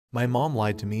My mom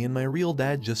lied to me and my real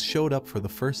dad just showed up for the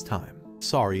first time.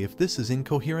 Sorry if this is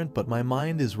incoherent, but my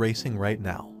mind is racing right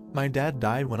now. My dad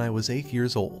died when I was 8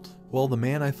 years old. Well, the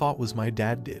man I thought was my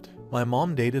dad did. My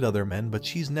mom dated other men, but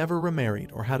she's never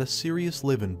remarried or had a serious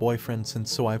live-in boyfriend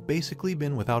since, so I've basically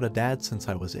been without a dad since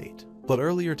I was 8. But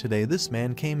earlier today this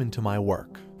man came into my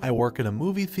work. I work at a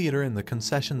movie theater in the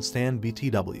concession stand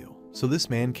BTW. So this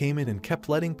man came in and kept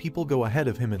letting people go ahead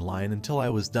of him in line until I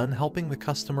was done helping the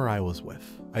customer I was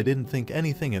with. I didn't think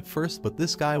anything at first, but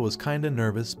this guy was kinda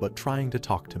nervous but trying to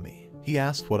talk to me. He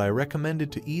asked what I recommended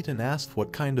to eat and asked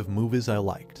what kind of movies I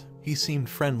liked. He seemed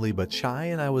friendly but shy,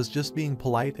 and I was just being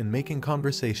polite and making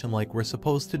conversation like we're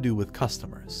supposed to do with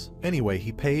customers. Anyway,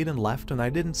 he paid and left, and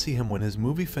I didn't see him when his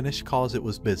movie finished cause it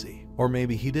was busy. Or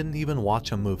maybe he didn't even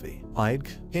watch a movie.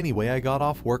 Anyway, I got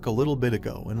off work a little bit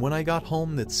ago, and when I got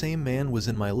home that same man was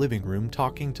in my living room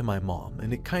talking to my mom,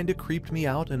 and it kinda creeped me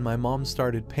out, and my mom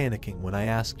started panicking when I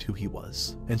asked who he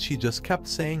was. And she just kept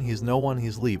saying he's no one,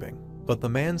 he's leaving. But the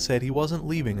man said he wasn't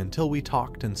leaving until we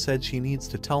talked and said she needs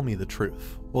to tell me the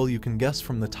truth. Well, you can guess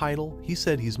from the title, he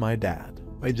said he's my dad.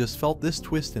 I just felt this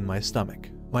twist in my stomach.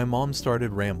 My mom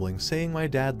started rambling, saying my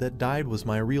dad that died was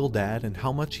my real dad and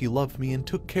how much he loved me and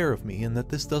took care of me, and that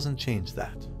this doesn't change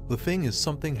that. The thing is,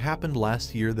 something happened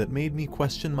last year that made me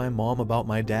question my mom about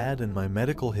my dad and my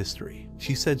medical history.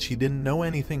 She said she didn't know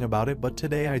anything about it, but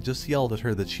today I just yelled at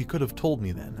her that she could have told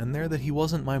me then and there that he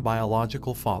wasn't my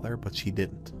biological father, but she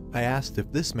didn't. I asked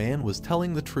if this man was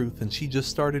telling the truth and she just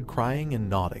started crying and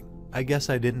nodding. I guess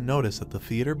I didn't notice at the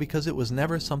theater because it was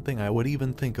never something I would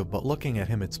even think of, but looking at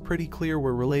him it's pretty clear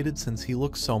we're related since he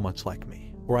looks so much like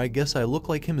me. Or I guess I look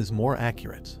like him is more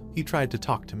accurate. He tried to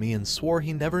talk to me and swore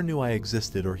he never knew I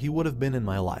existed or he would have been in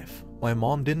my life. My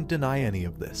mom didn't deny any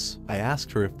of this. I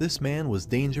asked her if this man was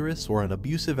dangerous or an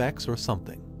abusive ex or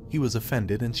something. He was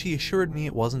offended and she assured me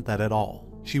it wasn't that at all.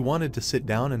 She wanted to sit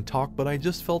down and talk, but I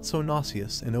just felt so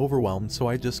nauseous and overwhelmed, so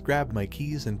I just grabbed my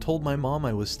keys and told my mom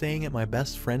I was staying at my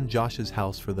best friend Josh's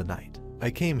house for the night. I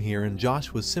came here and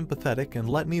Josh was sympathetic and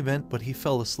let me vent, but he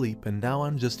fell asleep, and now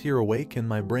I'm just here awake and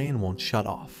my brain won't shut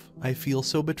off. I feel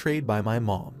so betrayed by my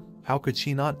mom. How could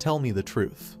she not tell me the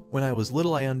truth? When I was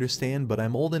little I understand, but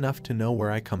I'm old enough to know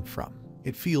where I come from.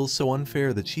 It feels so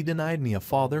unfair that she denied me a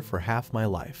father for half my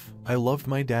life. I loved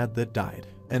my dad that died,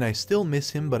 and I still miss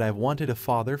him, but I've wanted a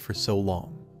father for so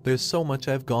long. There's so much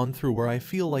I've gone through where I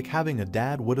feel like having a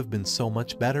dad would have been so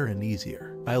much better and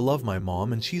easier. I love my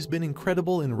mom and she's been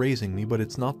incredible in raising me, but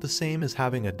it's not the same as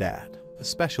having a dad.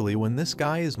 Especially when this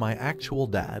guy is my actual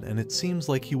dad, and it seems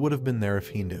like he would have been there if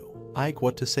he knew.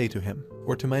 What to say to him,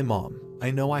 or to my mom.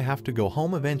 I know I have to go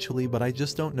home eventually, but I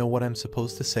just don't know what I'm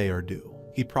supposed to say or do.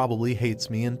 He probably hates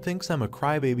me and thinks I'm a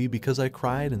crybaby because I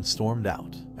cried and stormed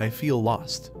out. I feel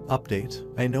lost. Update: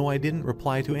 I know I didn't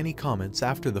reply to any comments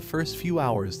after the first few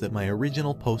hours that my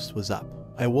original post was up.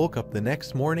 I woke up the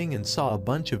next morning and saw a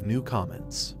bunch of new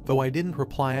comments. Though I didn't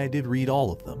reply, I did read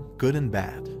all of them, good and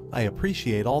bad. I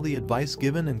appreciate all the advice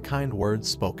given and kind words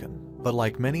spoken. But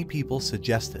like many people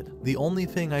suggested, the only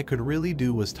thing I could really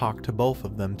do was talk to both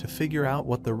of them to figure out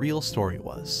what the real story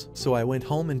was. So I went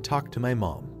home and talked to my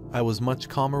mom. I was much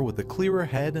calmer with a clearer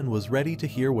head and was ready to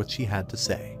hear what she had to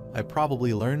say. I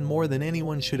probably learned more than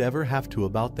anyone should ever have to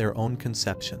about their own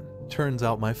conception. Turns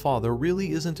out my father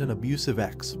really isn't an abusive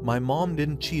ex. My mom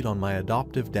didn't cheat on my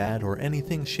adoptive dad or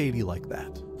anything shady like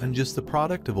that. I'm just the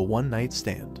product of a one-night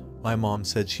stand. My mom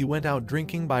said she went out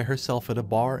drinking by herself at a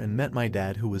bar and met my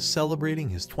dad, who was celebrating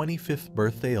his 25th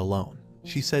birthday alone.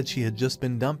 She said she had just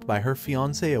been dumped by her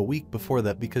fiancé a week before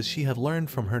that because she had learned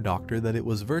from her doctor that it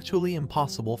was virtually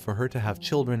impossible for her to have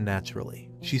children naturally.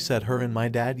 She said her and my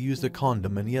dad used a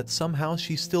condom, and yet somehow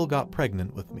she still got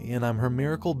pregnant with me, and I'm her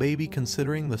miracle baby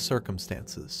considering the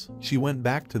circumstances. She went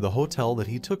back to the hotel that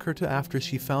he took her to after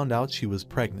she found out she was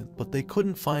pregnant, but they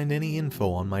couldn't find any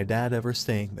info on my dad ever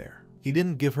staying there. He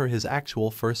didn't give her his actual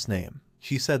first name.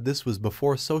 She said this was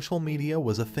before social media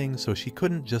was a thing, so she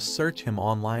couldn't just search him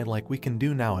online like we can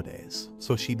do nowadays.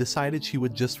 So she decided she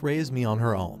would just raise me on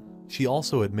her own. She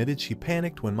also admitted she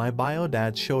panicked when my bio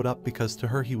dad showed up because to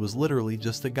her he was literally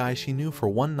just a guy she knew for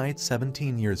one night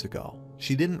 17 years ago.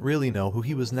 She didn't really know who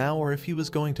he was now, or if he was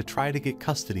going to try to get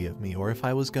custody of me, or if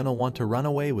I was gonna want to run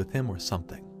away with him or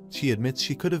something. She admits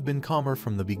she could have been calmer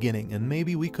from the beginning, and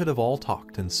maybe we could have all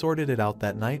talked and sorted it out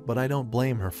that night, but I don't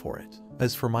blame her for it.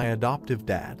 As for my adoptive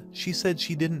dad, she said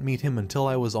she didn't meet him until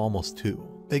I was almost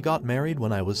 2. They got married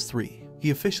when I was 3.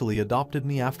 He officially adopted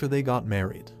me after they got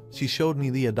married. She showed me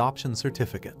the adoption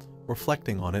certificate.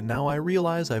 Reflecting on it now, I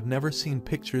realize I've never seen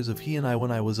pictures of he and I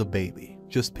when I was a baby.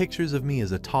 Just pictures of me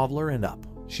as a toddler and up.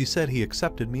 She said he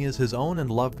accepted me as his own and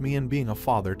loved me and being a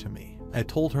father to me. I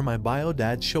told her my bio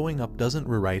dad showing up doesn't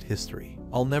rewrite history.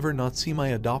 I'll never not see my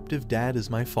adoptive dad as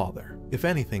my father. If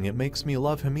anything, it makes me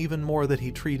love him even more that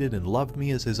he treated and loved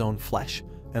me as his own flesh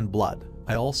and blood.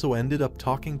 I also ended up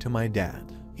talking to my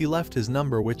dad. He left his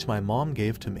number, which my mom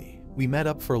gave to me. We met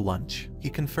up for lunch. He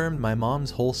confirmed my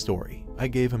mom's whole story. I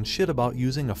gave him shit about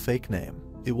using a fake name.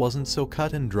 It wasn't so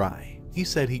cut and dry. He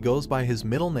said he goes by his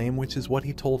middle name, which is what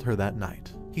he told her that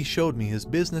night. He showed me his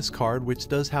business card, which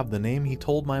does have the name he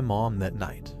told my mom that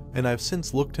night. And I've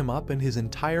since looked him up, and his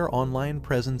entire online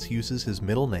presence uses his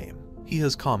middle name. He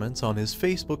has comments on his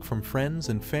Facebook from friends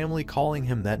and family calling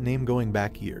him that name going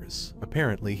back years.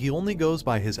 Apparently, he only goes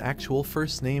by his actual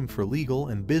first name for legal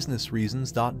and business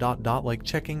reasons ... like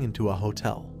checking into a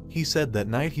hotel. He said that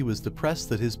night he was depressed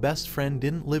that his best friend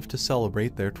didn't live to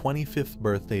celebrate their 25th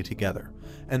birthday together,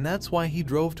 and that's why he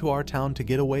drove to our town to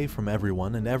get away from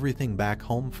everyone and everything back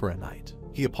home for a night.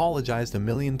 He apologized a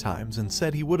million times and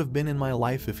said he would have been in my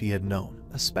life if he had known,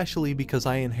 especially because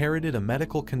I inherited a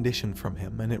medical condition from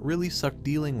him, and it really sucked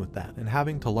dealing with that and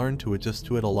having to learn to adjust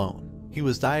to it alone. He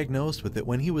was diagnosed with it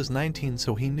when he was 19,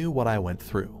 so he knew what I went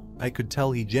through. I could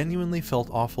tell he genuinely felt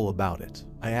awful about it.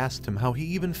 I asked him how he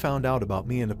even found out about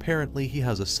me, and apparently he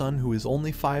has a son who is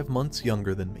only 5 months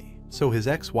younger than me. So his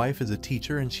ex-wife is a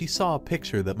teacher, and she saw a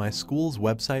picture that my school's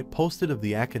website posted of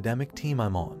the academic team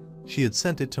I'm on. She had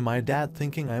sent it to my dad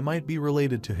thinking I might be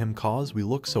related to him cause we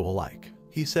look so alike.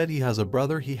 He said he has a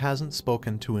brother he hasn't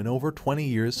spoken to in over 20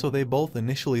 years, so they both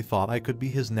initially thought I could be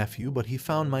his nephew, but he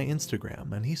found my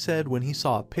Instagram, and he said when he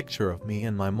saw a picture of me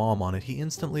and my mom on it, he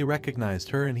instantly recognized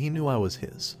her and he knew I was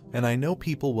his. And I know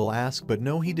people will ask, but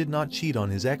no, he did not cheat on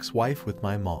his ex-wife with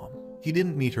my mom. He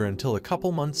didn't meet her until a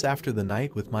couple months after the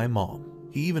night with my mom.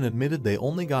 He even admitted they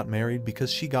only got married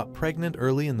because she got pregnant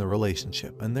early in the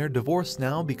relationship, and they're divorced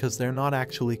now because they're not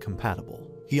actually compatible.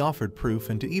 He offered proof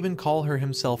and to even call her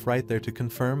himself right there to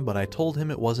confirm, but I told him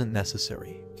it wasn't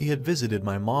necessary. He had visited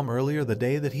my mom earlier the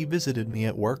day that he visited me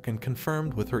at work and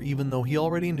confirmed with her, even though he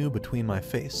already knew between my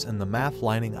face and the math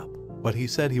lining up. But he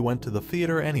said he went to the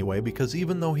theater anyway because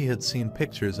even though he had seen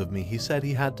pictures of me, he said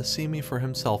he had to see me for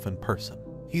himself in person.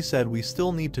 He said we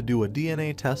still need to do a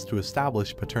DNA test to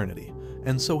establish paternity,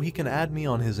 and so he can add me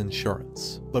on his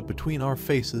insurance. But between our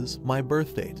faces, my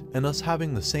birth date, and us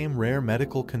having the same rare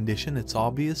medical condition, it's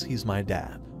obvious he's my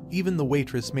dad. Even the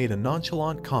waitress made a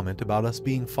nonchalant comment about us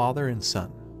being father and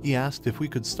son. He asked if we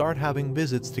could start having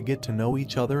visits to get to know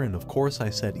each other, and of course I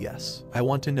said yes. I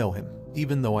want to know him,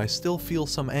 even though I still feel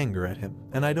some anger at him,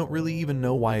 and I don't really even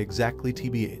know why exactly,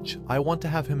 TBH. I want to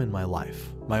have him in my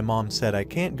life. My mom said I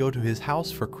can't go to his house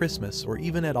for Christmas or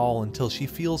even at all until she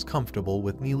feels comfortable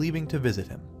with me leaving to visit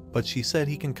him. But she said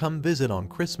he can come visit on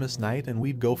Christmas night and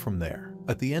we'd go from there.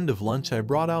 At the end of lunch, I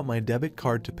brought out my debit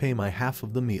card to pay my half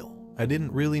of the meal. I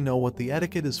didn't really know what the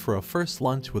etiquette is for a first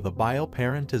lunch with a bio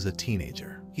parent as a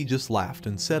teenager. He just laughed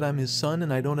and said I'm his son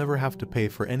and I don't ever have to pay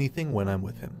for anything when I'm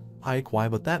with him. Why,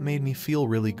 but that made me feel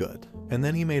really good. And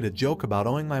then he made a joke about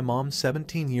owing my mom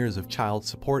 17 years of child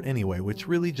support anyway, which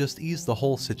really just eased the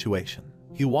whole situation.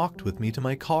 He walked with me to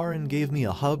my car and gave me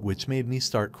a hug, which made me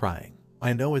start crying.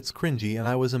 I know it's cringy and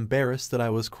I was embarrassed that I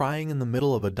was crying in the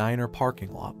middle of a diner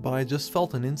parking lot, but I just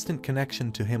felt an instant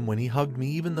connection to him when he hugged me,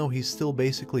 even though he's still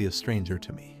basically a stranger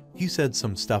to me. He said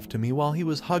some stuff to me while he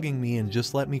was hugging me and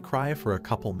just let me cry for a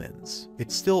couple minutes.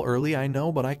 It's still early, I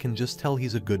know, but I can just tell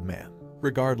he's a good man,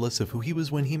 regardless of who he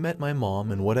was when he met my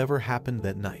mom and whatever happened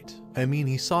that night. I mean,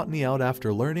 he sought me out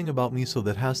after learning about me, so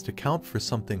that has to count for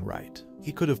something, right?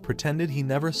 He could have pretended he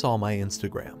never saw my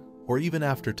Instagram, or even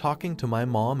after talking to my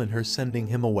mom and her sending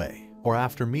him away, or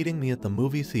after meeting me at the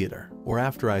movie theater, or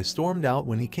after I stormed out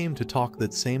when he came to talk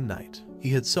that same night. He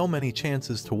had so many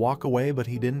chances to walk away, but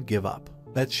he didn't give up.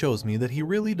 That shows me that he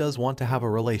really does want to have a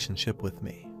relationship with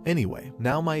me. Anyway,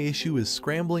 now my issue is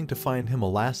scrambling to find him a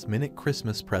last-minute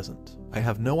Christmas present. I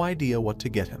have no idea what to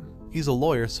get him. He's a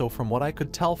lawyer, so from what I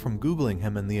could tell from Googling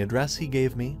him and the address he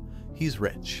gave me, he's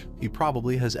rich. He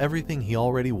probably has everything he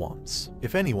already wants.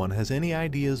 If anyone has any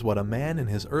ideas what a man in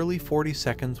his early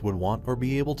 40s would want or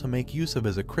be able to make use of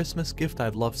as a Christmas gift,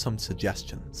 I'd love some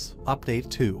suggestions. Update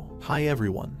 2. Hi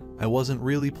everyone. I wasn't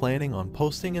really planning on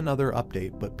posting another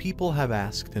update, but people have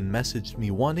asked and messaged me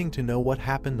wanting to know what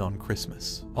happened on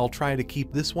Christmas. I'll try to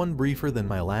keep this one briefer than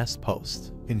my last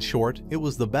post. In short, it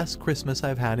was the best Christmas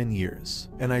I've had in years,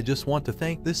 and I just want to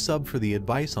thank this sub for the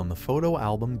advice on the photo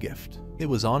album gift. It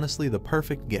was honestly the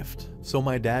perfect gift. So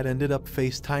my dad ended up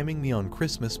FaceTiming me on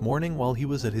Christmas morning while he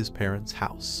was at his parents'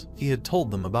 house. He had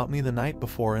told them about me the night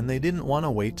before and they didn't want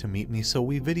to wait to meet me, so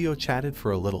we video chatted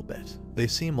for a little bit. They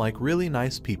seem like really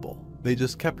nice people. They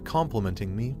just kept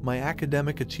complimenting me, my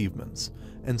academic achievements,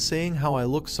 and saying how I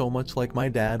look so much like my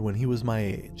dad when he was my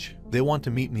age. They want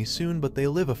to meet me soon, but they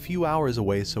live a few hours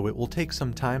away, so it will take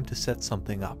some time to set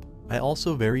something up. I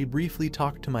also very briefly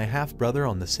talked to my half-brother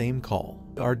on the same call.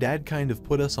 Our dad kind of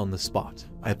put us on the spot.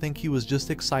 I think he was just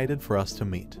excited for us to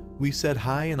meet. We said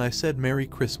hi and I said Merry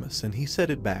Christmas and he said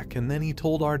it back, and then he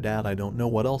told our dad, I don't know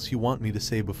what else you want me to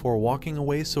say before walking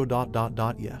away, so ...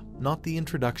 yeah, not the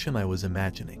introduction I was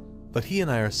imagining. But he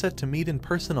and I are set to meet in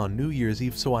person on New Year's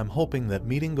Eve, so I'm hoping that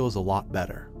meeting goes a lot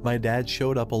better. My dad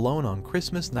showed up alone on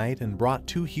Christmas night and brought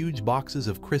 2 huge boxes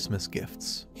of Christmas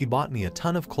gifts. He bought me a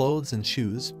ton of clothes and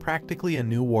shoes, practically a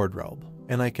new wardrobe,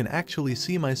 and I can actually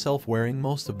see myself wearing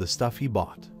most of the stuff he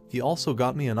bought. He also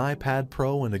got me an iPad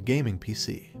Pro and a gaming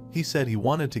PC. He said he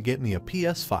wanted to get me a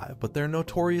PS5, but they're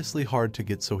notoriously hard to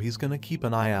get, so he's gonna keep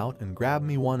an eye out and grab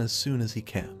me one as soon as he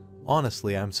can.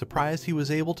 Honestly, I'm surprised he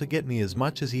was able to get me as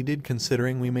much as he did,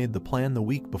 considering we made the plan the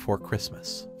week before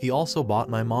Christmas. He also bought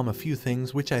my mom a few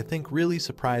things which I think really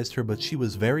surprised her, but she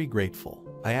was very grateful.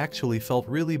 I actually felt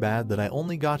really bad that I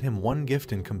only got him one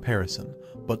gift in comparison,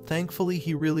 but thankfully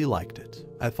he really liked it.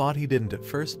 I thought he didn't at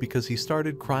first because he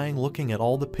started crying looking at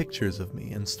all the pictures of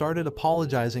me and started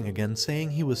apologizing again, saying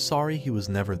he was sorry he was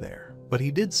never there. But he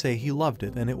did say he loved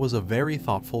it and it was a very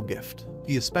thoughtful gift.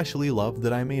 He especially loved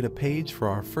that I made a page for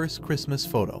our first Christmas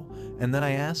photo, and then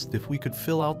I asked if we could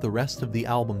fill out the rest of the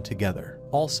album together.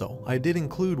 Also, I did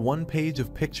include one page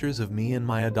of pictures of me and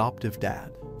my adoptive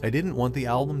dad. I didn't want the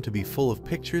album to be full of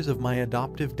pictures of my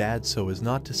adoptive dad so as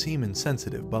not to seem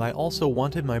insensitive, but I also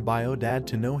wanted my bio dad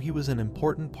to know he was an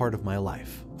important part of my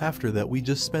life. After that, we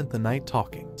just spent the night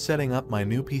talking, setting up my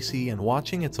new PC and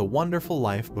watching It's a Wonderful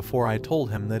Life. Before I told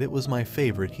him that it was my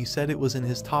favorite, he said it was in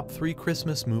his top 3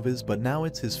 Christmas movies, but now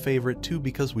it's his favorite too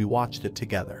because we watched it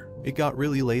together. It got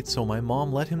really late, so my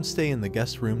mom let him stay in the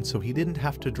guest room so he didn't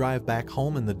have to drive back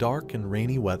home in the dark and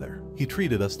rainy weather. He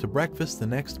treated us to breakfast the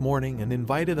next morning and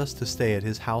invited us to stay at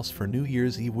his house for New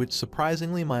Year's Eve, which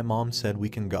surprisingly my mom said we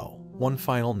can go. One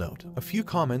final note, a few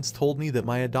comments told me that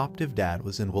my adoptive dad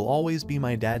was and will always be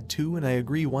my dad too, and I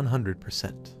agree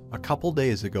 100%. A couple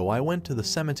days ago I went to the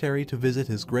cemetery to visit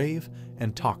his grave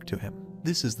and talk to him.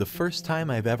 This is the first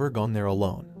time I've ever gone there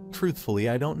alone. Truthfully,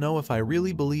 I don't know if I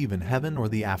really believe in heaven or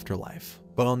the afterlife,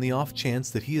 but on the off chance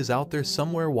that he is out there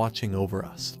somewhere watching over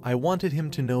us, I wanted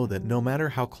him to know that no matter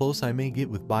how close I may get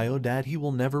with bio dad, he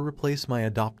will never replace my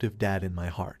adoptive dad in my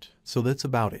heart. So that's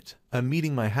about it. I'm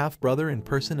meeting my half-brother in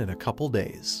person in a couple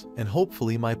days, and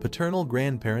hopefully my paternal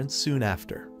grandparents soon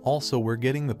after. Also, we're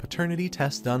getting the paternity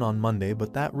test done on Monday,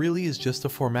 but that really is just a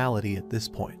formality at this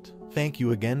point. Thank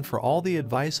you again for all the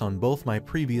advice on both my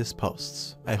previous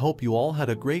posts. I hope you all had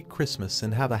a great Christmas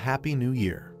and have a happy new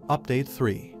year. Update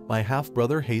 3. My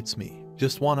half-brother hates me.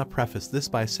 Just wanna preface this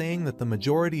by saying that the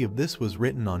majority of this was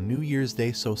written on New Year's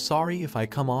Day, so sorry if I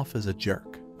come off as a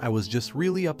jerk. I was just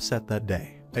really upset that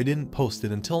day. I didn't post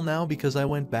it until now because I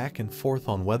went back and forth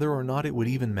on whether or not it would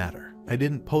even matter. I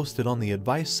didn't post it on the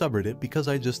advice subreddit because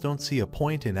I just don't see a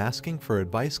point in asking for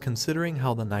advice considering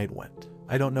how the night went.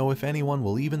 I don't know if anyone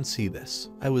will even see this.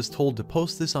 I was told to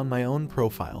post this on my own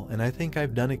profile and I think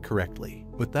I've done it correctly.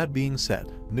 With that being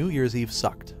said, New Year's Eve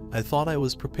sucked. I thought I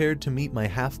was prepared to meet my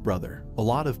half-brother. A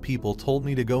lot of people told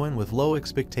me to go in with low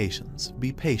expectations,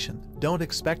 be patient, don't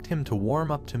expect him to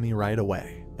warm up to me right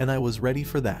away. And I was ready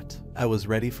for that. I was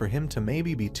ready for him to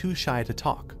maybe be too shy to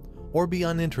talk, or be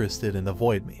uninterested and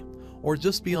avoid me, or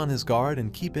just be on his guard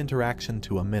and keep interaction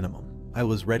to a minimum. I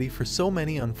was ready for so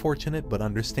many unfortunate but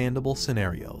understandable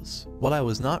scenarios. What I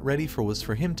was not ready for was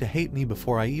for him to hate me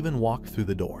before I even walked through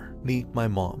the door. Me, my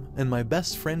mom, and my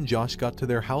best friend Josh got to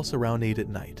their house around 8 at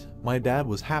night. My dad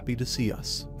was happy to see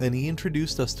us. Then he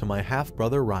introduced us to my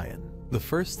half-brother Ryan. The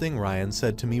first thing Ryan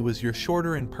said to me was, "You're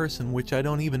shorter in person," which I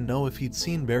don't even know if he'd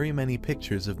seen very many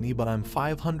pictures of me, but I'm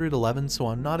 5'11", so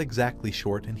I'm not exactly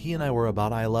short, and he and I were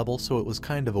about eye level, so it was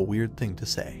kind of a weird thing to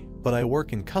say. But I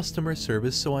work in customer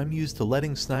service, so I'm used to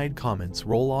letting snide comments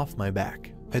roll off my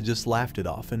back. I just laughed it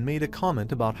off and made a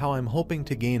comment about how I'm hoping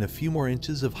to gain a few more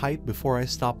inches of height before I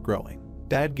stop growing.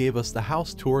 Dad gave us the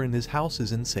house tour and his house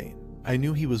is insane. I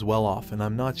knew he was well off, and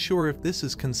I'm not sure if this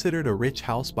is considered a rich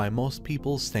house by most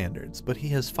people's standards, but he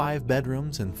has 5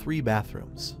 bedrooms and 3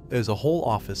 bathrooms. There's a whole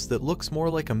office that looks more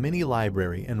like a mini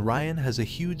library, and Ryan has a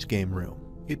huge game room.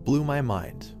 It blew my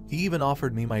mind. He even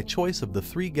offered me my choice of the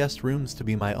 3 guest rooms to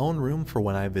be my own room for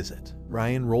when I visit.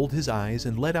 Ryan rolled his eyes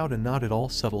and let out a not at all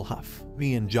subtle huff.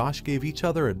 Me and Josh gave each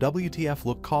other a WTF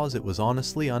look cause it was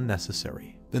honestly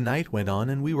unnecessary. The night went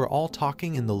on and we were all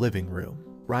talking in the living room.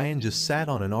 Ryan just sat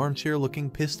on an armchair looking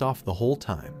pissed off the whole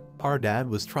time. Our dad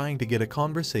was trying to get a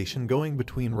conversation going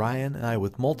between Ryan and I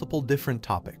with multiple different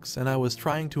topics, and I was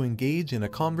trying to engage in a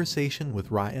conversation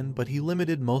with Ryan, but he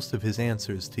limited most of his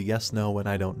answers to yes, no, and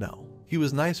I don't know. He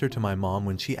was nicer to my mom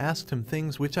when she asked him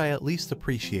things, which I at least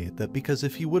appreciate that, because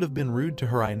if he would have been rude to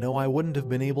her, I know I wouldn't have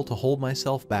been able to hold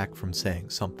myself back from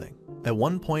saying something. At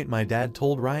one point, my dad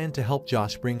told Ryan to help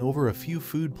Josh bring over a few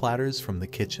food platters from the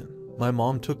kitchen. My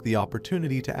mom took the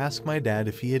opportunity to ask my dad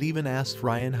if he had even asked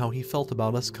Ryan how he felt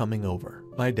about us coming over.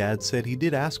 My dad said he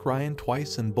did ask Ryan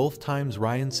twice, and both times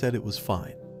Ryan said it was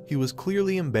fine. He was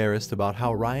clearly embarrassed about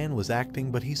how Ryan was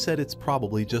acting, but he said it's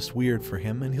probably just weird for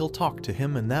him and he'll talk to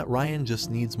him and that Ryan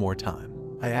just needs more time.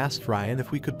 I asked Ryan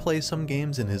if we could play some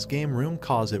games in his game room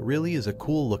cause it really is a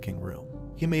cool looking room.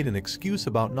 He made an excuse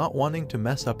about not wanting to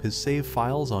mess up his save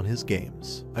files on his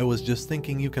games. I was just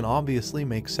thinking you can obviously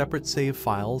make separate save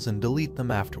files and delete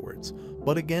them afterwards,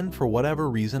 but again, for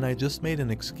whatever reason, I just made an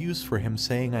excuse for him,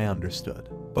 saying I understood.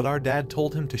 But our dad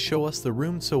told him to show us the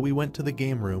room, so we went to the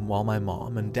game room while my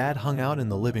mom and dad hung out in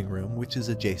the living room, which is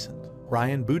adjacent.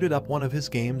 Ryan booted up one of his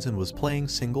games and was playing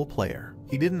single player.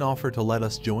 He didn't offer to let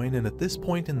us join, and at this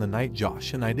point in the night,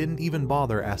 Josh and I didn't even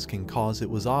bother asking cause it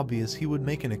was obvious he would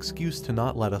make an excuse to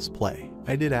not let us play.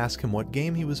 I did ask him what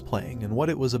game he was playing and what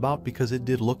it was about, because it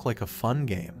did look like a fun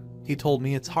game. He told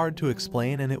me it's hard to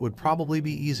explain and it would probably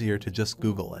be easier to just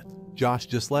Google it. Josh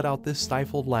just let out this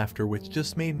stifled laughter, which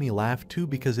just made me laugh too,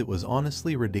 because it was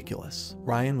honestly ridiculous.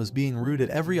 Ryan was being rude at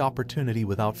every opportunity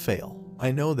without fail.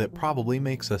 I know that probably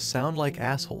makes us sound like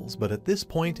assholes, but at this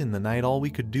point in the night all we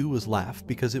could do was laugh,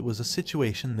 because it was a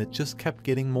situation that just kept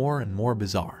getting more and more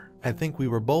bizarre. I think we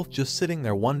were both just sitting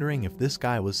there wondering if this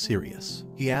guy was serious.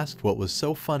 He asked what was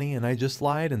so funny, and I just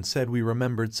lied and said we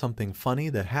remembered something funny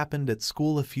that happened at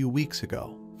school a few weeks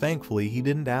ago. Thankfully, he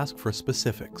didn't ask for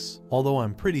specifics, although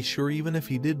I'm pretty sure even if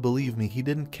he did believe me, he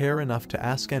didn't care enough to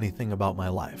ask anything about my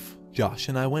life. Josh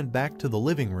and I went back to the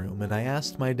living room and I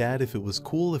asked my dad if it was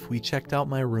cool if we checked out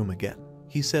my room again.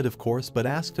 He said of course, but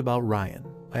asked about Ryan.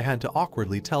 I had to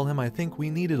awkwardly tell him I think we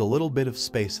needed a little bit of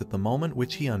space at the moment,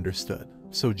 which he understood.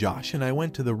 So Josh and I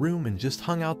went to the room and just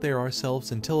hung out there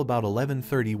ourselves until about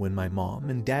 11:30, when my mom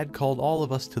and dad called all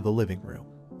of us to the living room.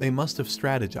 They must have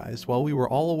strategized while we were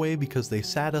all away, because they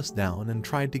sat us down and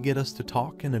tried to get us to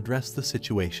talk and address the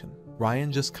situation.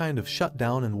 Ryan just kind of shut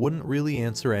down and wouldn't really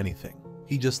answer anything.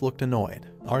 He just looked annoyed.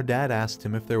 Our dad asked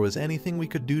him if there was anything we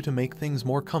could do to make things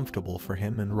more comfortable for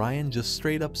him, and Ryan just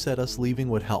straight up said us leaving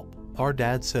would help. Our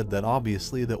dad said that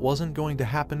obviously that wasn't going to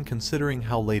happen, considering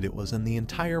how late it was and the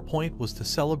entire point was to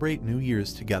celebrate New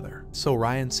Year's together. So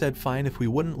Ryan said fine, if we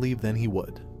wouldn't leave then he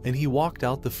would. And he walked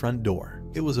out the front door.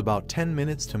 It was about 10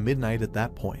 minutes to midnight at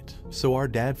that point. So our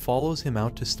dad follows him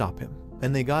out to stop him,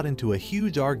 and they got into a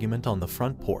huge argument on the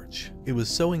front porch. It was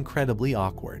so incredibly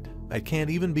awkward. I can't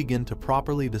even begin to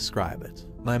properly describe it.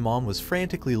 My mom was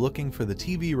frantically looking for the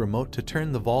TV remote to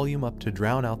turn the volume up to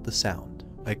drown out the sound.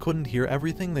 I couldn't hear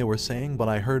everything they were saying, but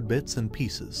I heard bits and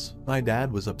pieces. My dad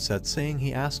was upset, saying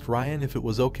he asked Ryan if it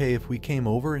was okay if we came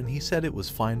over, and he said it was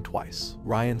fine twice.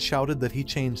 Ryan shouted that he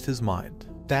changed his mind.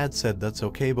 Dad said that's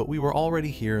okay, but we were already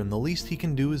here and the least he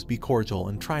can do is be cordial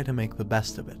and try to make the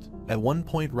best of it. At one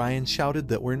point Ryan shouted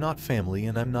that we're not family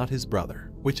and I'm not his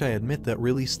brother, which I admit that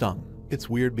really stung. It's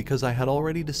weird because I had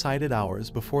already decided hours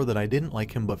before that I didn't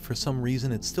like him, but for some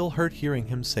reason it still hurt hearing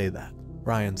him say that.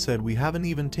 Ryan said we haven't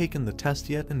even taken the test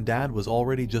yet and Dad was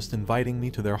already just inviting me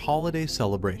to their holiday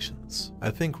celebrations. I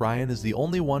think Ryan is the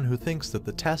only one who thinks that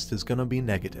the test is gonna be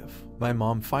negative. My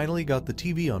mom finally got the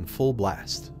TV on full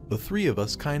blast. The three of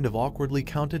us kind of awkwardly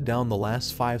counted down the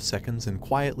last 5 seconds and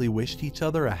quietly wished each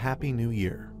other a happy new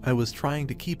year. I was trying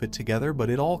to keep it together, but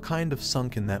it all kind of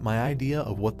sunk in that my idea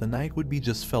of what the night would be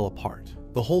just fell apart.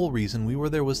 The whole reason we were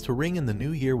there was to ring in the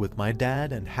new year with my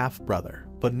dad and half-brother,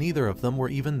 but neither of them were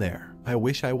even there. I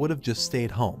wish I would have just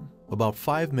stayed home. About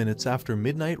 5 minutes after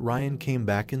midnight, Ryan came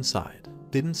back inside.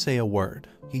 Didn't say a word.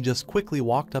 He just quickly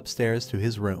walked upstairs to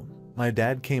his room. My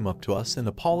dad came up to us and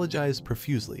apologized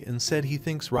profusely and said he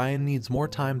thinks Ryan needs more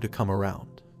time to come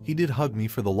around. He did hug me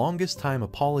for the longest time,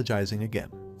 apologizing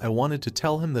again. I wanted to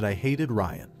tell him that I hated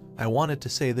Ryan. I wanted to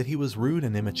say that he was rude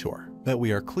and immature, that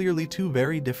we are clearly two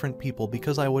very different people,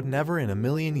 because I would never in a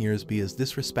million years be as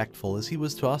disrespectful as he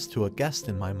was to us, to a guest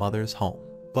in my mother's home.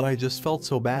 But I just felt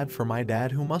so bad for my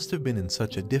dad, who must have been in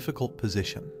such a difficult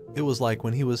position. It was like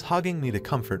when he was hugging me to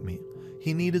comfort me,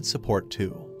 he needed support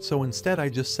too. So instead I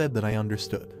just said that I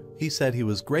understood. He said he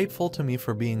was grateful to me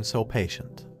for being so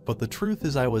patient. But the truth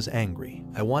is I was angry.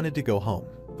 I wanted to go home.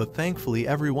 But thankfully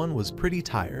everyone was pretty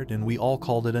tired and we all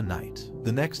called it a night.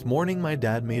 The next morning my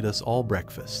dad made us all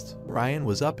breakfast. Ryan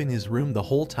was up in his room the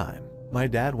whole time. My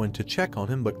dad went to check on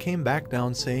him but came back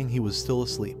down saying he was still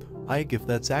asleep. If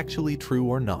that's actually true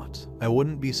or not. I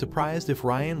wouldn't be surprised if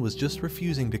Ryan was just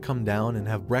refusing to come down and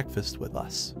have breakfast with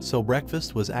us. So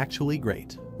breakfast was actually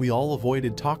great. We all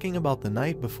avoided talking about the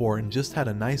night before and just had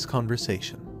a nice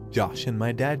conversation. Josh and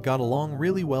my dad got along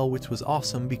really well, which was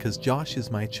awesome because Josh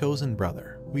is my chosen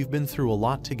brother. We've been through a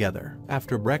lot together.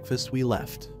 After breakfast we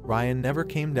left. Ryan never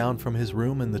came down from his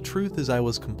room, and the truth is I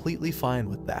was completely fine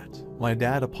with that. My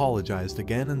dad apologized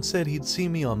again and said he'd see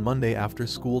me on Monday after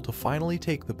school to finally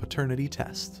take the paternity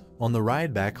test. On the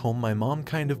ride back home, my mom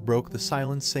kind of broke the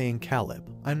silence saying,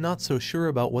 "Caleb, I'm not so sure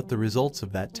about what the results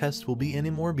of that test will be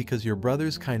anymore because your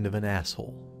brother's kind of an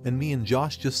asshole." And me and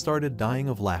Josh just started dying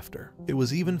of laughter. It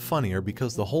was even funnier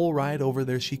because the whole ride over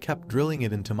there she kept drilling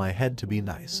it into my head to be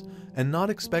nice and not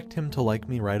expect him to like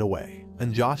me right away.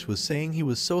 And Josh was saying he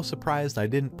was so surprised I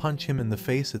didn't punch him in the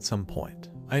face at some point.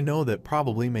 I know that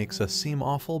probably makes us seem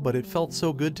awful, but it felt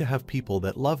so good to have people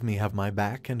that love me have my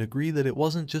back and agree that it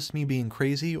wasn't just me being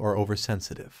crazy or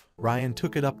oversensitive. Ryan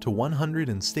took it up to 100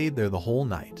 and stayed there the whole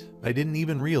night. I didn't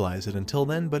even realize it until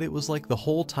then, but it was like the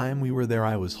whole time we were there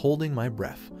I was holding my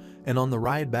breath, and on the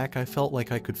ride back I felt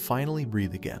like I could finally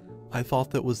breathe again. I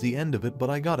thought that was the end of it, but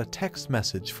I got a text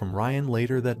message from Ryan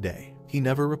later that day. He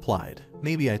never replied.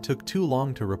 Maybe I took too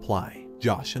long to reply.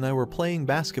 Josh and I were playing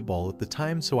basketball at the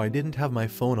time, so I didn't have my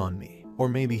phone on me. Or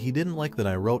maybe he didn't like that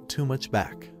I wrote too much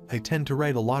back. I tend to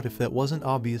write a lot if that wasn't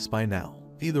obvious by now.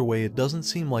 Either way, it doesn't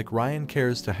seem like Ryan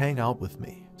cares to hang out with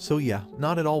me. So yeah,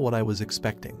 not at all what I was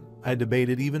expecting. I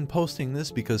debated even posting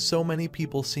this because so many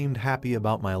people seemed happy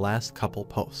about my last couple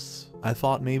posts. I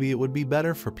thought maybe it would be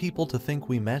better for people to think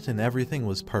we met and everything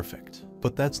was perfect.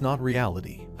 But that's not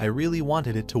reality. I really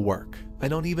wanted it to work. I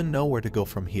don't even know where to go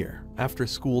from here. After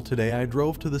school today I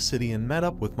drove to the city and met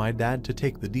up with my dad to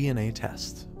take the DNA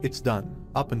test. It's done.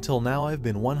 Up until now I've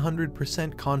been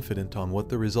 100% confident on what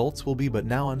the results will be, but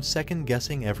now I'm second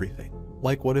guessing everything.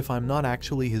 Like, what if I'm not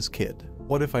actually his kid?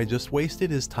 What if I just wasted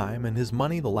his time and his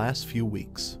money the last few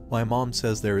weeks? My mom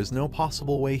says there is no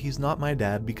possible way he's not my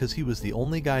dad because he was the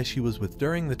only guy she was with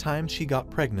during the time she got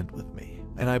pregnant with me.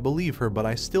 And I believe her, but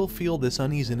I still feel this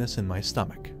uneasiness in my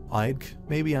stomach.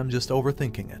 Maybe I'm just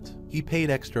overthinking it. He paid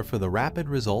extra for the rapid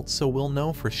results, so we'll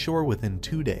know for sure within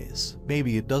 2 days.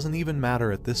 Maybe it doesn't even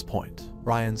matter at this point.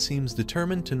 Ryan seems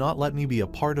determined to not let me be a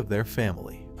part of their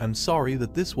family. I'm sorry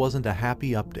that this wasn't a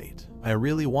happy update. I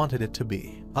really wanted it to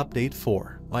be. Update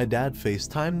 4. My dad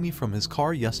FaceTimed me from his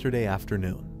car yesterday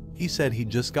afternoon. He said he'd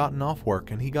just gotten off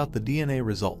work and he got the DNA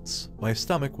results. My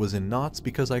stomach was in knots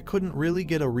because I couldn't really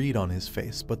get a read on his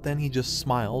face, but then he just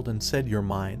smiled and said, "You're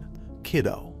mine,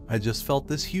 kiddo." I just felt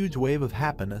this huge wave of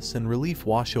happiness and relief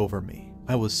wash over me.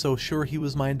 I was so sure he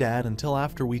was my dad until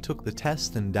after we took the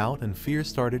test and doubt and fear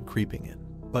started creeping in.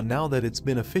 But now that it's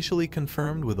been officially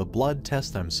confirmed with a blood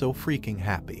test, I'm so freaking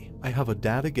happy. I have a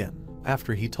dad again.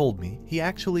 After he told me, he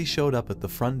actually showed up at the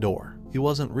front door. He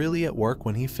wasn't really at work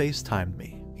when he FaceTimed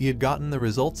me. He had gotten the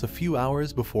results a few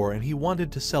hours before and he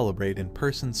wanted to celebrate in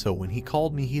person, so when he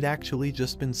called me he'd actually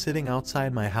just been sitting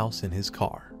outside my house in his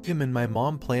car. Him and my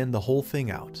mom planned the whole thing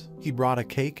out. He brought a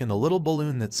cake and a little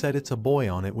balloon that said "It's a boy"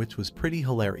 on it, which was pretty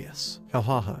hilarious.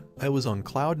 Hahaha. I was on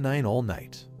cloud 9 all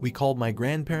night. We called my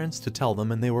grandparents to tell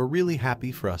them and they were really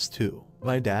happy for us too.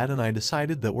 My dad and I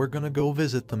decided that we're gonna go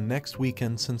visit them next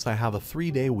weekend since I have a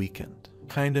 3-day weekend.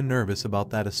 Kinda nervous about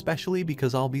that, especially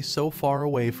because I'll be so far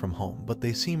away from home, but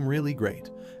they seem really great,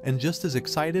 and just as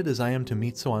excited as I am to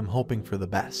meet, so I'm hoping for the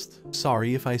best.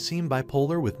 Sorry if I seem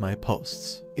bipolar with my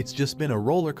posts. It's just been a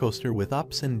roller coaster with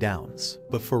ups and downs,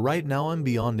 but for right now I'm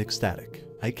beyond ecstatic.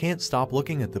 I can't stop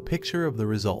looking at the picture of the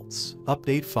results.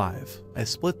 Update 5. I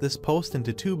split this post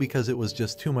into 2 because it was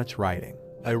just too much writing.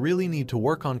 I really need to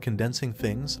work on condensing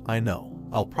things, I know.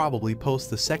 I'll probably post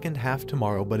the second half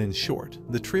tomorrow, but in short,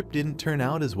 the trip didn't turn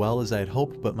out as well as I'd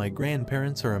hoped, but my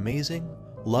grandparents are amazing,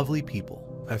 lovely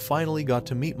people. I finally got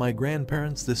to meet my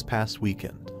grandparents this past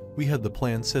weekend. We had the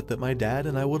plan set that my dad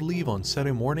and I would leave on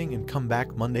Saturday morning and come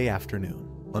back Monday afternoon.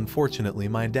 Unfortunately,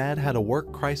 my dad had a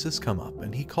work crisis come up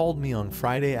and he called me on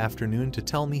Friday afternoon to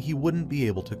tell me he wouldn't be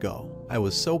able to go. I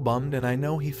was so bummed and I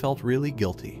know he felt really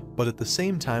guilty, but at the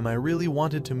same time I really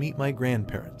wanted to meet my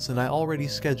grandparents and I already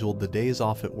scheduled the days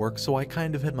off at work, so I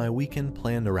kind of had my weekend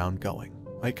planned around going.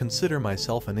 I consider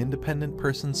myself an independent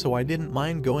person, so I didn't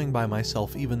mind going by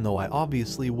myself, even though I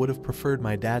obviously would have preferred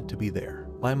my dad to be there.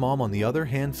 My mom on the other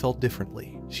hand felt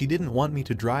differently. She didn't want me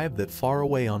to drive that far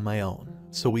away on my own.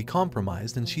 So we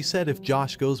compromised and she said if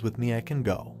Josh goes with me I can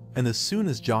go. And as soon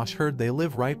as Josh heard they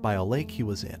live right by a lake he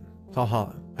was in.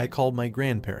 Haha. I called my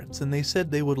grandparents and they said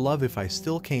they would love if I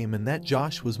still came and that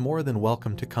Josh was more than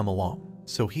welcome to come along.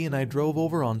 So he and I drove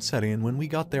over on Saturday, and when we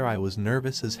got there I was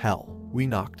nervous as hell. We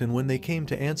knocked, and when they came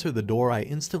to answer the door I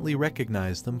instantly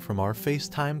recognized them from our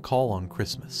FaceTime call on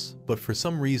Christmas. But for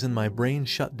some reason my brain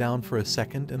shut down for a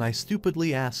second and I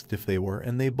stupidly asked if they were,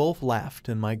 and they both laughed,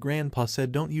 and my grandpa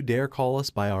said, "Don't you dare call us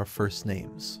by our first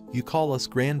names. You call us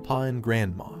grandpa and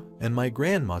grandma." And my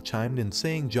grandma chimed in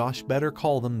saying Josh better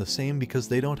call them the same because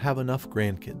they don't have enough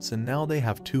grandkids, and now they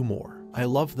have 2 more. I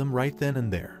loved them right then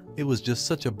and there. It was just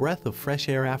such a breath of fresh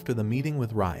air after the meeting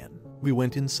with Ryan. We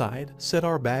went inside, set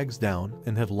our bags down,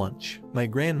 and had lunch. My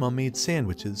grandma made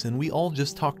sandwiches and we all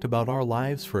just talked about our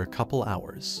lives for a couple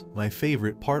hours. My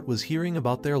favorite part was hearing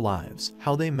about their lives,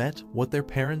 how they met, what their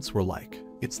parents were like.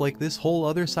 It's like this whole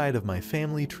other side of my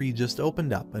family tree just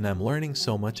opened up, and I'm learning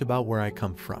so much about where I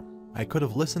come from. I could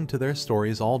have listened to their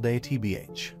stories all day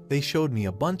TBH. They showed me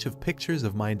a bunch of pictures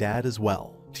of my dad as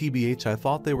well. TBH, I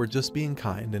thought they were just being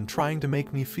kind and trying to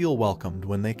make me feel welcomed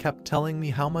when they kept telling me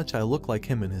how much I look like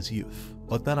him in his youth.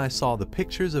 But then I saw the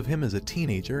pictures of him as a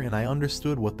teenager and I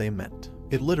understood what they meant.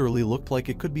 It literally looked like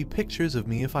it could be pictures of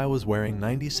me if I was wearing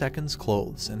 90 Seconds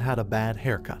clothes and had a bad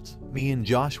haircut. Me and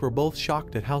Josh were both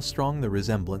shocked at how strong the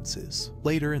resemblance is.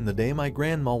 Later in the day my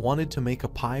grandma wanted to make a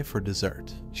pie for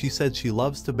dessert. She said she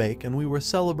loves to bake and we were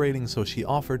celebrating, so she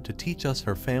offered to teach us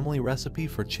her family recipe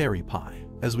for cherry pie.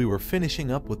 As we were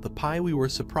finishing up with the pie we were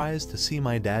surprised to see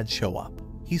my dad show up.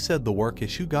 He said the work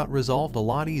issue got resolved a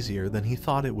lot easier than he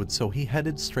thought it would, so he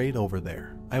headed straight over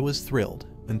there. I was thrilled,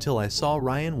 until I saw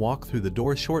Ryan walk through the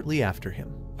door shortly after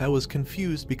him. I was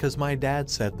confused because my dad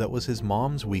said that was his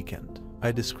mom's weekend.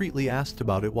 I discreetly asked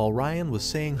about it while Ryan was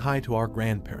saying hi to our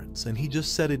grandparents, and he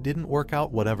just said it didn't work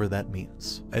out, whatever that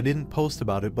means. I didn't post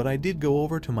about it, but I did go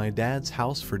over to my dad's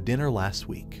house for dinner last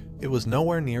week. It was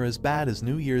nowhere near as bad as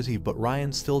New Year's Eve, but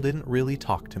Ryan still didn't really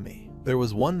talk to me. There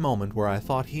was one moment where I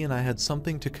thought he and I had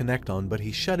something to connect on, but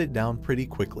he shut it down pretty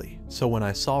quickly. So when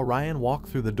I saw Ryan walk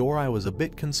through the door I was a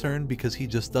bit concerned because he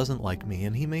just doesn't like me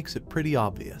and he makes it pretty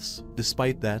obvious.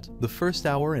 Despite that, the first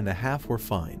hour and a half were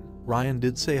fine. Ryan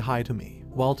did say hi to me.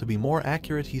 Well, to be more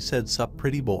accurate, he said "Sup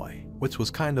pretty boy," which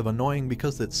was kind of annoying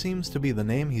because that seems to be the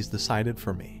name he's decided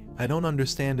for me. I don't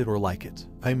understand it or like it.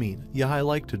 I mean, yeah, I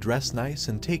like to dress nice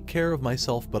and take care of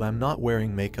myself, but I'm not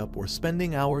wearing makeup or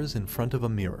spending hours in front of a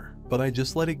mirror. But I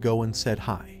just let it go and said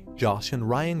hi. Josh and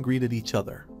Ryan greeted each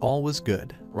other. All was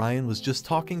good. Ryan was just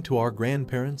talking to our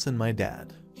grandparents and my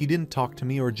dad. He didn't talk to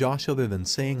me or Josh other than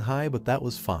saying hi, but that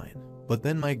was fine. But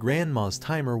then my grandma's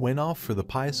timer went off for the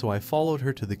pie, so I followed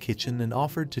her to the kitchen and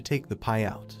offered to take the pie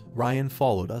out. Ryan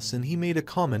followed us and he made a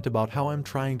comment about how I'm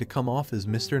trying to come off as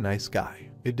Mr. Nice Guy.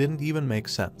 It didn't even make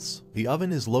sense. The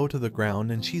oven is low to the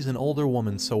ground and she's an older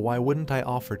woman, so why wouldn't I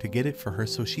offer to get it for her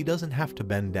so she doesn't have to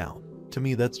bend down? To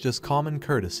me, that's just common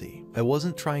courtesy. I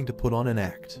wasn't trying to put on an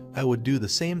act. I would do the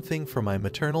same thing for my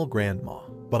maternal grandma.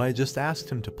 But I just asked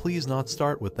him to please not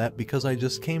start with that because I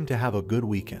just came to have a good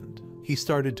weekend. He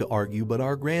started to argue, but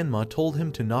our grandma told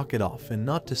him to knock it off and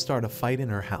not to start a fight in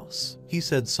her house. He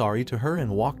said sorry to her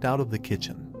and walked out of the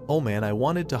kitchen. Oh man, I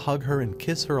wanted to hug her and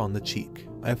kiss her on the cheek.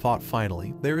 I thought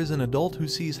finally, there is an adult who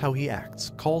sees how he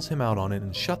acts, calls him out on it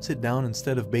and shuts it down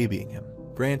instead of babying him.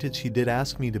 Granted, she did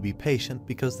ask me to be patient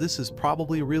because this is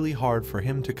probably really hard for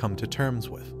him to come to terms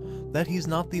with, that he's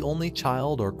not the only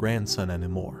child or grandson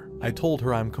anymore. I told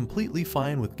her I'm completely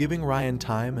fine with giving Ryan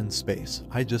time and space.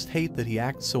 I just hate that he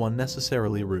acts so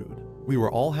unnecessarily rude. We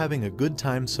were all having a good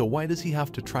time, so why does he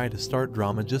have to try to start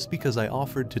drama just because I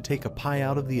offered to take a pie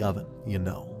out of the oven, you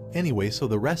know? Anyway, so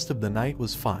the rest of the night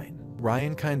was fine.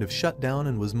 Ryan kind of shut down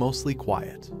and was mostly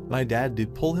quiet. My dad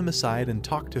did pull him aside and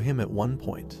talk to him at one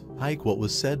point. Like what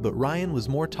was said, but Ryan was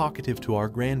more talkative to our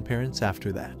grandparents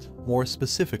after that. More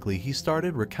specifically, he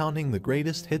started recounting the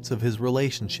greatest hits of his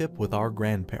relationship with our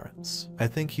grandparents. I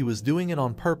think he was doing it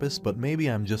on purpose, but maybe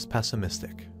I'm just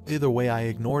pessimistic. Either way, I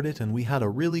ignored it and we had a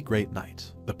really great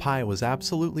night. The pie was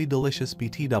absolutely delicious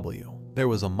BTW. There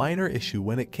was a minor issue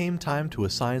when it came time to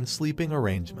assign sleeping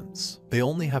arrangements. They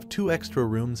only have 2 extra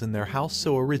rooms in their house,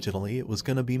 so originally it was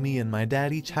gonna be me and my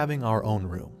dad each having our own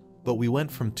room. But we went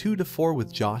from 2 to 4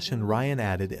 with Josh and Ryan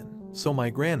added in. So my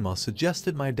grandma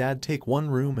suggested my dad take one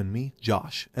room and me,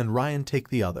 Josh, and Ryan take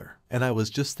the other. And I was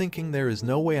just thinking, there is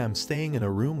no way I'm staying in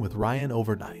a room with Ryan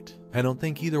overnight. I don't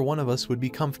think either one of us would be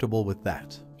comfortable with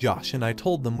that. Josh and I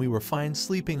told them we were fine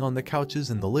sleeping on the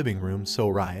couches in the living room, so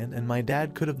Ryan and my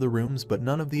dad could have the rooms, but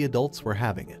none of the adults were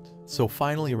having it. So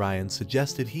finally Ryan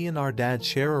suggested he and our dad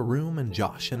share a room and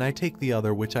Josh and I take the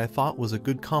other, which I thought was a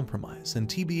good compromise, and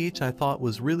TBH I thought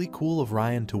was really cool of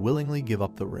Ryan to willingly give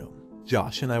up the room.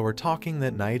 Josh and I were talking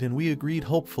that night and we agreed,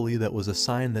 hopefully that was a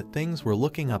sign that things were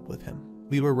looking up with him.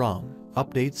 We were wrong.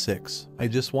 Update 6. I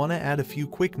just want to add a few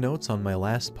quick notes on my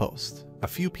last post. A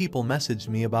few people messaged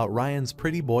me about Ryan's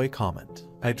pretty boy comment.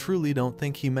 I truly don't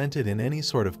think he meant it in any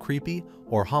sort of creepy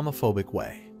or homophobic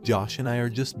way. Josh and I are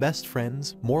just best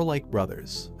friends, more like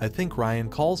brothers. I think Ryan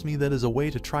calls me that as a way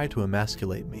to try to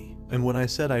emasculate me. And when I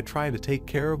said I try to take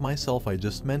care of myself, I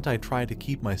just meant I try to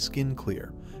keep my skin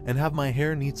clear and have my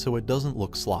hair neat so it doesn't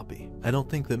look sloppy. I don't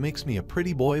think that makes me a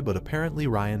pretty boy, but apparently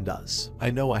Ryan does. I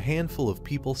know a handful of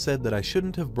people said that I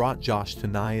shouldn't have brought Josh to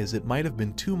Nye as it might have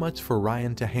been too much for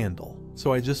Ryan to handle.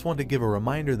 So I just want to give a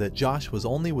reminder that Josh was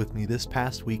only with me this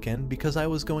past weekend because I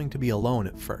was going to be alone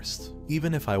at first.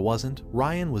 Even if I wasn't,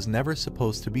 Ryan was never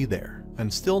supposed to be there.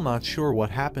 I'm still not sure what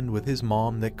happened with his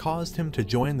mom that caused him to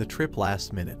join the trip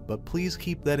last minute, but please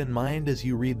keep that in mind as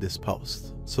you read this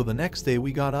post. So the next day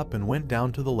we got up and went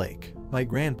down to the lake. My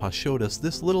grandpa showed us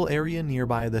this little area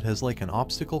nearby that has like an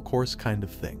obstacle course kind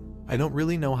of thing. I don't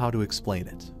really know how to explain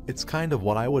it. It's kind of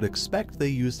what I would expect they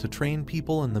use to train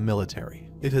people in the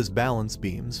military. It has balance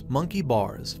beams, monkey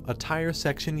bars, a tire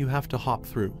section you have to hop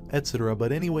through, etc.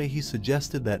 But anyway, he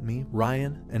suggested that me,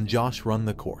 Ryan, and Josh run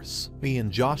the course. Me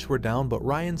and Josh were down, but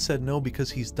Ryan said no because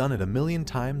he's done it a million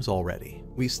times already.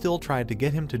 We still tried to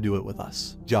get him to do it with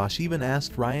us. Josh even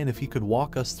asked Ryan if he could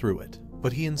walk us through it,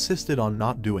 but he insisted on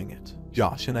not doing it.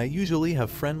 Josh and I usually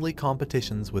have friendly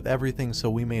competitions with everything, so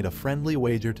we made a friendly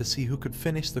wager to see who could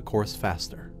finish the course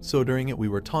faster. So during it we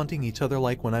were taunting each other,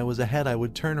 like when I was ahead I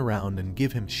would turn around and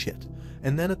give him shit.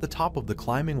 And then at the top of the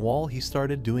climbing wall he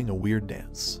started doing a weird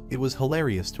dance. It was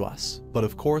hilarious to us. But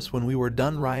of course when we were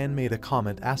done, Ryan made a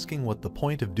comment asking what the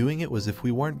point of doing it was if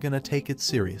we weren't gonna take it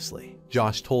seriously.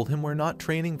 Josh told him we're not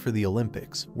training for the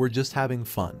Olympics, we're just having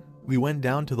fun. We went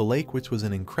down to the lake, which was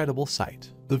an incredible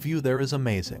sight. The view there is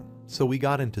amazing. So we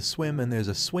got into swim, and there's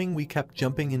a swing we kept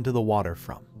jumping into the water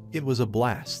from. It was a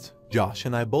blast. Josh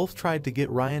and I both tried to get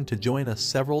Ryan to join us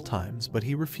several times, but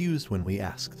he refused when we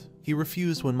asked. He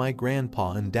refused when my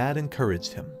grandpa and dad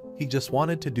encouraged him. He just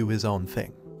wanted to do his own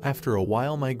thing. After a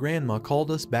while, my grandma called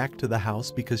us back to the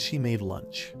house because she made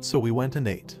lunch. So we went and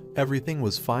ate. Everything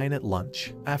was fine at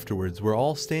lunch. Afterwards, we're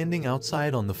all standing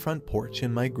outside on the front porch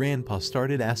and my grandpa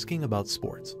started asking about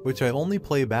sports, which I only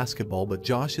play basketball, but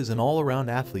Josh is an all-around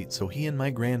athlete, so he and my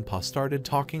grandpa started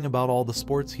talking about all the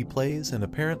sports he plays, and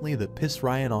apparently that pissed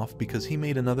Ryan off because he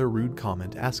made another rude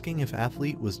comment asking if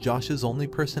athlete was Josh's only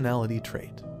personality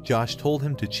trait. Josh told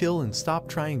him to chill and stop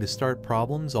trying to start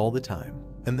problems all the time.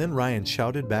 And then Ryan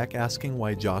shouted back asking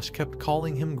why Josh kept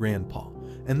calling him grandpa.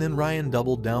 And then Ryan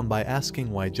doubled down by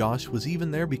asking why Josh was even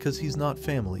there because he's not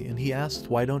family, and he asked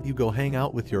why don't you go hang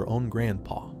out with your own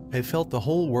grandpa. I felt the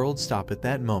whole world stop at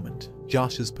that moment.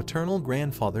 Josh's paternal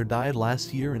grandfather died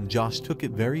last year and Josh took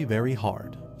it very, very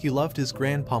hard. He loved his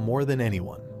grandpa more than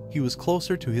anyone. He was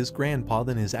closer to his grandpa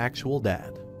than his actual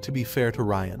dad. To be fair to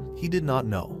Ryan, he did not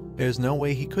know. There's no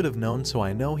way he could have known, so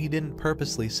I know he didn't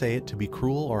purposely say it to be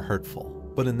cruel or hurtful.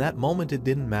 But in that moment it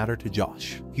didn't matter to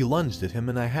Josh. He lunged at him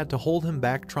and I had to hold him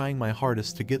back, trying my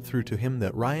hardest to get through to him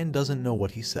that Ryan doesn't know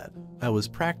what he said. I was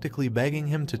practically begging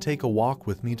him to take a walk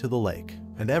with me to the lake,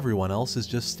 and everyone else is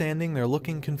just standing there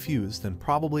looking confused and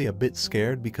probably a bit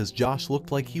scared because Josh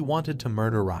looked like he wanted to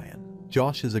murder Ryan.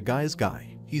 Josh is a guy's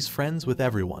guy. He's friends with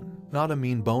everyone, not a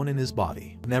mean bone in his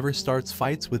body, never starts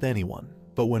fights with anyone.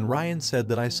 But when Ryan said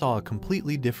that, I saw a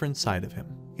completely different side of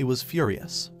him. He was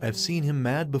furious. I've seen him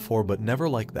mad before, but never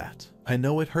like that. I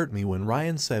know it hurt me when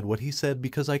Ryan said what he said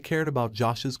because I cared about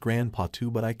Josh's grandpa too,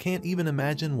 but I can't even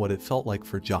imagine what it felt like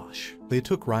for Josh. They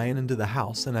took Ryan into the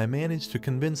house and I managed to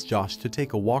convince Josh to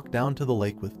take a walk down to the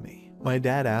lake with me. My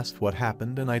dad asked what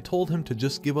happened and I told him to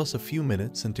just give us a few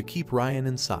minutes and to keep Ryan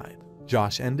inside.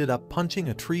 Josh ended up punching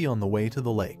a tree on the way to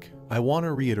the lake. I want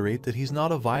to reiterate that he's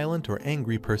not a violent or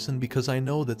angry person because I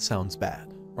know that sounds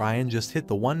bad. Ryan just hit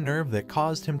the one nerve that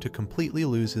caused him to completely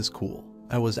lose his cool.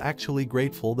 I was actually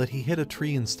grateful that he hit a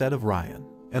tree instead of Ryan,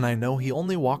 and I know he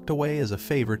only walked away as a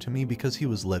favor to me because he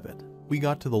was livid. We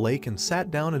got to the lake and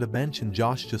sat down at a bench and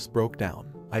Josh just broke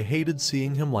down. I hated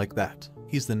seeing him like that.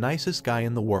 He's the nicest guy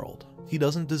in the world. He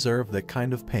doesn't deserve that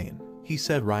kind of pain. He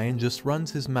said Ryan just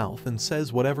runs his mouth and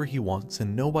says whatever he wants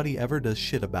and nobody ever does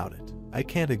shit about it. I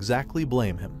can't exactly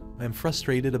blame him. I'm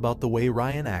frustrated about the way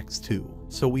Ryan acts too.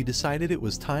 So we decided it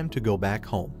was time to go back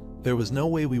home. There was no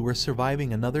way we were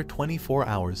surviving another 24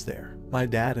 hours there. My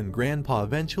dad and grandpa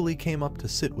eventually came up to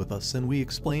sit with us and we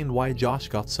explained why Josh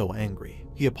got so angry.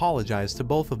 He apologized to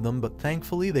both of them, but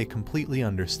thankfully they completely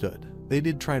understood. They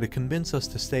did try to convince us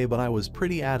to stay, but I was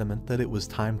pretty adamant that it was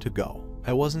time to go.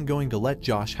 I wasn't going to let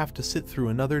Josh have to sit through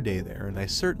another day there, and I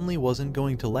certainly wasn't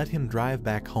going to let him drive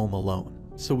back home alone.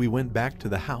 So we went back to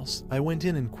the house. I went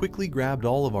in and quickly grabbed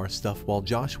all of our stuff while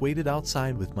Josh waited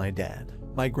outside with my dad.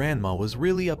 My grandma was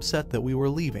really upset that we were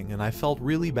leaving, and I felt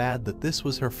really bad that this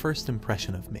was her first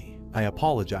impression of me. I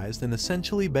apologized and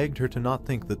essentially begged her to not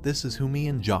think that this is who me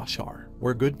and Josh are.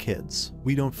 We're good kids.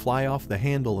 We don't fly off the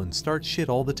handle and start shit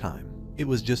all the time. It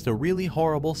was just a really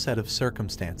horrible set of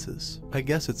circumstances. I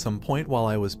guess at some point while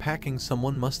I was packing,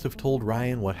 someone must have told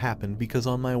Ryan what happened, because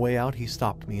on my way out he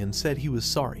stopped me and said he was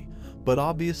sorry, but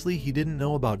obviously he didn't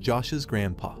know about Josh's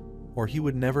grandpa, or he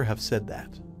would never have said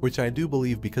that. Which I do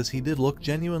believe, because he did look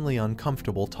genuinely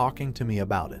uncomfortable talking to me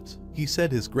about it. He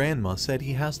said his grandma said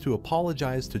he has to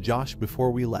apologize to Josh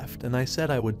before we left, and I said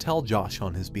I would tell Josh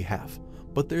on his behalf,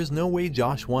 but there's no way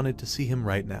Josh wanted to see him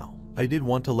right now. I did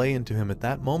want to lay into him at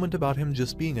that moment about him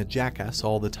just being a jackass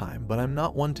all the time, but I'm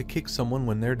not one to kick someone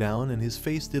when they're down, and his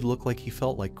face did look like he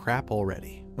felt like crap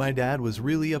already. My dad was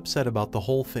really upset about the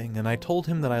whole thing, and I told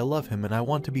him that I love him and I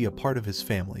want to be a part of his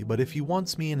family, but if he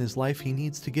wants me in his life, he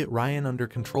needs to get Ryan under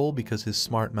control because his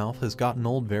smart mouth has gotten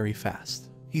old very fast.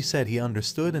 He said he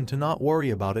understood and to not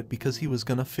worry about it because he was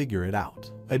gonna figure it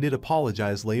out. I did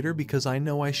apologize later because I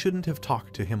know I shouldn't have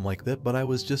talked to him like that, but I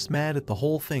was just mad at the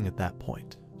whole thing at that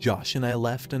point. Josh and I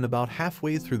left, and about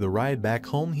halfway through the ride back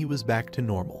home he was back to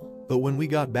normal. But when we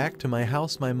got back to my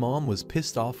house, my mom was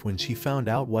pissed off when she found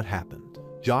out what happened.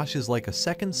 Josh is like a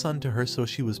second son to her, so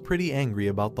she was pretty angry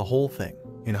about the whole thing.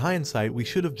 In hindsight, we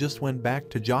should have just went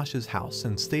back to Josh's house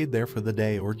and stayed there for the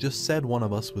day, or just said one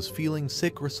of us was feeling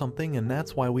sick or something and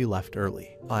that's why we left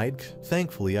early.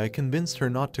 Thankfully I convinced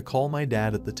her not to call my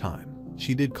dad at the time.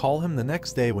 She did call him the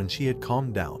next day when she had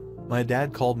calmed down. My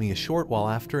dad called me a short while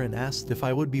after and asked if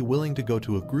I would be willing to go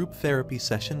to a group therapy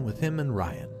session with him and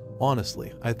Ryan.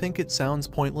 Honestly, I think it sounds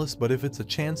pointless, but if it's a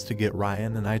chance to get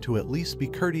Ryan and I to at least be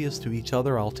courteous to each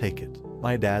other, I'll take it.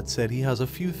 My dad said he has a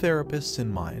few therapists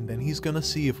in mind and he's gonna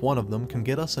see if one of them can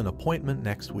get us an appointment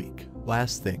next week.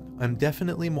 Last thing, I'm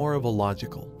definitely more of a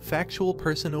logical, factual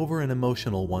person over an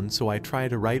emotional one, so I try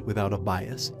to write without a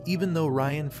bias, even though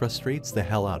Ryan frustrates the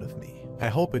hell out of me. I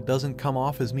hope it doesn't come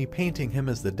off as me painting him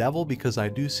as the devil, because I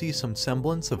do see some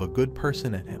semblance of a good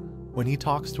person in him. When he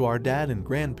talks to our dad and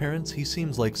grandparents, he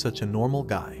seems like such a normal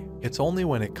guy. It's only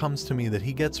when it comes to me that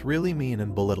he gets really mean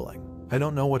and belittling. I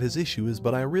don't know what his issue is,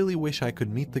 but I really wish I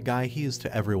could meet the guy he is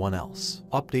to everyone else.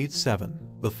 Update 7.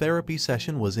 The therapy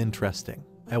session was interesting.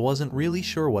 I wasn't really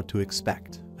sure what to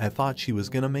expect. I thought she was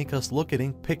gonna make us look at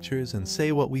ink pictures and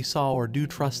say what we saw or do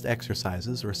trust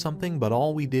exercises or something, but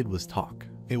all we did was talk.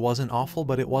 It wasn't awful,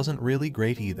 but it wasn't really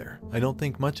great either. I don't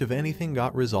think much of anything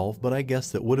got resolved, but I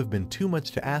guess that would have been too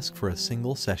much to ask for a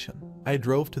single session. I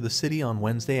drove to the city on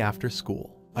Wednesday after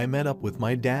school. I met up with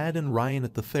my dad and Ryan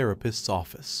at the therapist's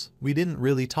office. We didn't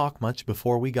really talk much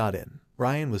before we got in.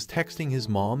 Ryan was texting his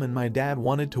mom and my dad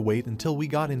wanted to wait until we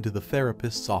got into the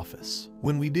therapist's office.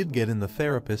 When we did get in, the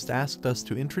therapist asked us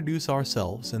to introduce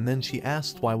ourselves, and then she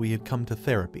asked why we had come to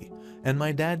therapy, and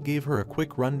my dad gave her a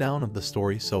quick rundown of the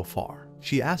story so far.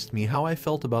 She asked me how I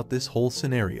felt about this whole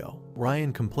scenario.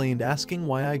 Ryan complained, asking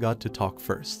why I got to talk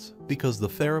first. Because the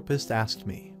therapist asked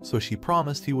me, so she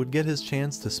promised he would get his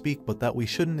chance to speak, but that we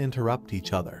shouldn't interrupt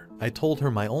each other. I told her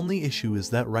my only issue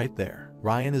is that right there,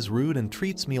 Ryan is rude and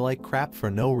treats me like crap for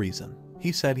no reason.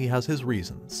 He said he has his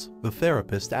reasons. The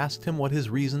therapist asked him what his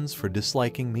reasons for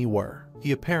disliking me were.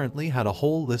 He apparently had a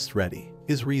whole list ready.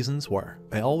 His reasons were,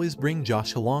 I always bring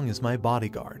Josh along as my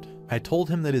bodyguard. I told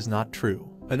him that is not true.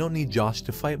 I don't need Josh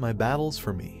to fight my battles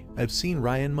for me. I've seen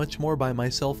Ryan much more by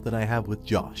myself than I have with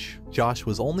Josh. Josh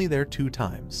was only there 2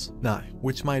 times.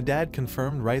 Which my dad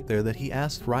confirmed right there that he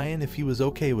asked Ryan if he was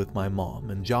okay with my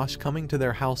mom and Josh coming to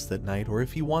their house that night, or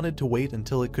if he wanted to wait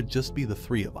until it could just be the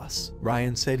 3 of us.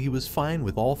 Ryan said he was fine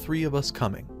with all 3 of us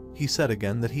coming. He said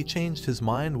again that he changed his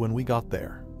mind when we got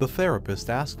there. The therapist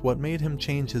asked what made him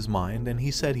change his mind, and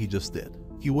he said he just did.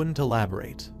 He wouldn't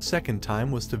elaborate. Second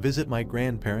time was to visit my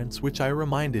grandparents, which I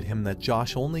reminded him that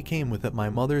Josh only came with at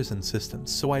my mother's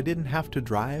insistence, so I didn't have to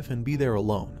drive and be there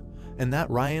alone, and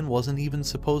that Ryan wasn't even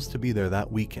supposed to be there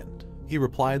that weekend. He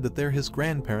replied that they're his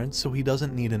grandparents, so he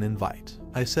doesn't need an invite.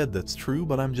 I said that's true,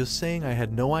 but I'm just saying I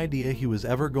had no idea he was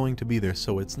ever going to be there,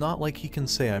 so it's not like he can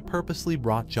say I purposely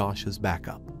brought Josh as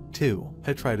backup. 2.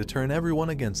 I try to turn everyone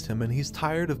against him, and he's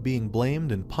tired of being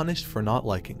blamed and punished for not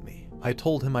liking me. I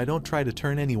told him I don't try to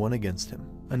turn anyone against him.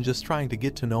 I'm just trying to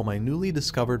get to know my newly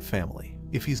discovered family.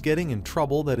 If he's getting in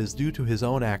trouble, that is due to his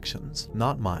own actions,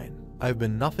 not mine. I've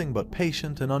been nothing but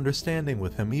patient and understanding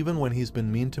with him, even when he's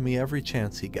been mean to me every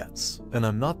chance he gets. And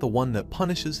I'm not the one that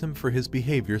punishes him for his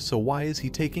behavior, so why is he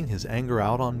taking his anger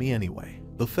out on me anyway?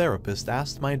 The therapist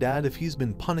asked my dad if he's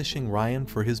been punishing Ryan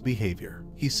for his behavior.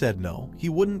 He said no, he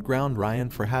wouldn't ground Ryan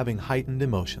for having heightened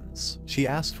emotions. She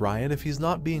asked Ryan if he's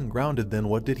not being grounded, then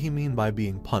what did he mean by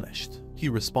being punished? He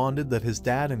responded that his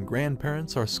dad and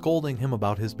grandparents are scolding him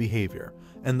about his behavior,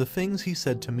 and the things he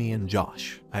said to me and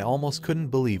Josh. I almost couldn't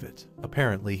believe it.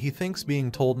 Apparently, he thinks being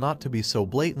told not to be so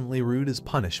blatantly rude is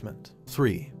punishment.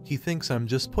 3. He thinks I'm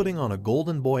just putting on a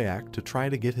golden boy act to try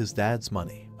to get his dad's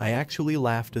money. I actually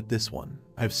laughed at this one.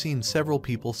 I've seen several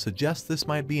people suggest this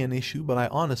might be an issue, but I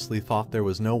honestly thought there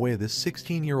was no way this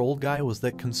 16-year-old guy was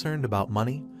that concerned about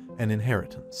money and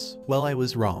inheritance. Well, I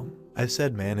was wrong. I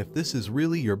said, man, if this is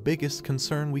really your biggest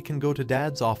concern, we can go to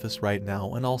dad's office right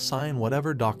now and I'll sign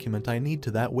whatever document I need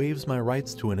to that waives my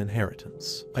rights to an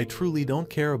inheritance. I truly don't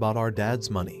care about our dad's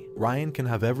money. Ryan can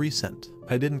have every cent.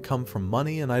 I didn't come from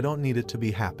money and I don't need it to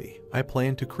be happy. I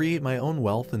plan to create my own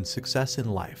wealth and success in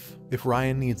life. If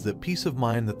Ryan needs that peace of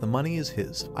mind that the money is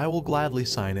his, I will gladly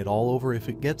sign it all over if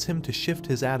it gets him to shift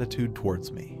his attitude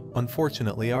towards me.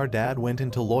 Unfortunately, our dad went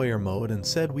into lawyer mode and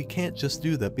said we can't just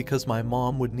do that because my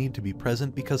mom would need to be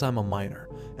present because I'm a minor,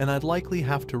 and I'd likely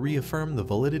have to reaffirm the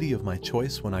validity of my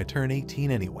choice when I turn 18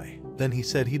 anyway. Then he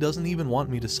said he doesn't even want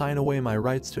me to sign away my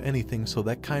rights to anything, so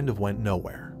that kind of went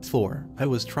nowhere. 4. I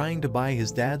was trying to buy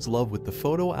his dad's love with the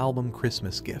photo album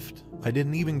Christmas gift. I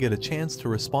didn't even get a chance to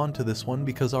respond to this one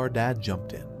because our dad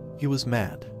jumped in. He was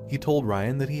mad. He told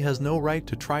Ryan that he has no right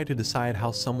to try to decide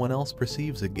how someone else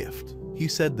perceives a gift. He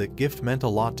said that gift meant a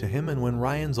lot to him, and when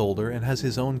Ryan's older and has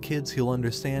his own kids, he'll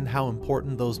understand how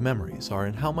important those memories are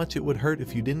and how much it would hurt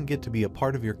if you didn't get to be a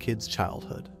part of your kid's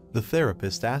childhood. The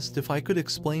therapist asked if I could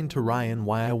explain to Ryan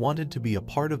why I wanted to be a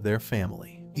part of their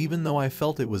family. Even though I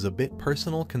felt it was a bit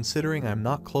personal considering I'm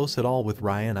not close at all with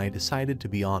Ryan, I decided to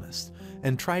be honest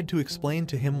and tried to explain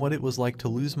to him what it was like to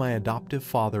lose my adoptive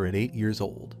father at 8 years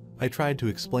old. I tried to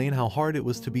explain how hard it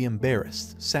was to be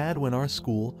embarrassed, sad when our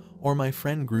school or my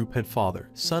friend group had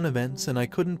father-son events and I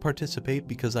couldn't participate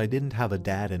because I didn't have a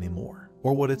dad anymore.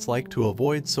 Or what it's like to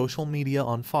avoid social media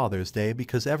on Father's Day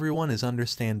because everyone is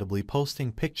understandably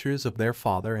posting pictures of their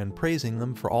father and praising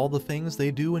them for all the things they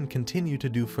do and continue to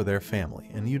do for their family,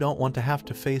 and you don't want to have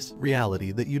to face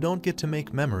reality that you don't get to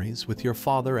make memories with your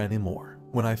father anymore.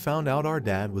 When I found out our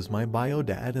dad was my bio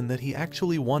dad and that he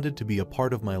actually wanted to be a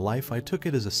part of my life, I took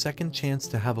it as a second chance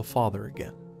to have a father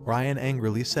again. Ryan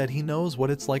angrily said he knows what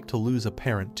it's like to lose a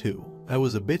parent too. I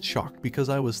was a bit shocked because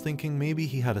I was thinking maybe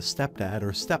he had a stepdad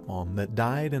or stepmom that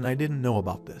died and I didn't know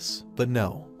about this. But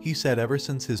no, he said ever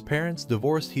since his parents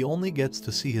divorced he only gets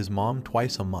to see his mom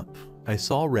twice a month. I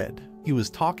saw red. He was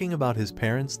talking about his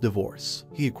parents' divorce.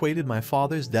 He equated my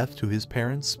father's death to his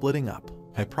parents splitting up.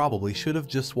 I probably should have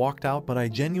just walked out, but I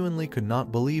genuinely could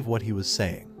not believe what he was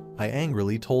saying. I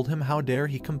angrily told him how dare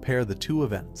he compare the two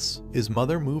events. His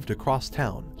mother moved across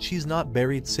town. She's not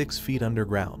buried 6 feet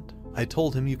underground. I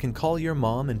told him you can call your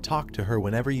mom and talk to her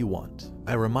whenever you want.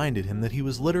 I reminded him that he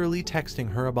was literally texting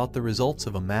her about the results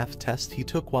of a math test he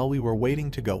took while we were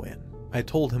waiting to go in. I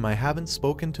told him I haven't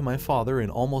spoken to my father in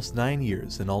almost 9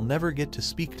 years and I'll never get to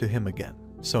speak to him again.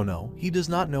 So no, he does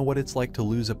not know what it's like to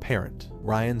lose a parent.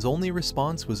 Ryan's only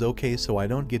response was okay, so I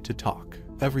don't get to talk.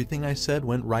 Everything I said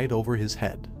went right over his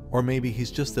head. Or maybe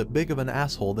he's just that big of an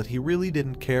asshole that he really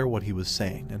didn't care what he was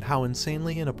saying and how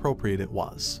insanely inappropriate it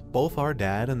was. Both our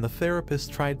dad and the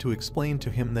therapist tried to explain to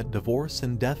him that divorce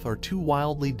and death are two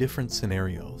wildly different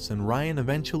scenarios, and Ryan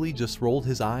eventually just rolled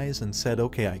his eyes and said,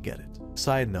 okay, I get it.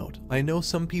 Side note, I know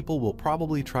some people will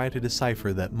probably try to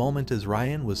decipher that moment as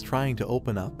Ryan was trying to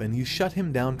open up and you shut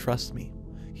him down. Trust me,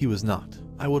 he was not.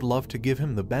 I would love to give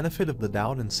him the benefit of the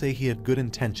doubt and say he had good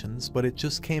intentions, but it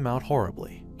just came out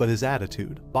horribly. But his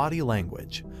attitude, body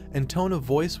language, and tone of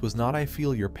voice was not I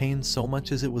feel your pain so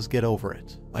much as it was get over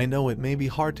it. I know it may be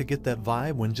hard to get that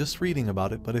vibe when just reading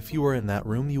about it, but if you were in that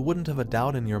room you wouldn't have a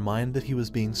doubt in your mind that he was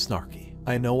being snarky.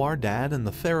 I know our dad and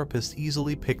the therapist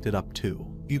easily picked it up too.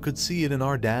 You could see it in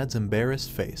our dad's embarrassed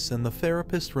face, and the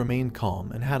therapist remained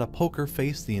calm and had a poker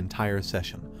face the entire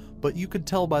session. But you could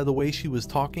tell by the way she was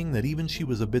talking that even she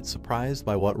was a bit surprised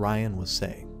by what Ryan was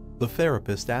saying. The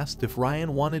therapist asked if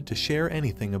Ryan wanted to share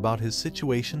anything about his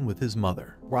situation with his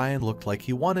mother. Ryan looked like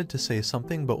he wanted to say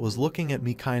something but was looking at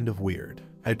me kind of weird.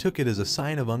 I took it as a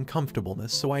sign of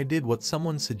uncomfortableness, so I did what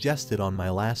someone suggested on my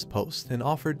last post and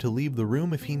offered to leave the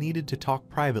room if he needed to talk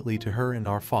privately to her and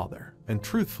our father. And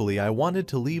truthfully, I wanted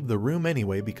to leave the room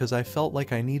anyway because I felt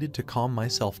like I needed to calm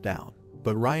myself down.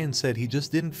 but Ryan said he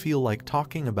just didn't feel like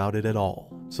talking about it at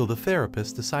all. So the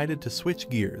therapist decided to switch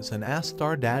gears and asked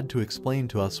our dad to explain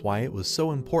to us why it was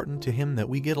so important to him that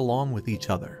we get along with each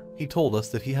other. He told us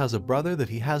that he has a brother that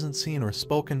he hasn't seen or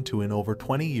spoken to in over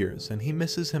 20 years and he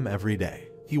misses him every day.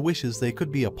 He wishes they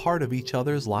could be a part of each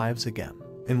other's lives again.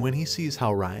 And when he sees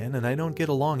how Ryan and I don't get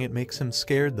along, it makes him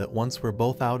scared that once we're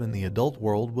both out in the adult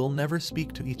world, we'll never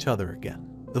speak to each other again.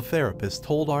 The therapist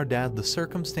told our dad the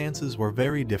circumstances were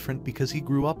very different because he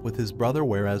grew up with his brother,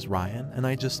 whereas Ryan and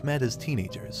I just met as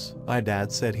teenagers. My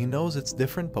dad said he knows it's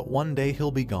different, but one day he'll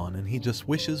be gone and he just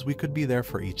wishes we could be there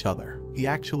for each other. He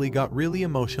actually got really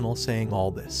emotional saying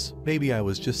all this. Maybe I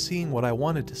was just seeing what I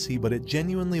wanted to see, but it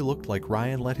genuinely looked like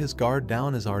Ryan let his guard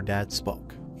down as our dad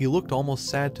spoke. He looked almost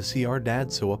sad to see our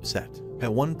dad so upset.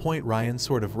 At one point, Ryan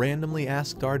sort of randomly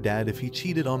asked our dad if he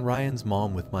cheated on Ryan's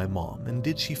mom with my mom and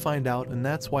did she find out and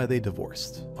that's why they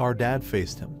divorced. Our dad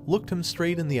faced him, looked him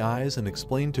straight in the eyes and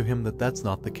explained to him that that's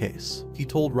not the case. He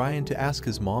told Ryan to ask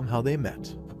his mom how they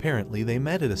met. Apparently they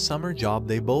met at a summer job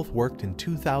they both worked in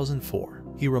 2004.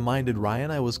 He reminded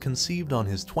Ryan I was conceived on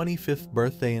his 25th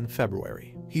birthday in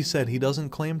February. He said he doesn't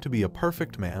claim to be a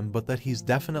perfect man, but that he's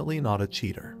definitely not a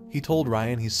cheater. He told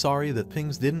Ryan he's sorry that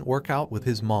things didn't work out with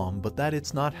his mom, but that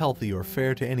it's not healthy or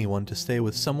fair to anyone to stay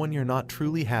with someone you're not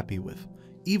truly happy with,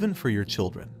 even for your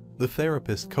children. The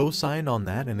therapist co-signed on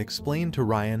that and explained to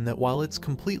Ryan that while it's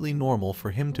completely normal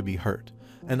for him to be hurt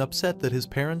and upset that his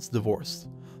parents divorced,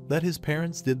 that his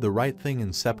parents did the right thing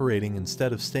in separating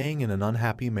instead of staying in an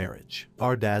unhappy marriage.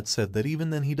 Our dad said that even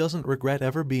then he doesn't regret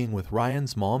ever being with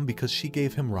Ryan's mom because she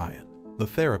gave him Ryan. The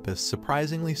therapist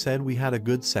surprisingly said we had a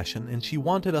good session and she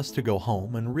wanted us to go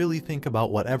home and really think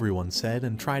about what everyone said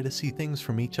and try to see things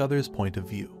from each other's point of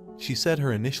view. She said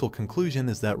her initial conclusion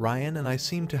is that Ryan and I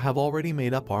seem to have already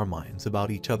made up our minds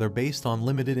about each other based on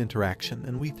limited interaction,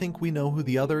 and we think we know who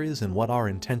the other is and what our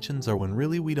intentions are when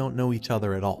really we don't know each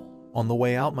other at all. On the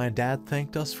way out, my dad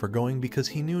thanked us for going because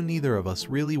he knew neither of us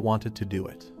really wanted to do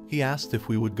it. He asked if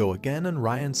we would go again and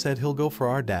Ryan said he'll go for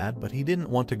our dad, but he didn't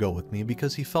want to go with me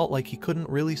because he felt like he couldn't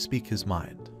really speak his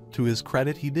mind. To his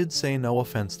credit, he did say no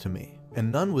offense to me,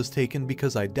 and none was taken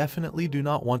because I definitely do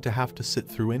not want to have to sit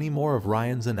through any more of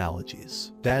Ryan's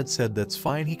analogies. Dad said that's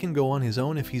fine, he can go on his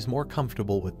own if he's more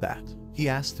comfortable with that. He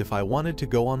asked if I wanted to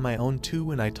go on my own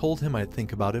too, and I told him I'd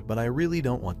think about it, but I really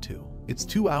don't want to. It's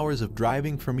 2 hours of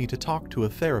driving for me to talk to a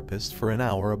therapist for an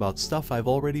hour about stuff I've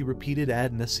already repeated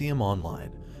ad nauseum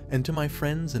online, and to my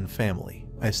friends and family.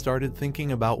 I started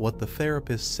thinking about what the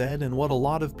therapist said and what a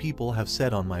lot of people have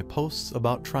said on my posts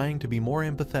about trying to be more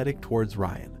empathetic towards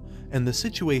Ryan and the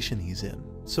situation he's in.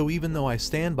 So even though I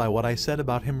stand by what I said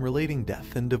about him relating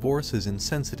death and divorce as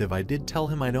insensitive, I did tell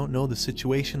him I don't know the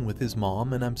situation with his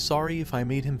mom and I'm sorry if I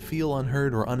made him feel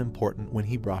unheard or unimportant when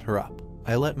he brought her up.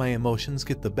 I let my emotions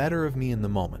get the better of me in the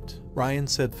moment. Ryan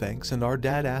said thanks and our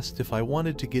dad asked if I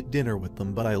wanted to get dinner with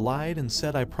them, but I lied and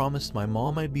said I promised my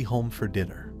mom I'd be home for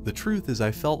dinner. The truth is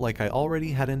I felt like I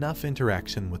already had enough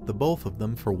interaction with the both of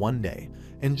them for one day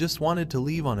and just wanted to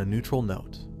leave on a neutral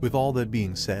note. With all that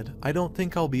being said, I don't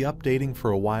think I'll be updating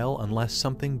for a while unless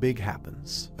something big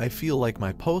happens. I feel like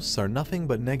my posts are nothing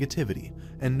but negativity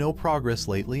and no progress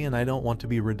lately, and I don't want to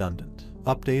be redundant.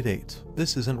 Update 8.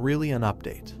 This isn't really an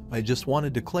update. I just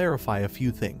wanted to clarify a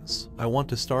few things. I want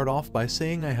to start off by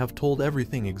saying I have told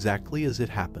everything exactly as it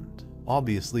happened.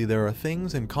 Obviously, there are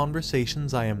things and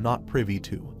conversations I am not privy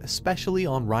to, especially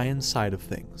on Ryan's side of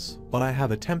things, but I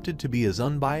have attempted to be as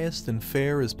unbiased and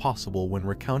fair as possible when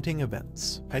recounting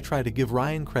events. I try to give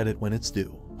Ryan credit when it's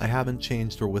due. I haven't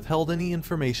changed or withheld any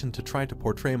information to try to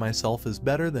portray myself as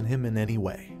better than him in any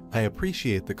way. I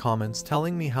appreciate the comments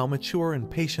telling me how mature and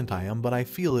patient I am, but I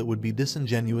feel it would be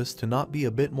disingenuous to not be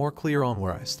a bit more clear on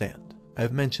where I stand.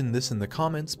 I've mentioned this in the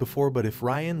comments before, but if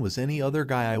Ryan was any other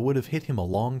guy I would have hit him a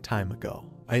long time ago.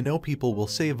 I know people will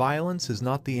say violence is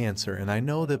not the answer, and I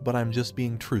know that, but I'm just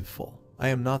being truthful. I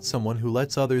am not someone who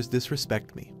lets others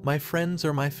disrespect me, my friends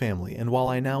or my family, and while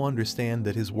I now understand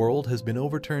that his world has been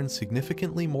overturned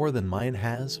significantly more than mine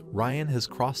has, Ryan has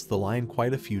crossed the line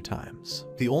quite a few times.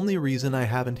 The only reason I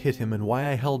haven't hit him and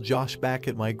why I held Josh back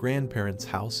at my grandparents'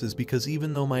 house is because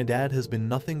even though my dad has been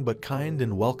nothing but kind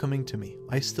and welcoming to me,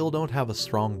 I still don't have a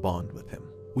strong bond with him.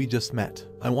 We just met.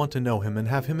 I want to know him and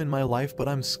have him in my life, but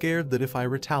I'm scared that if I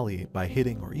retaliate by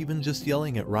hitting or even just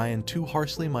yelling at Ryan too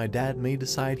harshly, my dad may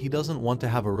decide he doesn't want to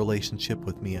have a relationship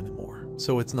with me anymore.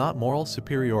 So it's not moral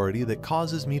superiority that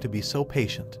causes me to be so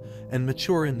patient and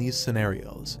mature in these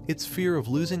scenarios. It's fear of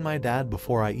losing my dad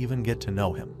before I even get to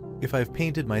know him. If I've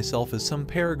painted myself as some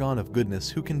paragon of goodness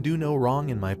who can do no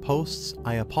wrong in my posts,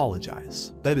 I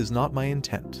apologize. That is not my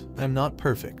intent. I'm not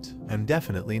perfect. I'm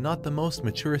definitely not the most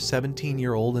mature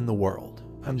 17-year-old in the world.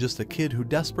 I'm just a kid who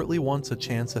desperately wants a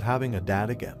chance at having a dad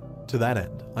again. To that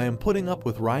end, I am putting up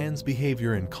with Ryan's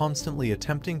behavior and constantly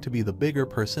attempting to be the bigger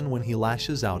person when he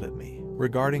lashes out at me.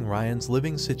 Regarding Ryan's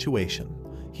living situation,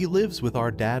 he lives with our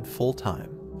dad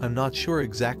full-time. I'm not sure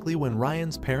exactly when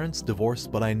Ryan's parents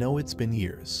divorced, but I know it's been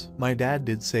years. My dad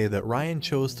did say that Ryan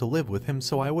chose to live with him,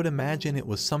 so I would imagine it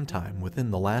was sometime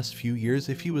within the last few years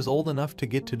if he was old enough to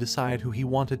get to decide who he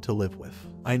wanted to live with.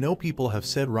 I know people have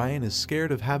said Ryan is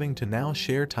scared of having to now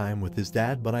share time with his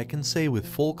dad, but I can say with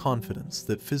full confidence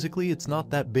that physically it's not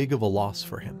that big of a loss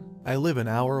for him. I live an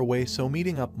hour away, so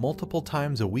meeting up multiple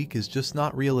times a week is just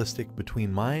not realistic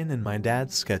between mine and my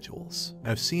dad's schedules.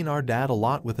 I've seen our dad a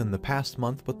lot within the past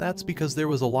month, but that's because there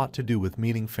was a lot to do with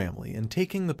meeting family and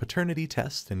taking the paternity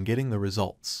test and getting the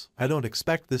results. I don't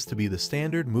expect this to be the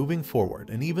standard moving forward,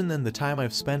 and even then the time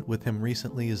I've spent with him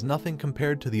recently is nothing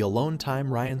compared to the alone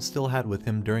time Ryan still had with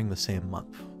him during the same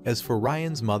month. As for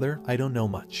Ryan's mother, I don't know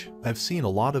much. I've seen a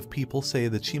lot of people say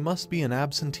that she must be an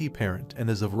absentee parent, and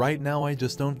as of right now I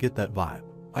just don't get that vibe.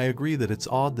 I agree that it's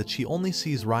odd that she only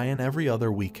sees Ryan every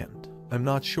other weekend. I'm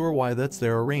not sure why that's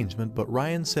their arrangement, but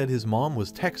Ryan said his mom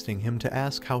was texting him to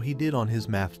ask how he did on his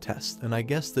math test, and I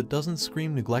guess that doesn't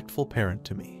scream neglectful parent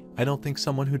to me. I don't think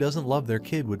someone who doesn't love their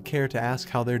kid would care to ask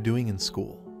how they're doing in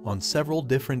school. On several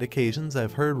different occasions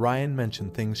I've heard Ryan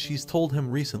mention things she's told him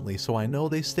recently, so I know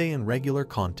they stay in regular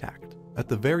contact. At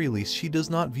the very least, she does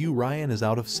not view Ryan as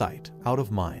out of sight, out of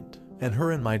mind. And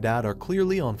her and my dad are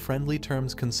clearly on friendly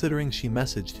terms, considering she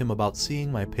messaged him about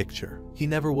seeing my picture. He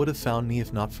never would have found me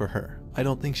if not for her. I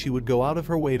don't think she would go out of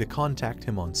her way to contact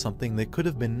him on something that could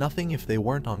have been nothing if they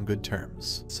weren't on good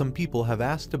terms. Some people have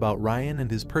asked about Ryan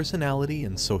and his personality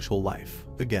and social life.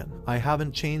 Again, I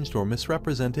haven't changed or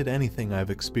misrepresented anything I've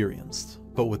experienced.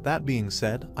 But with that being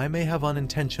said, I may have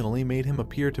unintentionally made him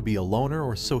appear to be a loner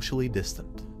or socially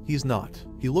distant. He's not.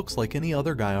 He looks like any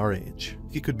other guy our age.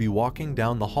 He could be walking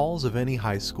down the halls of any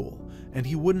high school, and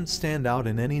he wouldn't stand out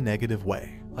in any negative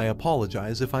way. I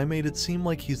apologize if I made it seem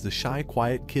like he's the shy,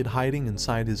 quiet kid hiding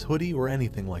inside his hoodie or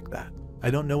anything like that. I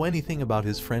don't know anything about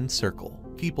his friend circle.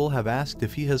 People have asked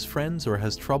if he has friends or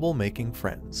has trouble making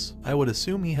friends. I would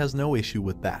assume he has no issue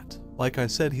with that. Like I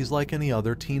said, he's like any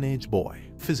other teenage boy.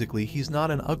 Physically, he's not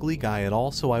an ugly guy at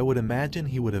all, so I would imagine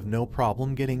he would have no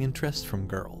problem getting interest from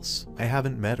girls. I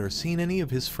haven't met or seen any of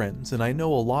his friends, and I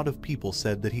know a lot of people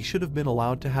said that he should have been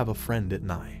allowed to have a friend at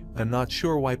night. I'm not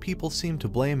sure why people seem to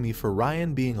blame me for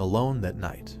Ryan being alone that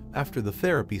night. After the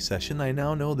therapy session, I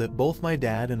now know that both my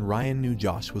dad and Ryan knew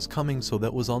Josh was coming, so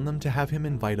that was on them to have him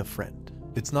invite a friend.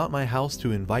 It's not my house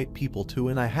to invite people to,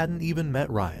 and I hadn't even met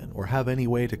Ryan or have any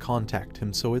way to contact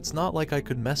him, so it's not like I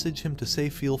could message him to say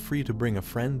feel free to bring a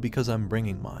friend because I'm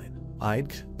bringing mine.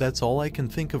 That's all I can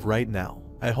think of right now.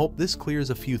 I hope this clears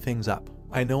a few things up.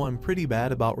 I know I'm pretty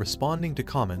bad about responding to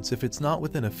comments if it's not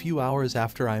within a few hours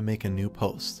after I make a new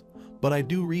post, but I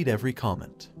do read every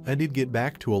comment. I did get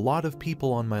back to a lot of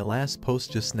people on my last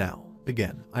post just now.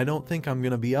 Again, I don't think I'm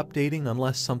gonna be updating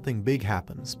unless something big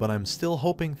happens, but I'm still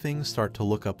hoping things start to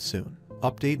look up soon.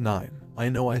 Update 9. I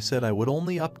know I said I would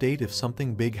only update if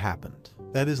something big happened.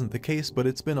 That isn't the case, but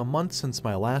it's been a month since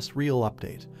my last real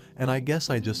update, and I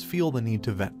guess I just feel the need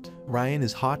to vent. Ryan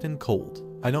is hot and cold.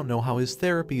 I don't know how his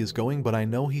therapy is going, but I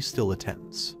know he still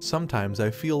attends. Sometimes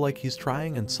I feel like he's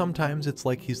trying, and sometimes it's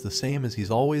like he's the same as he's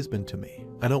always been to me.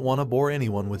 I don't want to bore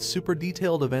anyone with super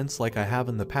detailed events like I have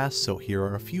in the past, so here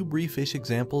are a few brief-ish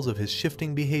examples of his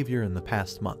shifting behavior in the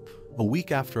past month. A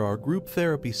week after our group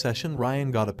therapy session,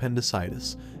 Ryan got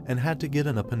appendicitis and had to get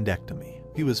an appendectomy.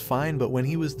 He was fine, but when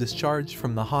he was discharged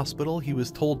from the hospital, he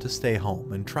was told to stay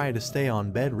home and try to stay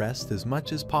on bed rest as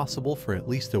much as possible for at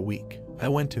least a week. I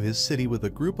went to his city with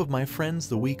a group of my friends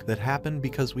the week that happened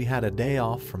because we had a day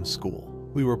off from school.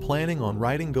 We were planning on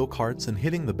riding go-karts and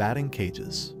hitting the batting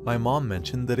cages. My mom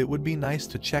mentioned that it would be nice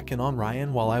to check in on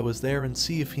Ryan while I was there and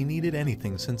see if he needed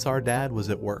anything, since our dad was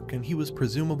at work and he was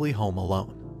presumably home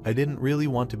alone. I didn't really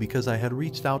want to because I had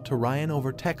reached out to Ryan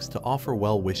over text to offer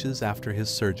well wishes after his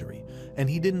surgery, and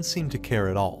he didn't seem to care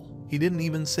at all. He didn't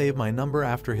even save my number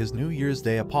after his New Year's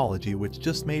Day apology, which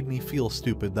just made me feel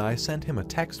stupid that I sent him a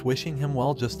text wishing him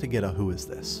well just to get a "who is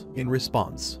this?" in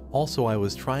response. Also, I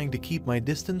was trying to keep my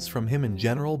distance from him in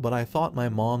general, but I thought my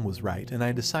mom was right and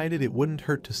I decided it wouldn't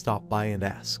hurt to stop by and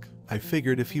ask. I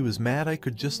figured if he was mad I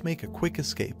could just make a quick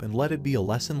escape and let it be a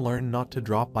lesson learned not to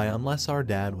drop by unless our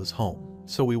dad was home.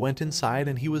 So we went inside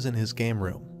and he was in his game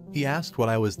room. He asked what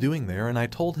I was doing there, and I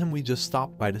told him we just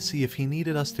stopped by to see if he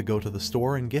needed us to go to the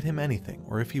store and get him anything,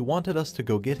 or if he wanted us to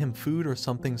go get him food or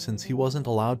something since he wasn't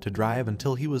allowed to drive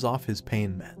until he was off his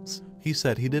pain meds. He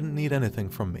said he didn't need anything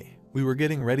from me. We were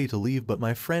getting ready to leave, but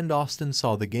my friend Austin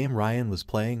saw the game Ryan was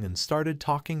playing and started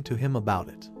talking to him about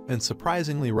it. And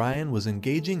surprisingly, Ryan was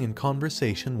engaging in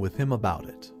conversation with him about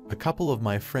it. A couple of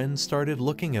my friends started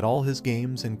looking at all his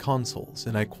games and consoles,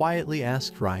 and I quietly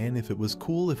asked Ryan if it was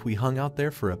cool if we hung out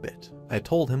there for a bit. I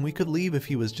told him we could leave if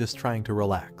he was just trying to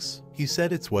relax. He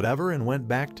said it's whatever and went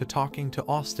back to talking to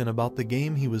Austin about the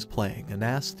game he was playing and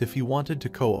asked if he wanted to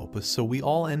co-op us, so we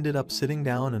all ended up sitting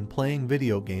down and playing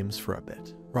video games for a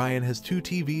bit. Ryan has 2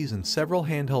 TVs and several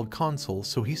handheld consoles,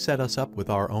 so he set us up with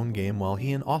our own game while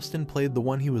he and Austin played the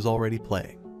one he was already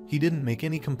playing. He didn't make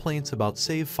any complaints about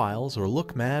save files or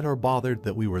look mad or bothered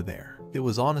that we were there. It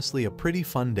was honestly a pretty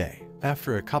fun day.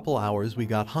 After a couple hours we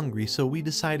got hungry, so we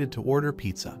decided to order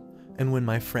pizza. And when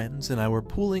my friends and I were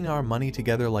pooling our money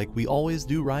together like we always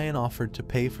do, Ryan offered to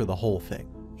pay for the whole thing.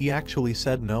 He actually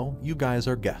said, "No, you guys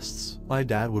are guests. My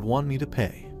dad would want me to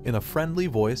pay," in a friendly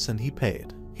voice, and he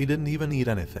paid. He didn't even eat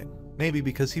anything. Maybe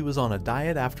because he was on a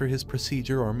diet after his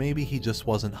procedure, or maybe he just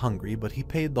wasn't hungry, but he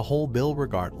paid the whole bill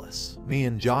regardless. Me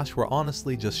and Josh were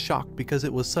honestly just shocked because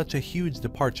it was such a huge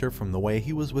departure from the way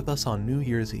he was with us on New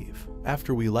Year's Eve.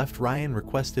 After we left, Ryan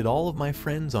requested all of my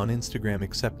friends on Instagram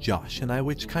except Josh and I,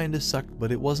 which kinda sucked,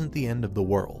 but it wasn't the end of the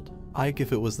world. Ike,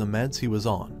 if it was the meds he was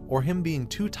on, or him being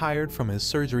too tired from his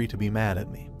surgery to be mad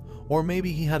at me. Or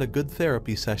maybe he had a good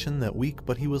therapy session that week,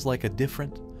 but he was like a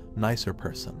different, nicer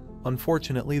person.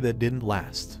 Unfortunately, that didn't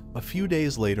last. A few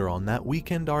days later on that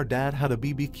weekend, our dad had a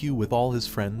BBQ with all his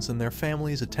friends and their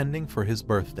families attending for his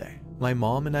birthday. My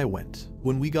mom and I went.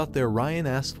 When we got there, Ryan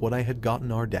asked what I had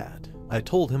gotten our dad. I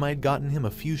told him I'd gotten him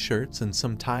a few shirts and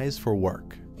some ties for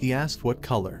work. He asked what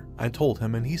color. I told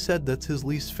him and he said that's his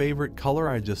least favorite color.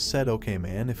 I just said, "Okay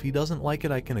man, if he doesn't like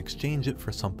it I can exchange it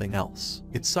for something else."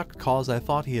 It sucked cause I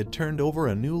thought he had turned over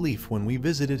a new leaf when we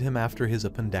visited him after his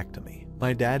appendectomy.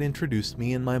 My dad introduced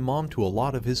me and my mom to a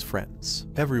lot of his friends.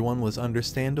 Everyone was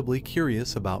understandably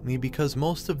curious about me because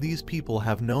most of these people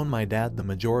have known my dad the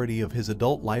majority of his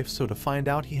adult life, so to find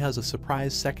out he has a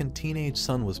surprise second teenage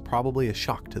son was probably a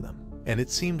shock to them. And it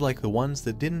seemed like the ones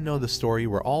that didn't know the story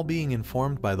were all being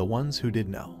informed by the ones who did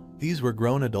know. These were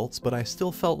grown adults, but I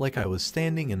still felt like I was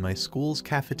standing in my school's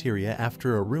cafeteria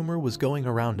after a rumor was going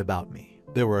around about me.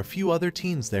 There were a few other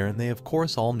teens there and they of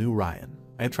course all knew Ryan.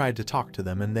 I tried to talk to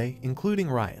them and they, including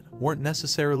Ryan, weren't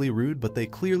necessarily rude, but they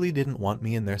clearly didn't want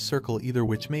me in their circle either,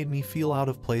 which made me feel out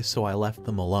of place, so I left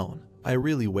them alone. I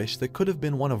really wish that could have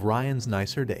been one of Ryan's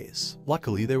nicer days.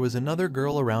 Luckily, there was another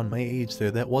girl around my age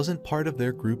there that wasn't part of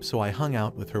their group, so I hung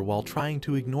out with her while trying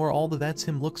to ignore all the "that's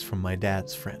him" looks from my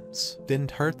dad's friends.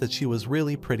 Didn't hurt that she was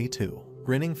really pretty too.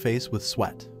 Grinning face with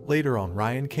sweat. Later on,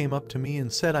 Ryan came up to me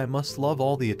and said I must love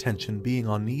all the attention being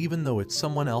on me even though it's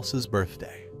someone else's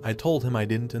birthday. I told him I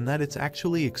didn't, and that it's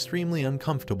actually extremely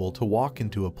uncomfortable to walk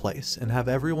into a place and have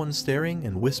everyone staring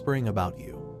and whispering about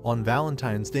you. On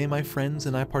Valentine's Day, my friends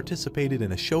and I participated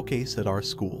in a showcase at our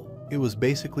school. It was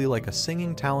basically like a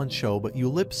singing talent show, but you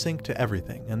lip sync to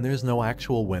everything and there's no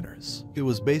actual winners. It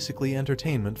was basically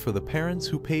entertainment for the parents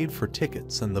who paid for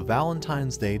tickets and the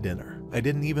Valentine's Day dinner. I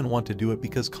didn't even want to do it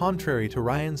because, contrary to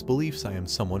Ryan's beliefs, I am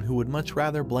someone who would much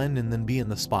rather blend in than be in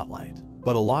the spotlight.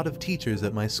 But a lot of teachers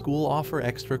at my school offer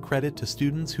extra credit to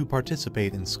students who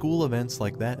participate in school events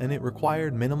like that, and it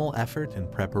required minimal effort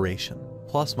and preparation.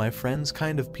 Plus, my friends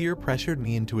kind of peer pressured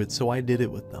me into it, so I did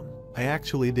it with them. I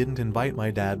actually didn't invite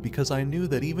my dad because I knew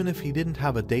that even if he didn't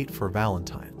have a date for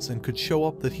Valentine's and could show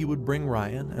up, that he would bring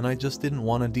Ryan, and I just didn't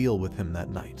want to deal with him that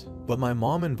night. But my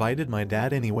mom invited my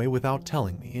dad anyway without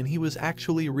telling me, and he was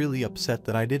actually really upset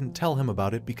that I didn't tell him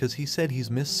about it because he said he's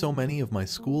missed so many of my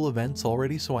school events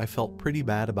already, so I felt pretty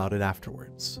bad about it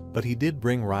afterwards. But he did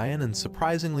bring Ryan, and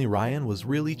surprisingly Ryan was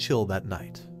really chill that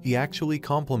night. He actually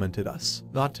complimented us,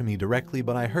 not to me directly,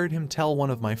 but I heard him tell one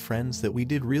of my friends that we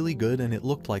did really good and it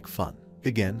looked like fun.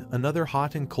 Again, another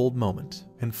hot and cold moment.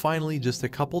 And finally, just a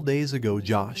couple days ago,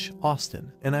 Josh,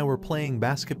 Austin, and I were playing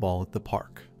basketball at the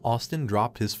park. Austin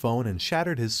dropped his phone and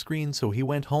shattered his screen, so he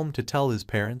went home to tell his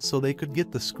parents so they could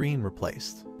get the screen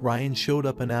replaced. Ryan showed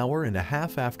up an hour and a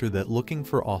half after that looking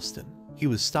for Austin. He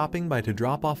was stopping by to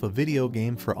drop off a video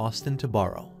game for Austin to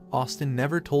borrow. Austin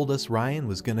never told us Ryan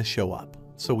was gonna show up.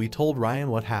 So we told Ryan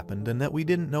what happened and that we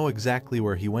didn't know exactly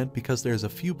where he went because there's a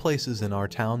few places in our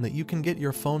town that you can get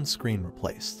your phone screen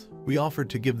replaced. We offered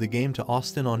to give the game to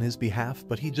Austin on his behalf,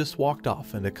 but he just walked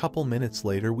off, and a couple minutes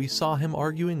later we saw him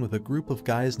arguing with a group of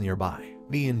guys nearby.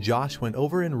 Me and Josh went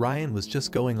over and Ryan was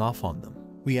just going off on them.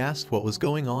 We asked what was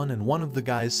going on and one of the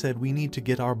guys said we need to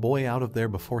get our boy out of there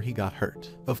before he got hurt.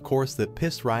 Of course that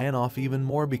pissed Ryan off even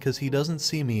more because he doesn't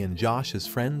see me and Josh as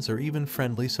friends or even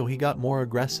friendly, so he got more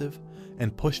aggressive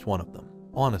and pushed one of them.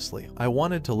 Honestly, I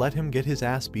wanted to let him get his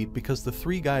ass beat because the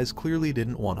three guys clearly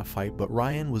didn't want to fight, but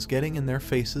Ryan was getting in their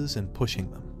faces and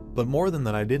pushing them. But more than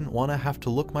that, I didn't want to have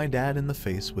to look my dad in the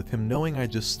face with him knowing I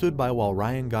just stood by while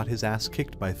Ryan got his ass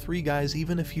kicked by three guys,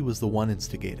 even if he was the one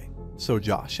instigating. So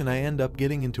Josh and I end up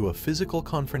getting into a physical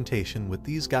confrontation with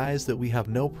these guys that we have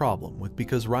no problem with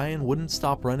because Ryan wouldn't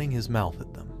stop running his mouth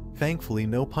at them. Thankfully,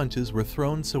 no punches were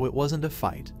thrown, so it wasn't a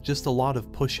fight, just a lot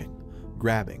of pushing,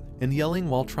 grabbing, and yelling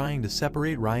while trying to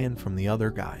separate Ryan from the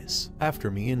other guys. After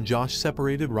me and Josh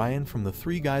separated Ryan from the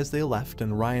three guys, they left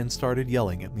and Ryan started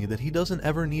yelling at me that he doesn't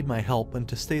ever need my help and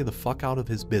to stay the fuck out of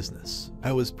his business.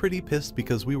 I was pretty pissed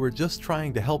because we were just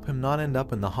trying to help him not end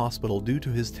up in the hospital due to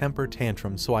his temper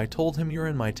tantrum, so I told him, you're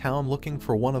in my town looking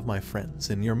for one of my friends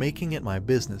and you're making it my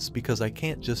business because I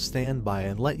can't just stand by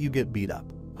and let you get beat up.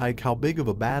 How big of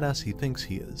a badass he thinks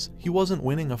he is. He wasn't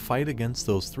winning a fight against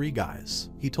those three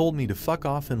guys. He told me to fuck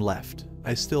off and left.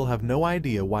 I still have no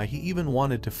idea why he even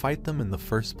wanted to fight them in the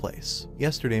first place.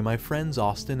 Yesterday my friends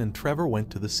Austin and Trevor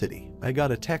went to the city. I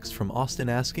got a text from Austin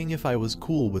asking if I was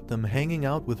cool with them hanging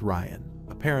out with Ryan.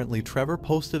 Apparently Trevor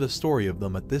posted a story of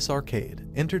them at this arcade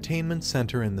entertainment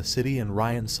center in the city and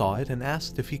Ryan saw it and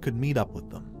asked if he could meet up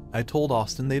with them. I told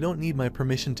Austin they don't need my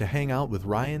permission to hang out with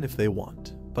Ryan if they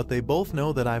want. But they both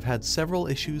know that I've had several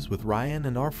issues with Ryan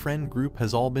and our friend group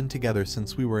has all been together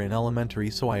since we were in elementary,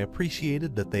 so I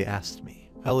appreciated that they asked me.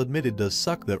 I'll admit it does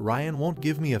suck that Ryan won't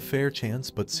give me a fair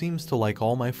chance but seems to like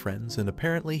all my friends and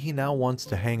apparently he now wants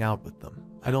to hang out with them.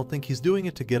 I don't think he's doing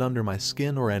it to get under my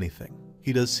skin or anything.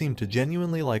 He does seem to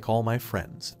genuinely like all my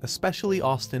friends, especially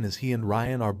Austin, as he and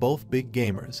Ryan are both big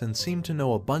gamers and seem to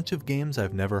know a bunch of games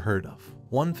I've never heard of.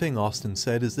 One thing Austin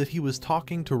said is that he was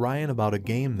talking to Ryan about a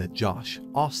game that Josh,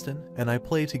 Austin, and I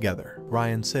play together.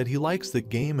 Ryan said he likes that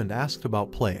game and asked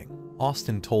about playing.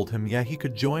 Austin told him yeah, he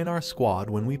could join our squad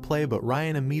when we play, but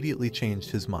Ryan immediately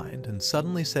changed his mind and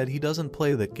suddenly said he doesn't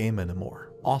play that game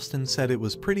anymore. Austin said it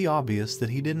was pretty obvious that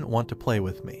he didn't want to play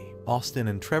with me. Austin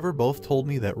and Trevor both told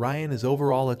me that Ryan is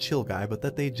overall a chill guy, but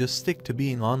that they just stick to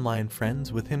being online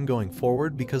friends with him going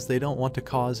forward because they don't want to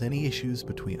cause any issues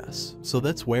between us. So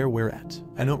that's where we're at.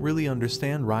 I don't really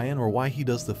understand Ryan or why he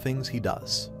does the things he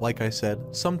does. Like I said,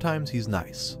 sometimes he's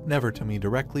nice. Never to me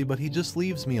directly, but he just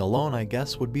leaves me alone, I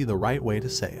guess would be the right way to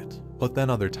say it. But then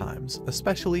other times,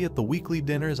 especially at the weekly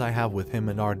dinners I have with him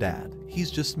and our dad,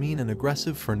 he's just mean and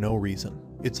aggressive for no reason.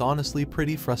 It's honestly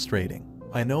pretty frustrating.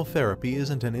 I know therapy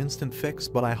isn't an instant fix,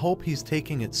 but I hope he's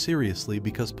taking it seriously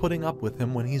because putting up with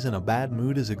him when he's in a bad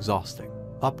mood is exhausting.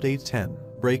 Update 10.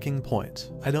 Breaking point.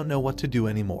 I don't know what to do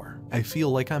anymore. I feel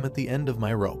like I'm at the end of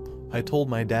my rope. I told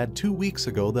my dad 2 weeks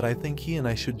ago that I think he and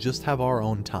I should just have our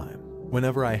own time.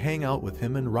 Whenever I hang out with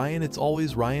him and Ryan, it's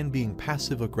always Ryan being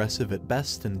passive-aggressive at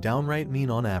best and downright mean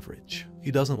on average.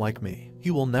 He doesn't like me.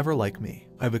 He will never like me.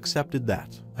 I've accepted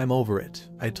that. I'm over it.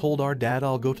 I told our dad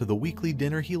I'll go to the weekly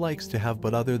dinner he likes to have,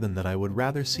 but other than that I would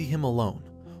rather see him alone,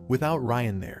 without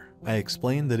Ryan there. I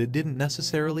explained that it didn't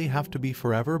necessarily have to be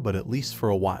forever, but at least for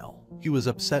a while. He was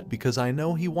upset because I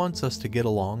know he wants us to get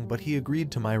along, but he agreed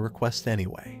to my request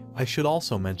anyway. I should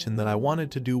also mention that I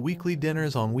wanted to do weekly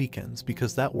dinners on weekends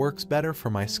because that works better for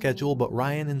my schedule, but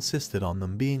Ryan insisted on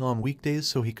them being on weekdays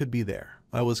so he could be there.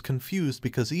 I was confused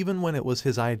because even when it was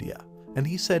his idea, and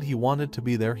he said he wanted to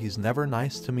be there, he's never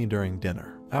nice to me during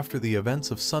dinner. After the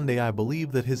events of Sunday, I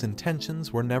believe that his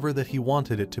intentions were never that he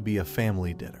wanted it to be a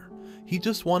family dinner. He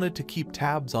just wanted to keep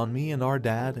tabs on me and our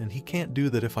dad, and he can't do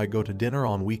that if I go to dinner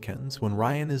on weekends when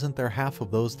Ryan isn't there half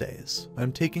of those days.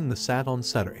 I'm taking the SAT on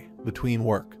Saturday. Between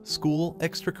work, school,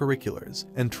 extracurriculars,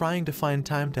 and trying to find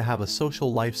time to have a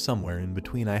social life somewhere in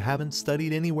between, I haven't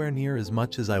studied anywhere near as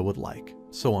much as I would like.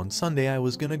 So on Sunday I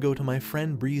was gonna go to my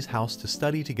friend Bree's house to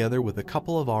study together with a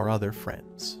couple of our other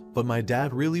friends. But my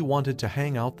dad really wanted to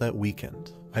hang out that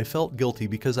weekend. I felt guilty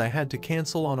because I had to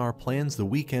cancel on our plans the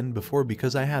weekend before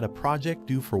because I had a project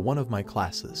due for one of my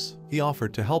classes. He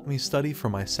offered to help me study for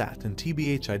my SAT, and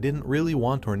TBH I didn't really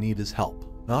want or need his help.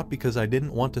 Not because I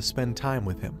didn't want to spend time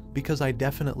with him, because I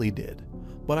definitely did.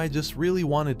 But I just really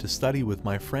wanted to study with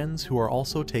my friends who are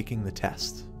also taking the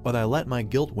test. But I let my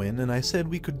guilt win and I said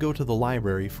we could go to the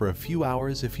library for a few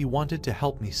hours if he wanted to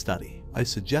help me study. I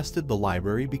suggested the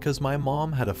library because my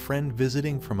mom had a friend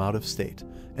visiting from out of state,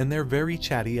 and they're very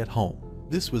chatty at home.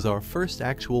 This was our first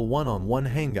actual one-on-one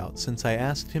hangout since I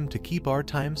asked him to keep our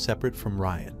time separate from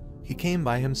Ryan. He came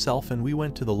by himself and we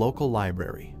went to the local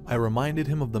library. I reminded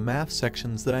him of the math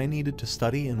sections that I needed to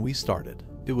study and we started.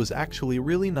 It was actually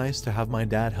really nice to have my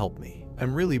dad help me.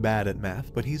 I'm really bad at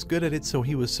math, but he's good at it, so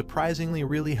he was surprisingly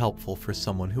really helpful for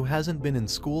someone who hasn't been in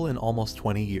school in almost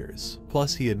 20 years.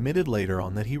 Plus, he admitted later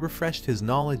on that he refreshed his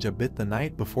knowledge a bit the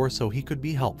night before so he could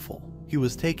be helpful. He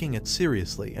was taking it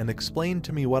seriously and explained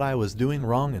to me what I was doing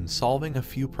wrong and solving a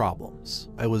few problems.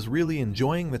 I was really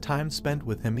enjoying the time spent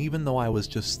with him even though I was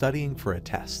just studying for a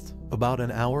test. About an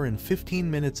hour and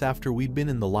 15 minutes after we'd been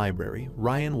in the library,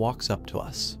 Ryan walks up to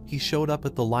us. He showed up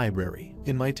at the library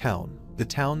in my town, the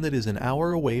town that is an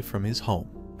hour away from his home.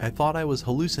 I thought I was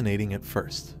hallucinating at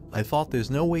first. I thought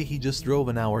there's no way he just drove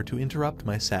an hour to interrupt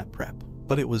my SAT prep.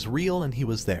 But it was real and he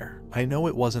was there. I know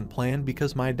it wasn't planned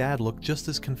because my dad looked just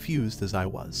as confused as I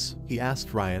was. He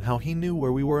asked Ryan how he knew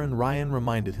where we were and Ryan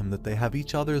reminded him that they have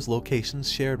each other's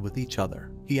locations shared with each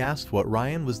other. He asked what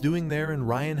Ryan was doing there and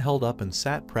Ryan held up an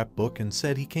SAT prep book and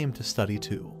said he came to study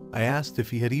too. I asked if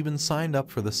he had even signed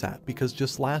up for the SAT because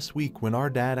just last week when our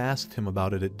dad asked him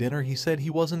about it at dinner he said he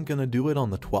wasn't gonna do it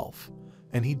on the 12th.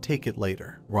 And he'd take it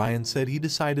later. Ryan said he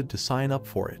decided to sign up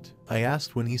for it. I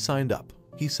asked when he signed up.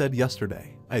 He said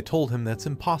yesterday. I told him that's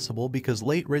impossible because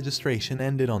late registration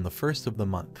ended on the 1st of the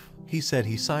month. He said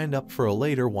he signed up for a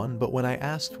later one, but when I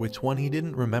asked which one he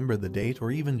didn't remember the date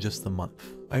or even just the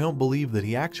month. I don't believe that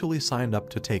he actually signed up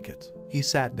to take it. He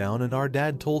sat down and our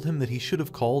dad told him that he should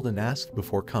have called and asked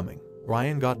before coming.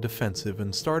 Ryan got defensive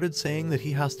and started saying that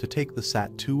he has to take the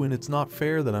SAT too and it's not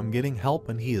fair that I'm getting help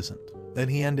and he isn't. Then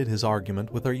he ended his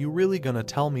argument with, "Are you really gonna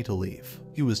tell me to leave?"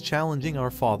 He was challenging our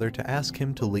father to ask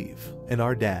him to leave. And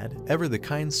our dad, ever the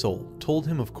kind soul, told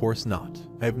him of course not.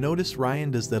 I've noticed Ryan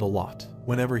does that a lot.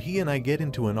 Whenever he and I get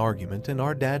into an argument and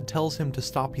our dad tells him to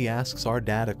stop, he asks our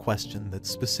dad a question that's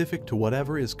specific to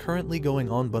whatever is currently going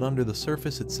on, but under the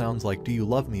surface it sounds like, "Do you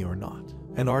love me or not?"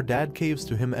 And our dad caves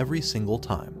to him every single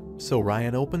time. So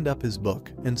Ryan opened up his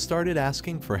book and started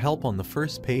asking for help on the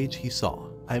first page he saw.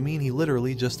 I mean, he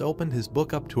literally just opened his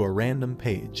book up to a random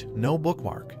page, no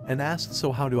bookmark, and asked,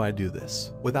 "So how do I do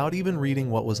this?" without even reading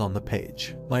what was on the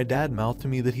page. My dad mouthed to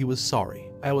me that he was sorry.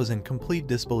 I was in complete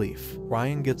disbelief.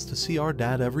 Ryan gets to see our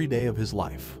dad every day of his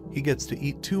life. He gets to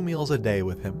eat 2 meals a day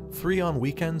with him, 3 on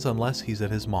weekends unless he's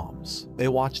at his mom's. They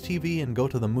watch TV and go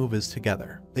to the movies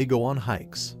together. They go on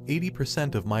hikes.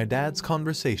 80% of my dad's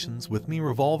conversations with me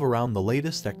revolve around the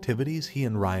latest activities he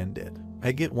and Ryan did.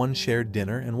 I get one shared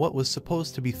dinner and what was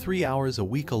supposed to be 3 hours a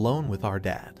week alone with our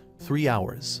dad. 3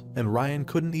 hours, and Ryan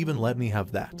couldn't even let me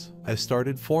have that. I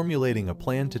started formulating a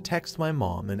plan to text my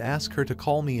mom and ask her to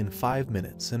call me in 5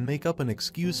 minutes and make up an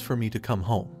excuse for me to come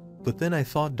home. But then I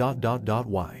thought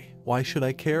why? Why should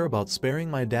I care about sparing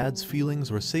my dad's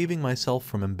feelings or saving myself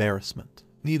from embarrassment?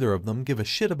 Neither of them give a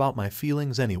shit about my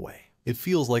feelings anyway. It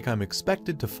feels like I'm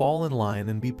expected to fall in line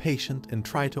and be patient and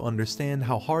try to understand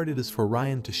how hard it is for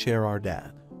Ryan to share our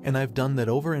dad. And I've done that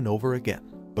over and over again.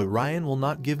 But Ryan will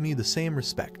not give me the same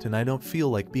respect and I don't feel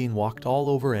like being walked all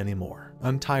over anymore.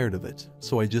 I'm tired of it,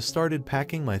 so I just started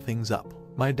packing my things up.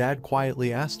 My dad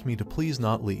quietly asked me to please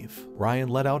not leave. Ryan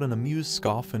let out an amused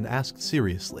scoff and asked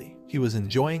seriously. He was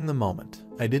enjoying the moment.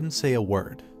 I didn't say a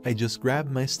word. I just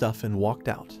grabbed my stuff and walked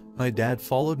out. My dad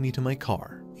followed me to my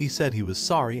car. He said he was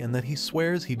sorry and that he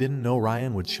swears he didn't know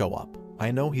Ryan would show up.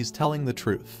 I know he's telling the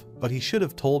truth, but he should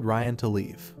have told Ryan to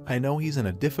leave. I know he's in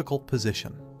a difficult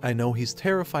position. I know he's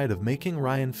terrified of making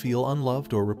Ryan feel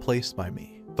unloved or replaced by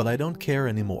me. But I don't care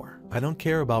anymore. I don't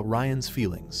care about Ryan's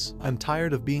feelings. I'm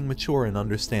tired of being mature and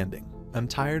understanding. I'm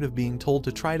tired of being told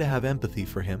to try to have empathy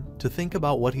for him, to think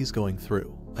about what he's going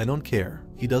through. I don't care.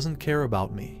 He doesn't care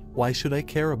about me. Why should I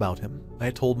care about him?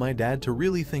 I told my dad to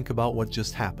really think about what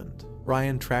just happened.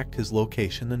 Ryan tracked his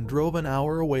location and drove an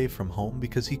hour away from home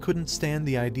because he couldn't stand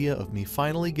the idea of me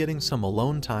finally getting some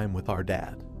alone time with our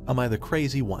dad. Am I the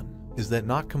crazy one? Is that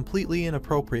not completely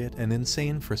inappropriate and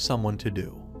insane for someone to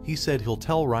do? He said he'll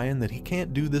tell Ryan that he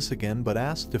can't do this again, but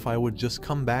asked if I would just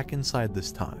come back inside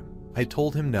this time. I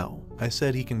told him no. I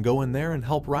said he can go in there and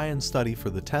help Ryan study for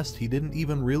the test he didn't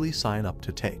even really sign up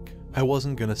to take. I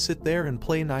wasn't gonna sit there and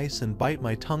play nice and bite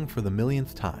my tongue for the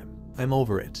millionth time. I'm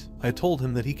over it. I told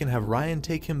him that he can have Ryan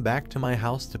take him back to my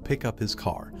house to pick up his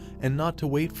car, and not to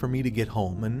wait for me to get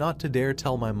home, and not to dare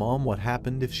tell my mom what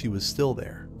happened if she was still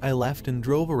there. I left and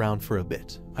drove around for a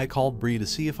bit. I called Bree to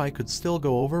see if I could still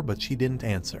go over, but she didn't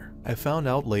answer. I found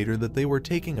out later that they were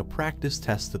taking a practice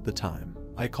test at the time.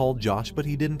 I called Josh, but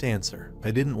he didn't answer.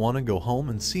 I didn't want to go home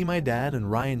and see my dad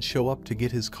and Ryan show up to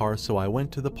get his car, so I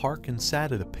went to the park and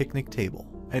sat at a picnic table.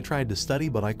 I tried to study,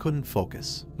 but I couldn't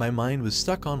focus. My mind was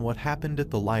stuck on what happened at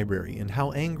the library and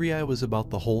how angry I was about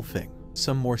the whole thing.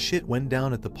 Some more shit went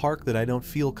down at the park that I don't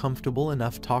feel comfortable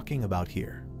enough talking about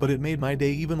here. but it made my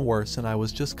day even worse and I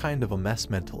was just kind of a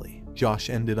mess mentally. Josh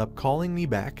ended up calling me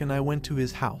back and I went to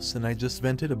his house and I just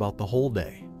vented about the whole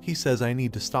day. He says I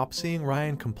need to stop seeing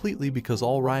Ryan completely because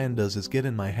all Ryan does is get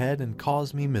in my head and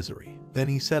cause me misery. Then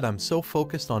he said I'm so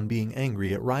focused on being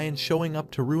angry at Ryan showing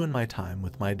up to ruin my time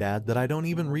with my dad that I don't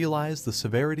even realize the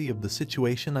severity of the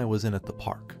situation I was in at the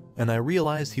park. And I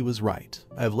realized he was right.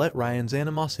 I've let Ryan's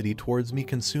animosity towards me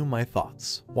consume my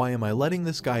thoughts. Why am I letting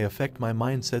this guy affect my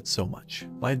mindset so much?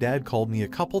 My dad called me a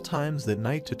couple times that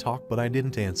night to talk, but I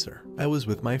didn't answer. I was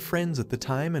with my friends at the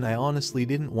time and I honestly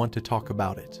didn't want to talk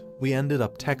about it. We ended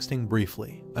up texting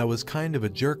briefly. I was kind of a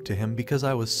jerk to him because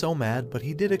I was so mad, but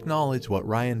he did acknowledge what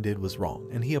Ryan did was wrong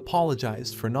and he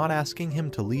apologized for not asking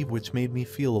him to leave, which made me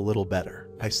feel a little better.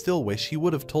 I still wish he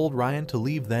would have told Ryan to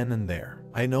leave then and there.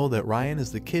 I know that Ryan is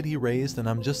the kid he raised and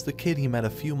I'm just the kid he met a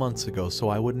few months ago, so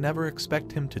I would never expect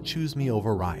him to choose me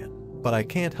over Ryan. But I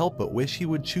can't help but wish he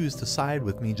would choose to side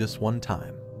with me just one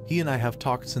time. He and I have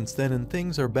talked since then and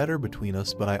things are better between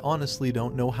us, but I honestly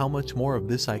don't know how much more of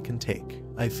this I can take.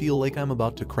 I feel like I'm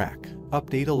about to crack.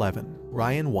 Update 11.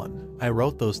 Ryan 1. I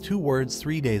wrote those 2 words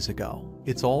 3 days ago.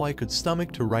 It's all I could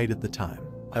stomach to write at the time.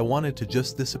 I wanted to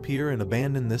just disappear and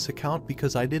abandon this account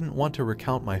because I didn't want to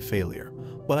recount my failure,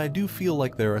 but I do feel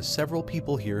like there are several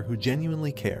people here who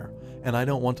genuinely care, and I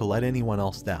don't want to let anyone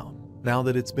else down. Now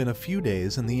that it's been a few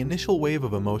days and the initial wave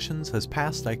of emotions has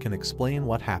passed, I can explain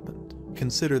what happened.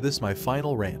 Consider this my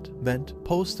final rant, vent,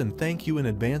 post, and thank you in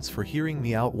advance for hearing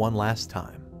me out one last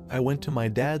time. I went to my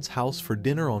dad's house for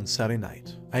dinner on Saturday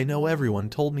night. I know everyone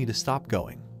told me to stop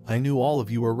going. I knew all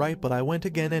of you were right, but I went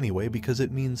again anyway because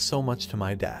it means so much to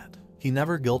my dad. He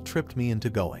never guilt-tripped me into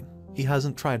going. He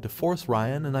hasn't tried to force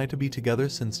Ryan and I to be together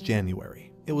since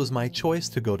January. It was my choice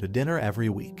to go to dinner every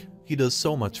week. He does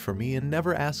so much for me and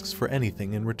never asks for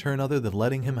anything in return other than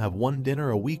letting him have one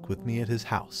dinner a week with me at his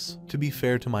house. To be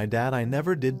fair to my dad, I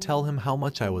never did tell him how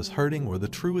much I was hurting or the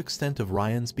true extent of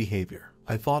Ryan's behavior.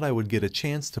 I thought I would get a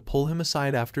chance to pull him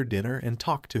aside after dinner and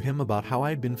talk to him about how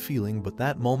I'd been feeling, but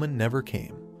that moment never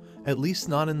came. At least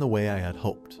not in the way I had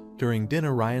hoped. During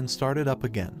dinner, Ryan started up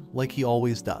again, like he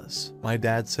always does. My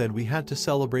dad said we had to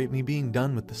celebrate me being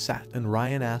done with the SAT, and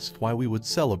Ryan asked why we would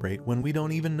celebrate when we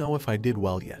don't even know if I did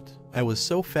well yet. I was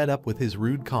so fed up with his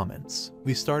rude comments.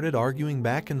 We started arguing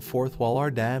back and forth while our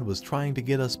dad was trying to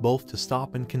get us both to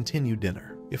stop and continue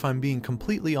dinner. If I'm being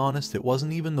completely honest, it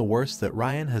wasn't even the worst that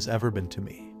Ryan has ever been to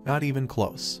me. Not even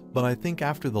close. But I think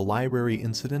after the library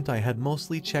incident, I had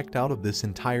mostly checked out of this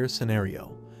entire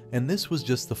scenario. And this was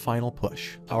just the final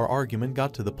push. Our argument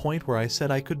got to the point where I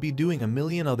said I could be doing a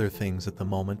million other things at the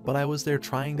moment, but I was there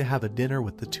trying to have a dinner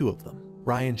with the two of them.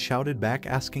 Ryan shouted back,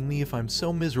 asking me if I'm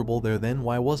so miserable there, then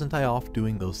why wasn't I off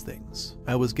doing those things?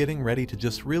 I was getting ready to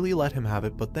just really let him have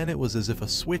it, but then it was as if a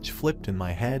switch flipped in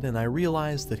my head and I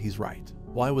realized that he's right.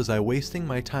 Why was I wasting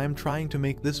my time trying to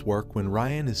make this work when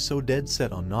Ryan is so dead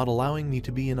set on not allowing me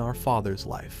to be in our father's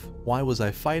life? Why was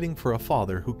I fighting for a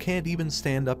father who can't even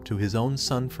stand up to his own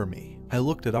son for me? I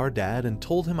looked at our dad and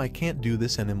told him I can't do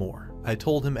this anymore. I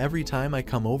told him every time I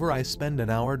come over I spend an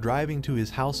hour driving to his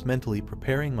house mentally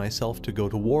preparing myself to go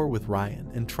to war with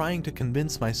Ryan and trying to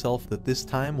convince myself that this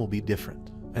time will be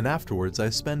different. And afterwards I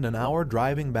spend an hour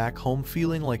driving back home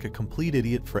feeling like a complete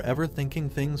idiot for ever thinking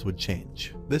things would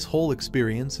change. This whole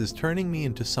experience is turning me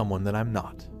into someone that I'm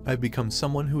not. I've become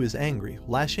someone who is angry,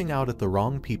 lashing out at the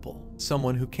wrong people.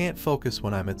 Someone who can't focus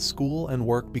when I'm at school and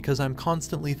work because I'm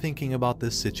constantly thinking about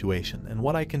this situation and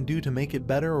what I can do to make it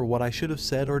better or what I should have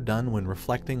said or done when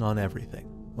reflecting on everything.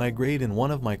 My grade in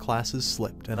one of my classes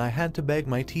slipped and I had to beg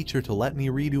my teacher to let me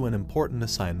redo an important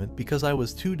assignment because I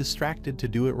was too distracted to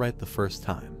do it right the first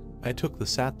time. I took the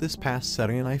SAT this past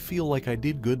Saturday and I feel like I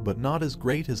did good, but not as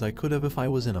great as I could have if I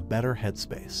was in a better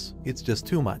headspace. It's just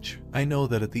too much. I know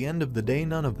that at the end of the day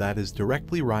none of that is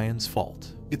directly Ryan's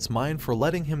fault. It's mine for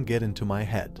letting him get into my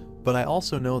head. But I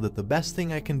also know that the best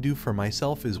thing I can do for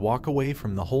myself is walk away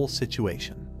from the whole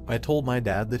situation. I told my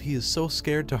dad that he is so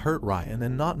scared to hurt Ryan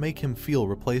and not make him feel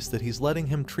replaced that he's letting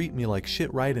him treat me like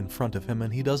shit right in front of him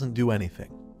and he doesn't do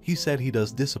anything. He said he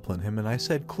does discipline him and I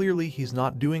said clearly he's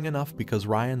not doing enough because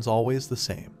Ryan's always the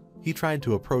same. He tried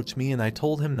to approach me and I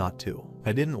told him not to.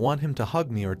 I didn't want him to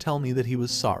hug me or tell me that he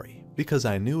was sorry, because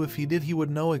I knew if he did he would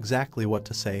know exactly what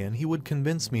to say and he would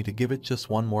convince me to give it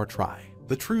just one more try.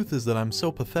 The truth is that I'm so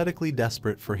pathetically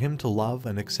desperate for him to love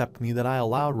and accept me that I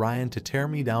allowed Ryan to tear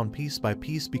me down piece by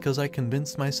piece because I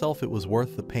convinced myself it was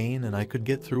worth the pain and I could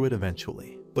get through it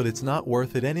eventually. But it's not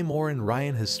worth it anymore and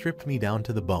Ryan has stripped me down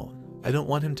to the bone. I don't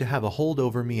want him to have a hold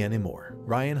over me anymore.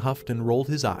 Ryan huffed and rolled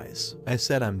his eyes. I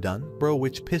said I'm done, bro,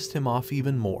 which pissed him off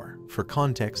even more. For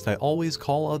context, I always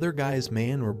call other guys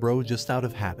man or bro just out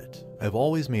of habit. I've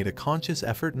always made a conscious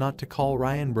effort not to call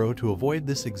Ryan bro to avoid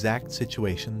this exact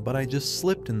situation, but I just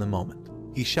slipped in the moment.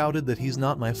 He shouted that he's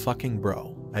not my fucking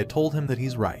bro. I told him that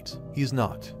he's right. He's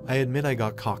not. I admit I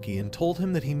got cocky and told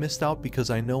him that he missed out because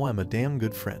I know I'm a damn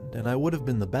good friend and I would have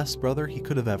been the best brother he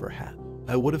could have ever had.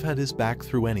 I would have had his back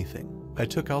through anything. I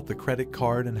took out the credit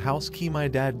card and house key my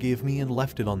dad gave me and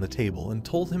left it on the table and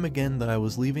told him again that I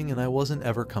was leaving and I wasn't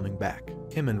ever coming back.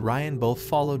 Him and Ryan both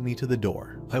followed me to the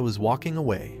door. I was walking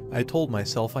away. I told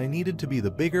myself I needed to be the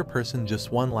bigger person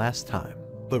just one last time.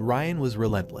 But Ryan was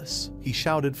relentless. He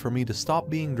shouted for me to stop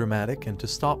being dramatic and to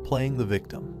stop playing the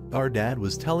victim. Our dad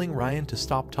was telling Ryan to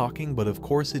stop talking, but of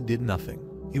course it did nothing.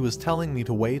 He was telling me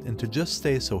to wait and to just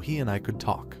stay so he and I could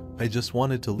talk. I just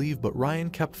wanted to leave, but Ryan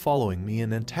kept following me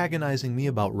and antagonizing me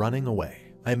about running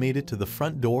away. I made it to the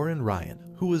front door and Ryan,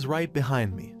 who was right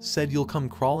behind me, said you'll come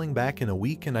crawling back in a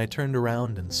week, and I turned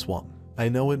around and swung. I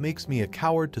know it makes me a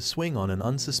coward to swing on an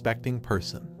unsuspecting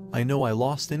person. I know I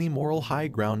lost any moral high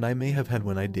ground I may have had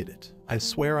when I did it. I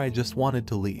swear I just wanted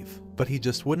to leave, but he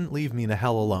just wouldn't leave me the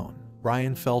hell alone.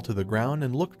 Ryan fell to the ground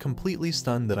and looked completely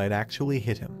stunned that I'd actually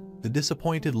hit him. The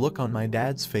disappointed look on my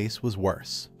dad's face was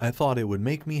worse. I thought it would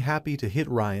make me happy to hit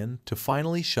Ryan, to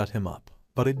finally shut him up.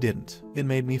 But it didn't. It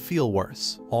made me feel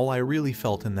worse. All I really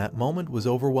felt in that moment was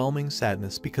overwhelming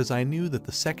sadness because I knew that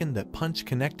the second that punch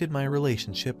connected my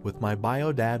relationship with my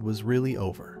bio dad was really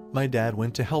over. My dad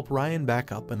went to help Ryan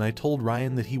back up and I told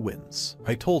Ryan that he wins.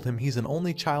 I told him he's an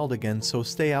only child again, so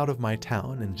stay out of my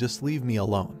town and just leave me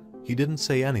alone. He didn't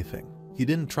say anything. He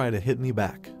didn't try to hit me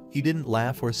back. He didn't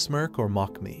laugh or smirk or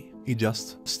mock me. He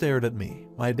just stared at me.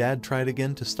 My dad tried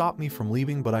again to stop me from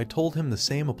leaving, but I told him the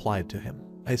same applied to him.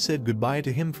 I said goodbye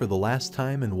to him for the last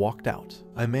time and walked out.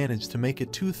 I managed to make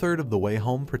it 2/3 of the way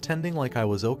home, pretending like I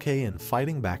was okay and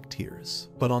fighting back tears.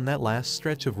 But on that last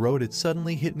stretch of road it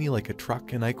suddenly hit me like a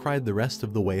truck and I cried the rest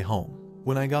of the way home.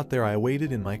 When I got there I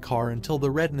waited in my car until the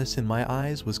redness in my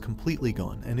eyes was completely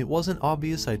gone and it wasn't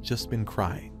obvious I'd just been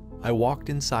crying. I walked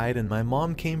inside and my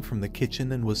mom came from the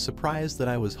kitchen and was surprised that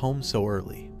I was home so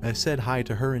early. I said hi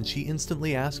to her and she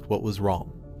instantly asked what was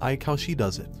wrong. Like how she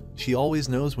does it. She always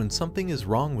knows when something is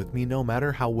wrong with me no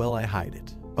matter how well I hide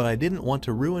it. But I didn't want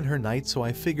to ruin her night, so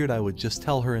I figured I would just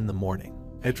tell her in the morning.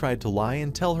 I tried to lie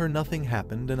and tell her nothing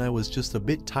happened and I was just a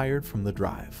bit tired from the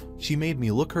drive. She made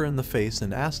me look her in the face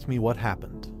and asked me what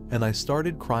happened. And I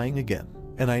started crying again.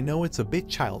 And I know it's a bit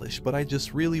childish, but I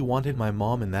just really wanted my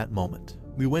mom in that moment.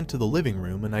 We went to the living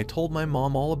room and I told my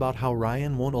mom all about how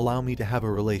Ryan won't allow me to have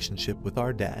a relationship with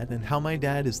our dad and how my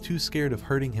dad is too scared of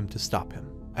hurting him to stop him.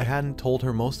 I hadn't told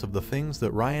her most of the things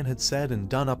that Ryan had said and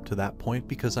done up to that point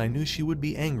because I knew she would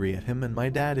be angry at him and my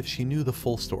dad if she knew the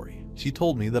full story. She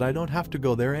told me that I don't have to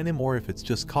go there anymore if it's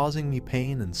just causing me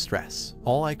pain and stress.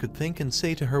 All I could think and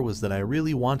say to her was that I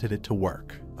really wanted it to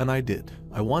work. And I did.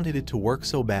 I wanted it to work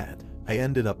so bad. I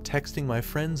ended up texting my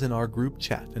friends in our group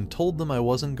chat and told them I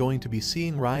wasn't going to be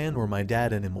seeing Ryan or my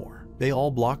dad anymore. They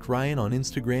all blocked Ryan on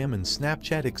Instagram and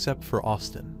Snapchat except for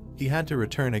Austin. He had to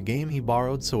return a game he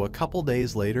borrowed, so a couple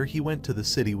days later he went to the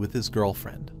city with his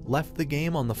girlfriend, left the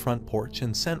game on the front porch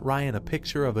and sent Ryan a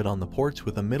picture of it on the porch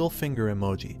with a middle finger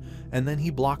emoji, and then he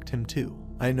blocked him too.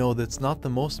 I know that's not the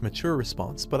most mature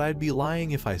response, but I'd be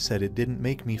lying if I said it didn't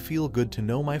make me feel good to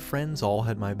know my friends all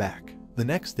had my back. The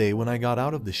next day when I got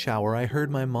out of the shower I heard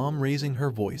my mom raising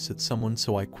her voice at someone,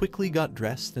 so I quickly got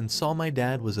dressed and saw my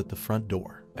dad was at the front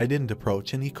door. I didn't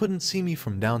approach and he couldn't see me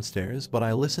from downstairs, but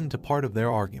I listened to part of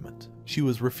their argument. She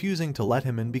was refusing to let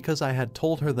him in because I had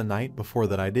told her the night before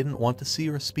that I didn't want to see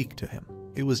or speak to him.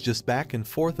 It was just back and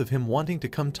forth of him wanting to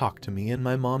come talk to me and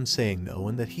my mom saying no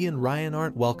and that he and Ryan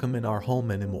aren't welcome in our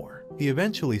home anymore. He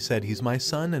eventually said he's my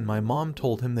son and my mom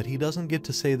told him that he doesn't get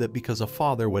to say that because a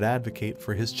father would advocate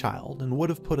for his child and would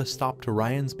have put a stop to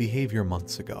Ryan's behavior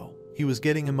months ago. He was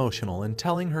getting emotional and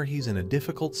telling her he's in a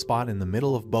difficult spot in the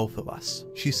middle of both of us.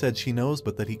 She said she knows,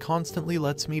 but that he constantly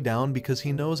lets me down because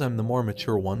he knows I'm the more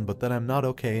mature one, but that I'm not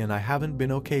okay and I haven't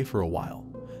been okay for a while.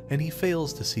 And he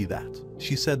fails to see that.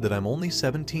 She said that I'm only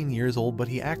 17 years old, but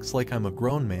he acts like I'm a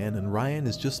grown man and Ryan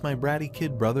is just my bratty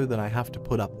kid brother that I have to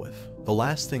put up with. The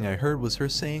last thing I heard was her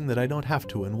saying that I don't have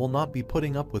to and will not be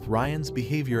putting up with Ryan's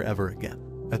behavior ever again.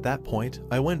 At that point,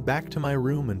 I went back to my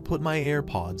room and put my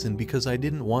AirPods in because I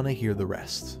didn't want to hear the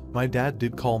rest. My dad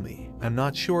did call me. I'm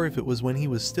not sure if it was when he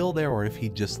was still there or if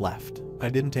he'd just left. I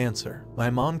didn't answer. My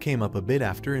mom came up a bit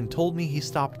after and told me he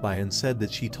stopped by and said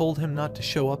that she told him not to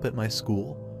show up at my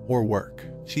school or work.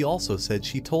 She also said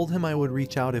she told him I would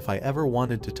reach out if I ever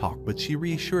wanted to talk, but she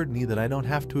reassured me that I don't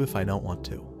have to if I don't want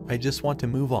to. I just want to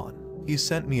move on. He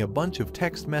sent me a bunch of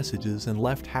text messages and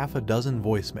left half a dozen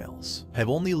voicemails. I've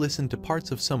only listened to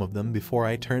parts of some of them before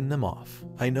I turn them off.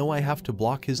 I know I have to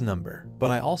block his number, but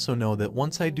I also know that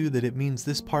once I do that, it means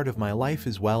this part of my life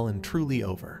is well and truly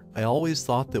over. I always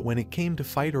thought that when it came to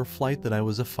fight or flight that I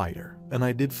was a fighter, and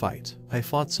I did fight. I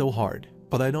fought so hard.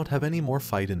 But I don't have any more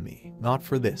fight in me. Not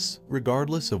for this.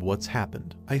 Regardless of what's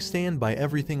happened, I stand by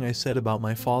everything I said about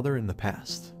my father in the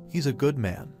past. He's a good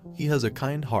man. He has a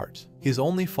kind heart. His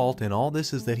only fault in all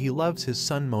this is that he loves his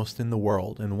son most in the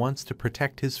world and wants to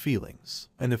protect his feelings.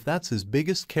 And if that's his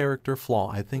biggest character flaw,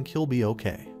 I think he'll be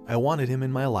okay. I wanted him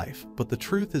in my life, but the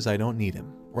truth is I don't need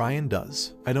him. Ryan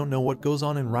does. I don't know what goes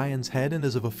on in Ryan's head, and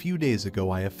as of a few days ago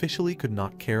I officially could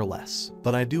not care less.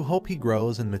 But I do hope he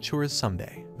grows and matures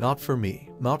someday. Not for me,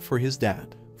 not for his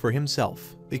dad, for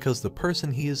himself, because the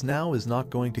person he is now is not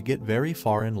going to get very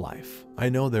far in life. I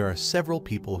know there are several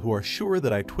people who are sure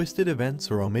that I twisted events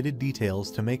or omitted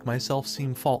details to make myself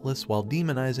seem faultless while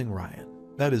demonizing Ryan.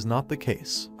 That is not the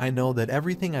case. I know that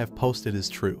everything I've posted is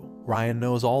true. Ryan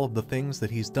knows all of the things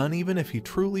that he's done, even if he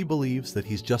truly believes that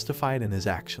he's justified in his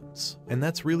actions. And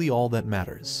that's really all that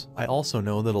matters. I also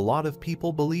know that a lot of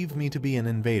people believe me to be an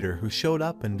invader who showed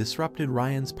up and disrupted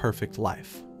Ryan's perfect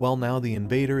life. Well, now the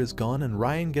invader is gone and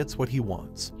Ryan gets what he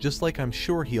wants, just like I'm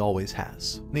sure he always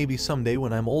has. Maybe someday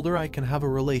when I'm older I can have a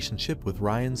relationship with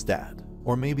Ryan's dad.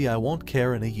 Or maybe I won't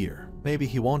care in a year. Maybe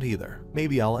he won't either.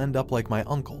 Maybe I'll end up like my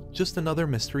uncle, just another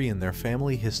mystery in their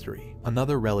family history.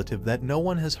 Another relative that no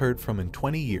one has heard from in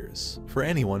 20 years. For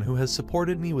anyone who has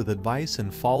supported me with advice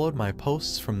and followed my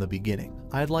posts from the beginning,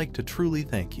 I'd like to truly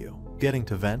thank you. Getting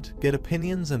to vent, get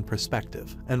opinions and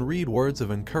perspective, and read words of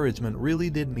encouragement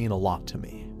really did mean a lot to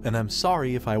me. And I'm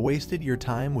sorry if I wasted your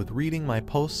time with reading my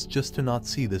posts just to not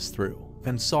see this through.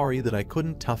 And sorry that I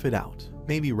couldn't tough it out.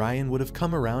 Maybe Ryan would have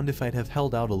come around if I'd have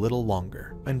held out a little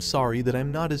longer. I'm sorry that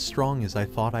I'm not as strong as I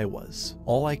thought I was.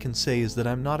 All I can say is that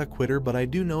I'm not a quitter, but I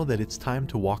do know that it's time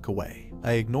to walk away.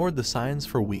 I ignored the signs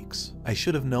for weeks. I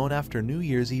should have known after New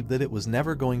Year's Eve that it was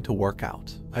never going to work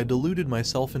out. I deluded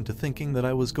myself into thinking that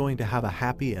I was going to have a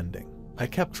happy ending. I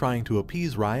kept trying to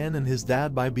appease Ryan and his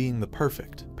dad by being the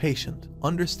perfect, patient,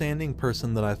 understanding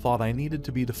person that I thought I needed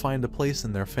to be to find a place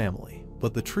in their family.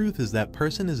 But the truth is that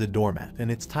person is a doormat, and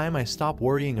it's time I stop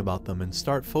worrying about them and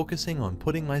start focusing on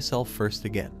putting myself first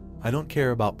again. I don't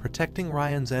care about protecting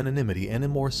Ryan's anonymity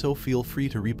anymore, so feel free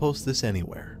to repost this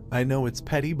anywhere. I know it's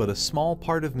petty, but a small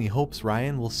part of me hopes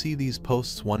Ryan will see these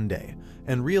posts one day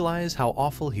and realize how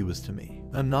awful he was to me.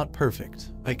 I'm not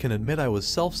perfect. I can admit I was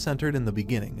self-centered in the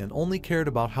beginning and only cared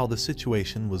about how the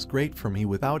situation was great for me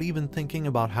without even thinking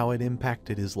about how it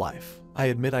impacted his life. I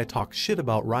admit I talked shit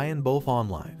about Ryan both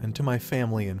online and to my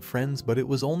family and friends, but it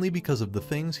was only because of the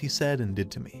things he said and did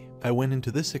to me. I went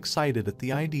into this excited at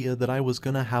the idea that I was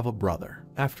gonna have a brother.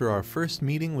 After our first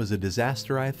meeting was a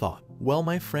disaster, I thought, well,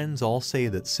 my friends all say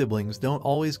that siblings don't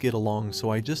always get along, so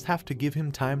I just have to give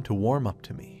him time to warm up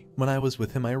to me. When I was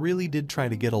with him, I really did try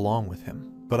to get along with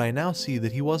him, but I now see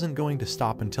that he wasn't going to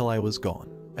stop until I was gone.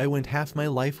 I went half my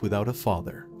life without a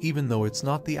father. Even though it's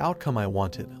not the outcome I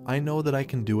wanted, I know that I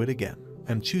can do it again.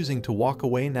 I'm choosing to walk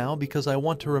away now because I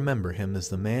want to remember him as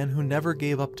the man who never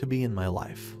gave up to be in my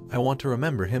life. I want to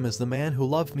remember him as the man who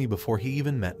loved me before he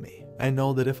even met me. I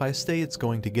know that if I stay, it's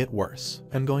going to get worse.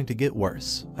 I'm going to get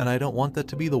worse, and I don't want that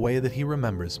to be the way that he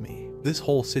remembers me. This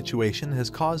whole situation has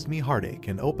caused me heartache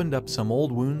and opened up some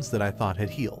old wounds that I thought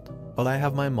had healed. But I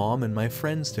have my mom and my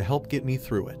friends to help get me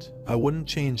through it. I wouldn't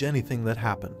change anything that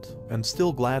happened. I'm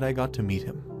still glad I got to meet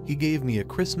him. He gave me a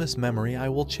Christmas memory I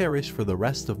will cherish for the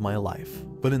rest of my life.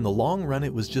 But in the long run,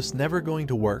 it was just never going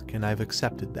to work, and I've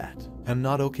accepted that. I'm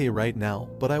not okay right now,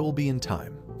 but I will be in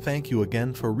time. Thank you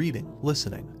again for reading,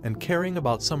 listening, and caring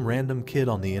about some random kid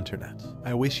on the internet.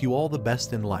 I wish you all the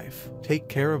best in life. Take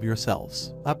care of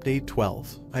yourselves. Update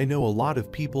 12. I know a lot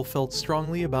of people felt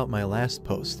strongly about my last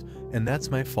post, and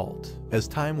that's my fault. As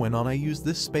time went on, I used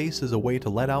this space as a way to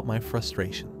let out my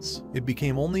frustrations. It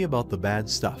became only about the bad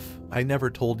stuff. I never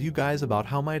told you guys about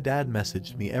how my dad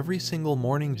messaged me every single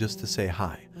morning just to say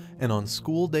hi, and on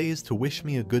school days to wish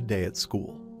me a good day at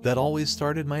school. That always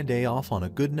started my day off on a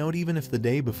good note, even if the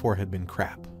day before had been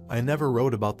crap. I never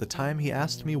wrote about the time he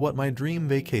asked me what my dream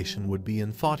vacation would be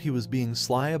and thought he was being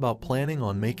sly about planning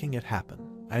on making it happen.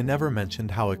 I never mentioned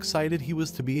how excited he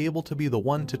was to be able to be the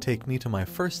one to take me to my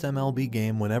first MLB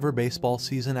game whenever baseball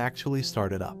season actually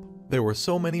started up. There were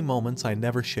so many moments I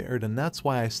never shared, and that's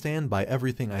why I stand by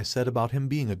everything I said about him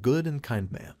being a good and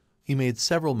kind man. He made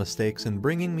several mistakes in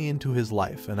bringing me into his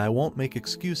life, and I won't make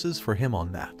excuses for him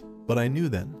on that. But I knew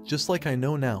then, just like I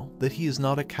know now, that he is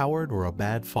not a coward or a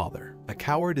bad father. A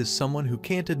coward is someone who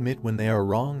can't admit when they are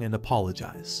wrong and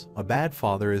apologize. A bad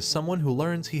father is someone who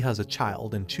learns he has a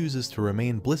child and chooses to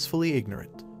remain blissfully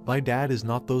ignorant. My dad is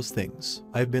not those things.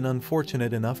 I've been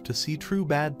unfortunate enough to see true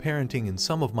bad parenting in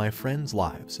some of my friends'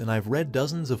 lives, and I've read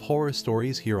dozens of horror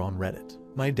stories here on Reddit.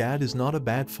 My dad is not a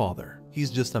bad father. He's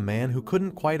just a man who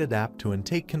couldn't quite adapt to and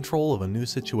take control of a new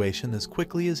situation as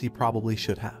quickly as he probably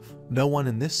should have. No one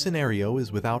in this scenario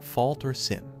is without fault or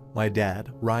sin. My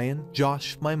dad, Ryan,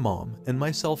 Josh, my mom, and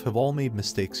myself have all made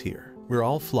mistakes here. We're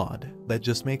all flawed. That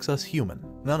just makes us human.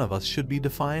 None of us should be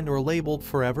defined or labeled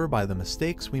forever by the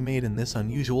mistakes we made in this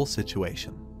unusual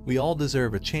situation. We all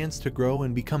deserve a chance to grow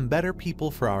and become better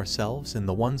people for ourselves and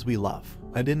the ones we love.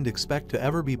 I didn't expect to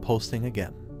ever be posting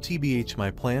again. TBH,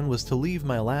 my plan was to leave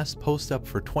my last post up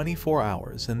for 24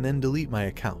 hours and then delete my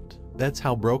account. That's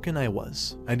how broken I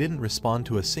was. I didn't respond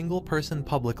to a single person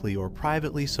publicly or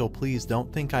privately, so please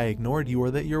don't think I ignored you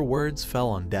or that your words fell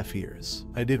on deaf ears.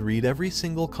 I did read every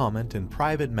single comment and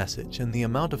private message, and the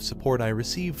amount of support I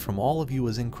received from all of you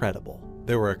was incredible.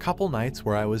 There were a couple nights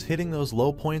where I was hitting those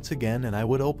low points again, and I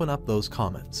would open up those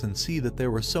comments and see that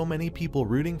there were so many people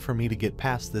rooting for me to get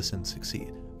past this and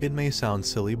succeed. It may sound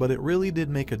silly, but it really did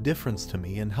make a difference to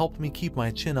me and helped me keep my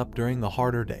chin up during the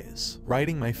harder days.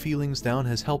 Writing my feelings down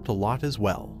has helped a lot as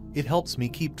well. It helps me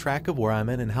keep track of where I'm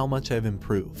at and how much I've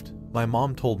improved. My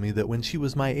mom told me that when she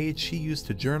was my age she used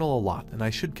to journal a lot, and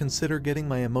I should consider getting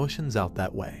my emotions out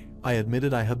that way. I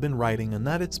admitted I have been writing and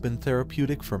that it's been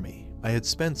therapeutic for me. I had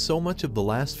spent so much of the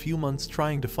last few months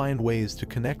trying to find ways to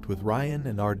connect with Ryan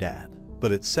and our dad.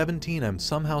 But at 17 I'm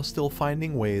somehow still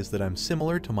finding ways that I'm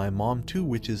similar to my mom too,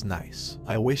 which is nice.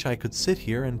 I wish I could sit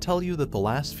here and tell you that the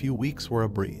last few weeks were a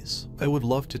breeze. I would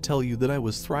love to tell you that I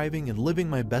was thriving and living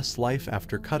my best life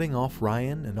after cutting off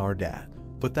Ryan and our dad.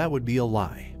 But that would be a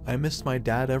lie. I missed my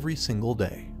dad every single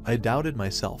day. I doubted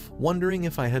myself, wondering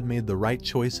if I had made the right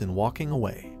choice in walking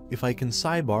away. If I can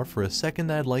sidebar for a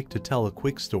second, I'd like to tell a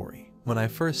quick story. When I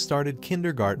first started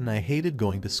kindergarten, I hated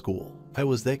going to school. I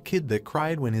was that kid that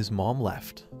cried when his mom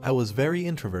left. I was very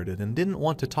introverted and didn't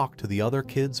want to talk to the other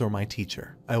kids or my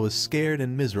teacher. I was scared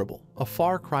and miserable, a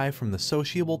far cry from the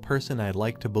sociable person I'd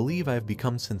like to believe I've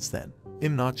become since then.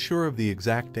 I'm not sure of the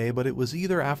exact day, but it was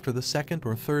either after the second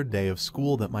or third day of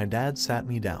school that my dad sat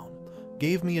me down,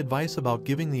 gave me advice about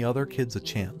giving the other kids a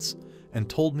chance, and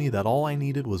told me that all I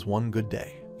needed was one good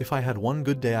day. If I had one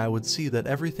good day, I would see that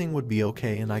everything would be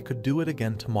okay and I could do it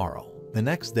again tomorrow. The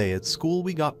next day at school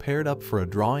we got paired up for a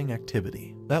drawing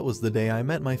activity. That was the day I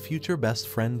met my future best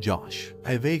friend Josh.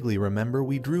 I vaguely remember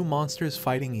we drew monsters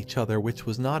fighting each other, which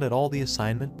was not at all the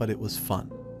assignment, but it was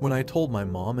fun. When I told my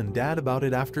mom and dad about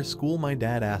it after school, my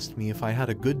dad asked me if I had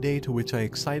a good day, to which I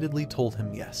excitedly told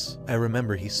him yes. I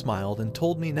remember he smiled and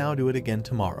told me, now do it again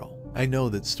tomorrow. I know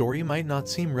that story might not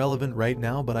seem relevant right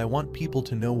now, but I want people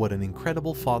to know what an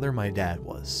incredible father my dad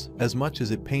was. As much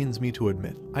as it pains me to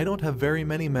admit, I don't have very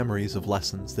many memories of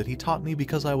lessons that he taught me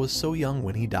because I was so young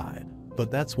when he died.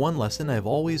 But that's one lesson I've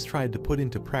always tried to put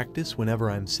into practice whenever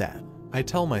I'm sad. I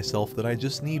tell myself that I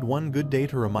just need one good day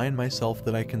to remind myself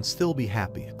that I can still be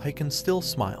happy, I can still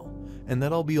smile, and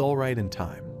that I'll be alright in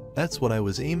time. That's what I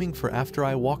was aiming for after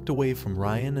I walked away from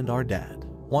Ryan and our dad.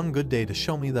 One good day to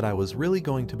show me that I was really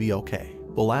going to be okay.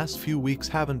 The last few weeks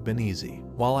haven't been easy.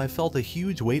 While I felt a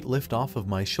huge weight lift off of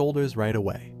my shoulders right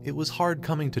away, it was hard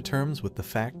coming to terms with the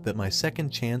fact that my second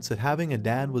chance at having a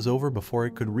dad was over before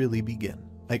it could really begin.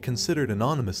 I considered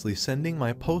anonymously sending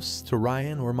my posts to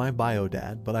Ryan or my bio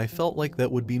dad, but I felt like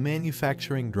that would be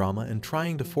manufacturing drama and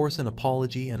trying to force an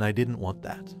apology, and I didn't want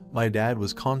that. My dad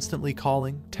was constantly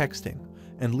calling, texting,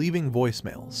 and leaving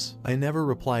voicemails. I never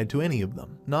replied to any of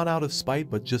them, not out of spite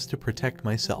but just to protect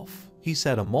myself. He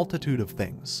said a multitude of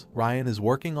things. Ryan is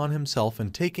working on himself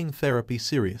and taking therapy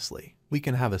seriously. We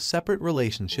can have a separate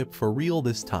relationship for real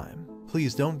this time.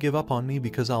 Please don't give up on me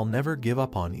because I'll never give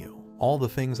up on you. All the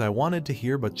things I wanted to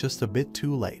hear, but just a bit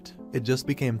too late. It just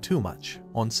became too much.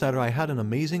 On Saturday I had an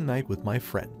amazing night with my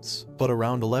friends. But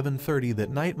around 11:30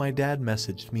 that night my dad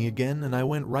messaged me again, and I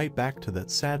went right back to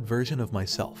that sad version of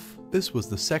myself. This was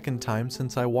the second time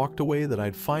since I walked away that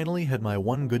I'd finally had my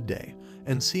one good day,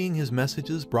 and seeing his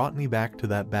messages brought me back to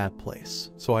that bad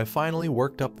place. So I finally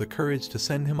worked up the courage to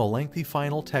send him a lengthy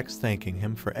final text thanking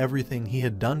him for everything he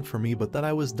had done for me, but that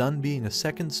I was done being a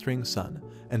second string son,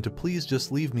 and to please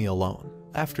just leave me alone.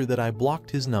 After that I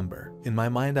blocked his number. In my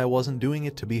mind I wasn't doing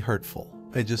it to be hurtful.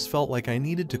 I just felt like I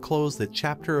needed to close that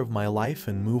chapter of my life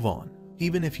and move on.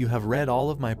 Even if you have read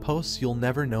all of my posts, you'll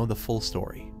never know the full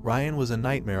story. Ryan was a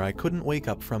nightmare I couldn't wake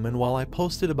up from, and while I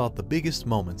posted about the biggest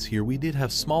moments here, we did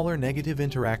have smaller negative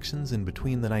interactions in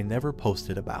between that I never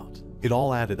posted about. It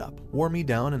all added up, wore me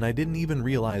down, and I didn't even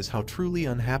realize how truly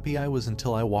unhappy I was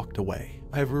until I walked away.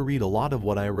 I've reread a lot of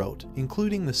what I wrote,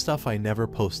 including the stuff I never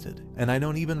posted, and I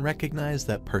don't even recognize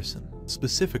that person.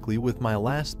 Specifically with my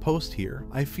last post here,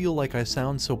 I feel like I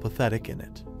sound so pathetic in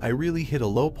it. I really hit a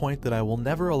low point that I will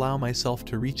never allow myself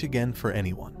to reach again for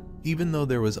anyone. Even though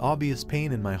there was obvious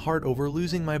pain in my heart over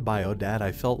losing my bio dad,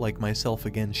 I felt like myself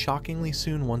again shockingly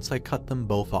soon once I cut them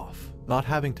both off. Not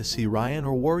having to see Ryan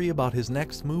or worry about his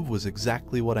next move was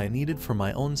exactly what I needed for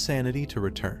my own sanity to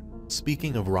return.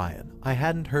 Speaking of Ryan, I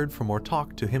hadn't heard from or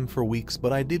talked to him for weeks,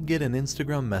 but I did get an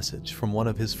Instagram message from one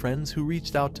of his friends who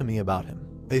reached out to me about him.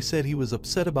 They said he was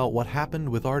upset about what happened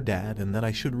with our dad and that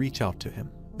I should reach out to him.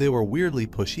 They were weirdly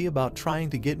pushy about trying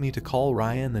to get me to call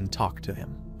Ryan and talk to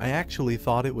him. I actually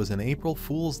thought it was an April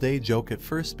Fool's Day joke at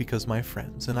first because my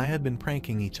friends and I had been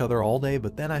pranking each other all day,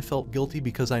 but then I felt guilty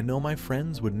because I know my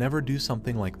friends would never do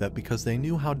something like that because they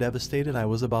knew how devastated I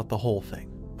was about the whole thing.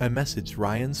 I messaged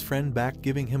Ryan's friend back,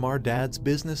 giving him our dad's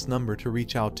business number to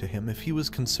reach out to him if he was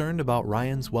concerned about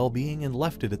Ryan's well-being, and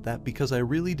left it at that because I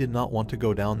really did not want to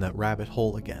go down that rabbit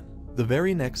hole again. The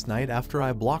very next night after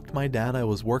I blocked my dad, I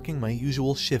was working my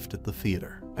usual shift at the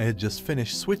theater. I had just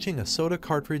finished switching a soda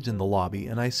cartridge in the lobby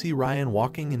and I see Ryan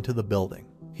walking into the building.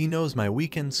 He knows my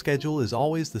weekend schedule is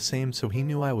always the same, so he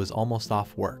knew I was almost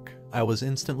off work. I was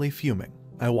instantly fuming.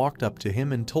 I walked up to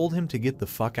him and told him to get the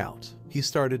fuck out. He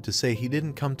started to say he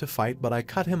didn't come to fight, but I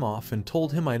cut him off and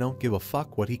told him I don't give a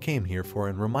fuck what he came here for,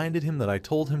 and reminded him that I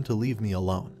told him to leave me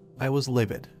alone. I was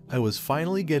livid. I was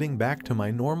finally getting back to my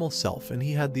normal self, and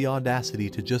he had the audacity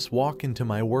to just walk into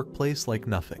my workplace like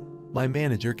nothing. My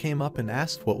manager came up and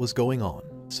asked what was going on.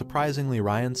 Surprisingly,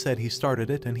 Ryan said he started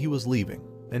it and he was leaving.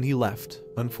 And he left.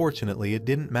 Unfortunately, it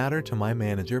didn't matter to my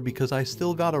manager because I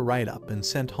still got a write-up and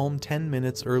sent home 10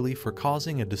 minutes early for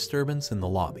causing a disturbance in the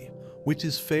lobby. Which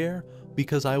is fair,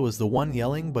 because I was the one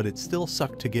yelling, but it still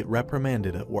sucked to get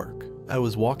reprimanded at work. I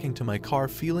was walking to my car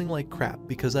feeling like crap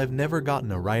because I've never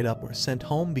gotten a write-up or sent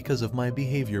home because of my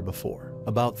behavior before.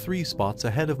 About 3 spots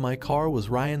ahead of my car was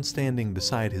Ryan standing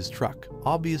beside his truck,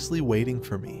 obviously waiting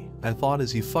for me. I thought,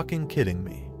 is he fucking kidding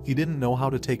me? He didn't know how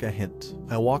to take a hint.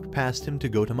 I walked past him to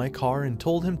go to my car and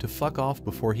told him to fuck off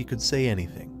before he could say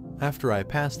anything. After I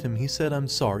passed him, he said, "I'm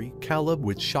sorry, Caleb,"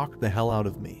 which shocked the hell out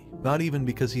of me. Not even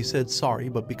because he said sorry,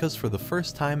 but because for the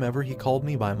first time ever he called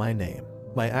me by my name.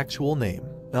 My actual name.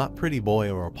 Not pretty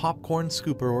boy or a popcorn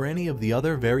scooper or any of the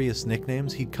other various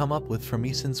nicknames he'd come up with for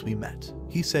me since we met.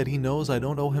 He said he knows I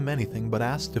don't owe him anything, but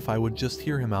asked if I would just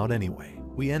hear him out anyway.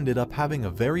 We ended up having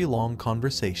a very long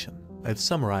conversation. I've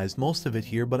summarized most of it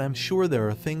here, but I'm sure there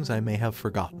are things I may have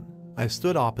forgotten. I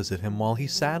stood opposite him while he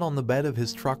sat on the bed of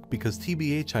his truck because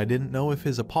TBH I didn't know if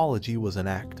his apology was an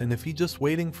act and if he just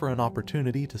waiting for an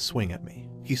opportunity to swing at me.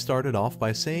 He started off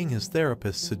by saying his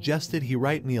therapist suggested he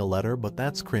write me a letter, but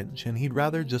that's cringe and he'd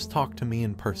rather just talk to me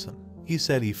in person. He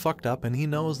said he fucked up and he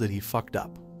knows that he fucked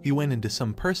up. He went into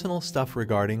some personal stuff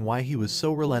regarding why he was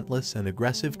so relentless and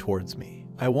aggressive towards me.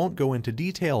 I won't go into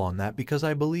detail on that because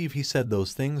I believe he said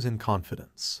those things in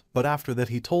confidence. But after that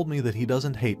he told me that he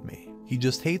doesn't hate me. He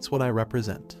just hates what I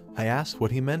represent. I asked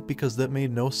what he meant because that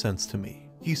made no sense to me.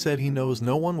 He said he knows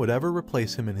no one would ever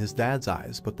replace him in his dad's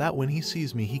eyes, but that when he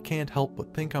sees me he can't help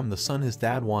but think I'm the son his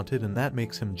dad wanted, and that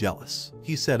makes him jealous.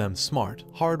 He said I'm smart,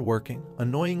 hardworking,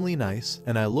 annoyingly nice,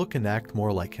 and I look and act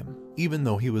more like him. Even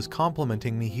though he was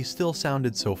complimenting me, he still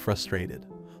sounded so frustrated,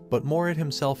 but more at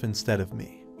himself instead of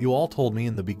me. You all told me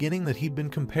in the beginning that he'd been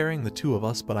comparing the two of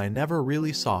us, but I never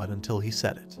really saw it until he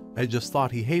said it. I just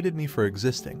thought he hated me for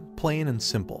existing, plain and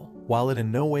simple. While it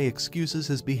in no way excuses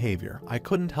his behavior, I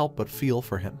couldn't help but feel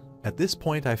for him. At this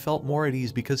point I felt more at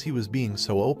ease because he was being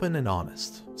so open and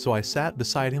honest. So I sat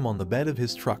beside him on the bed of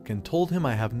his truck and told him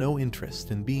I have no interest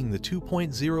in being the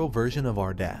 2.0 version of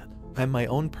our dad. I'm my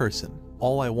own person.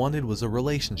 All I wanted was a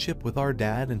relationship with our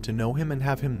dad and to know him and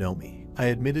have him know me. I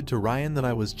admitted to Ryan that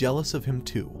I was jealous of him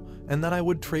too, and that I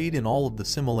would trade in all of the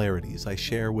similarities I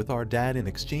share with our dad in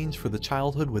exchange for the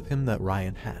childhood with him that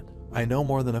Ryan had. I know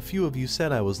more than a few of you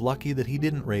said I was lucky that he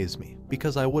didn't raise me,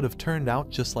 because I would have turned out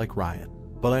just like Ryan.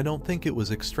 But I don't think it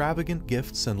was extravagant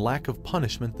gifts and lack of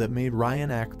punishment that made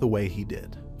Ryan act the way he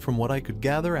did. From what I could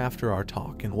gather after our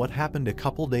talk and what happened a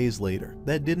couple days later,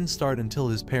 that didn't start until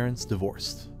his parents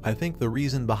divorced. I think the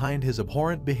reason behind his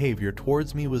abhorrent behavior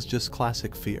towards me was just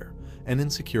classic fear and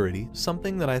insecurity,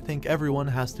 something that I think everyone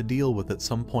has to deal with at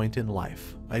some point in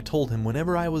life. I told him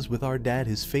whenever I was with our dad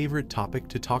his favorite topic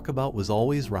to talk about was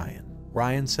always Ryan.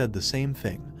 Ryan said the same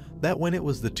thing, that when it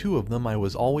was the two of them I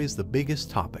was always the biggest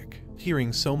topic.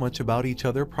 Hearing so much about each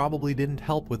other probably didn't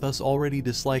help with us already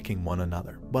disliking one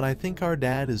another, but I think our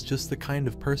dad is just the kind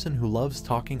of person who loves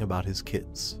talking about his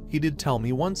kids. He did tell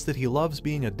me once that he loves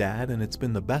being a dad and it's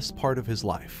been the best part of his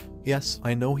life. Yes,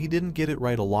 I know he didn't get it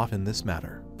right a lot in this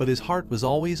matter, but his heart was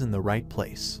always in the right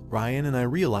place. Ryan and I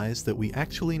realized that we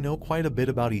actually know quite a bit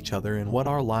about each other and what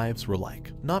our lives were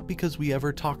like, not because we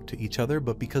ever talked to each other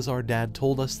but because our dad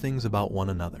told us things about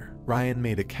one another. Ryan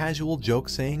made a casual joke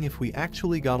saying if we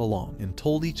actually got along and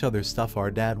told each other stuff our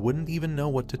dad wouldn't even know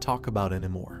what to talk about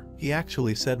anymore. He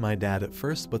actually said my dad at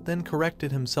first but then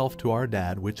corrected himself to our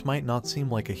dad, which might not seem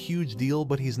like a huge deal,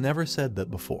 but he's never said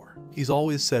that before. He's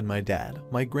always said my dad,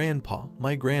 my grandpa,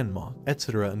 my grandma,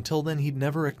 etc. Until then he'd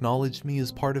never acknowledged me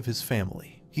as part of his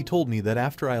family. He told me that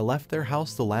after I left their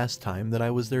house the last time that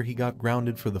I was there he got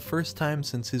grounded for the first time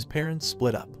since his parents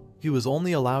split up. He was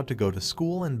only allowed to go to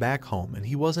school and back home and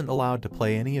he wasn't allowed to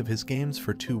play any of his games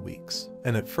for 2 weeks.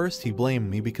 And at first he blamed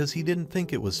me because he didn't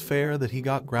think it was fair that he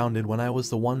got grounded when I was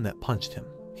the one that punched him.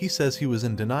 He says he was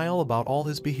in denial about all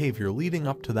his behavior leading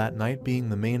up to that night being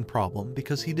the main problem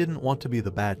because he didn't want to be the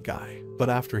bad guy.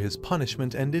 But after his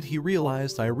punishment ended he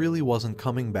realized I really wasn't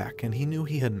coming back and he knew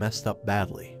he had messed up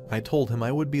badly. I told him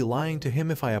I would be lying to him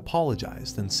if I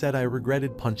apologized and said I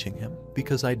regretted punching him,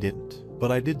 because I didn't.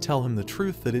 But I did tell him the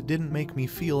truth that it didn't make me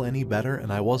feel any better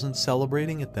and I wasn't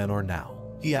celebrating it then or now.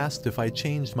 He asked if I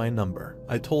changed my number.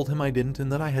 I told him I didn't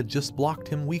and that I had just blocked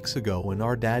him weeks ago and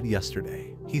our dad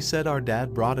yesterday. He said our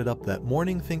dad brought it up that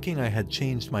morning thinking I had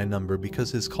changed my number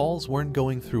because his calls weren't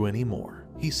going through anymore.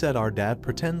 He said our dad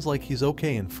pretends like he's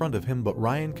okay in front of him but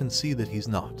Ryan can see that he's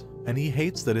not, and he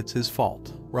hates that it's his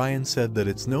fault. Ryan said that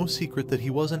it's no secret that he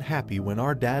wasn't happy when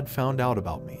our dad found out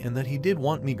about me and that he did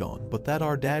want me gone, but that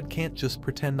our dad can't just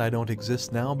pretend I don't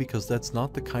exist now because that's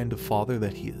not the kind of father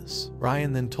that he is.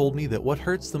 Ryan then told me that what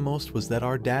hurts the most was that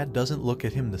our dad doesn't look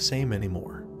at him the same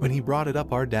anymore. When he brought it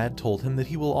up our dad told him that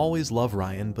he will always love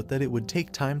Ryan but that it would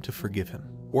take time to forgive him.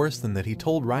 Worse than that, he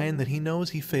told Ryan that he knows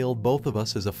he failed both of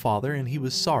us as a father and he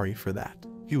was sorry for that.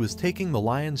 He was taking the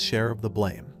lion's share of the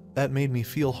blame. That made me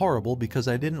feel horrible because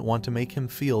I didn't want to make him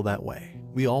feel that way.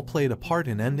 We all played a part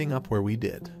in ending up where we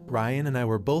did. Ryan and I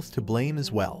were both to blame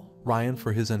as well. Ryan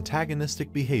for his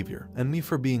antagonistic behavior and me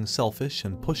for being selfish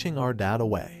and pushing our dad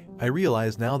away. I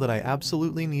realize now that I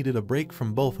absolutely needed a break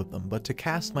from both of them, but to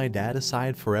cast my dad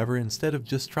aside forever instead of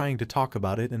just trying to talk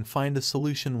about it and find a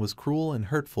solution was cruel and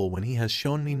hurtful when he has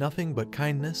shown me nothing but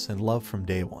kindness and love from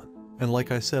day one. And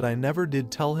like I said, I never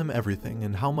did tell him everything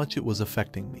and how much it was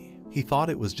affecting me. He thought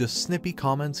it was just snippy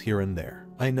comments here and there.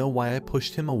 I know why I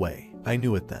pushed him away. I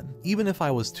knew it then, even if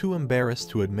I was too embarrassed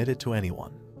to admit it to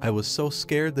anyone. I was so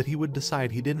scared that he would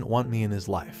decide he didn't want me in his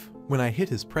life. When I hit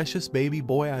his precious baby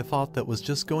boy, I thought that was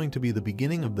just going to be the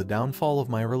beginning of the downfall of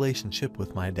my relationship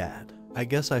with my dad. I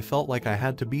guess I felt like I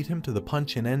had to beat him to the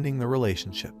punch in ending the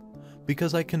relationship,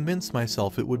 because I convinced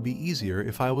myself it would be easier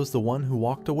if I was the one who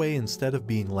walked away instead of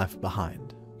being left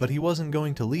behind. But he wasn't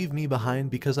going to leave me behind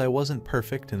because I wasn't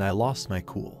perfect and I lost my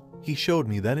cool. He showed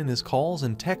me that in his calls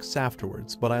and texts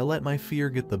afterwards, but I let my fear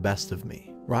get the best of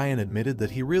me. Ryan admitted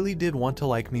that he really did want to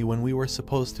like me when we were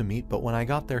supposed to meet, but when I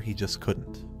got there he just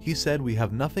couldn't. He said we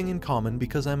have nothing in common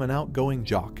because I'm an outgoing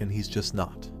jock and he's just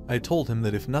not. I told him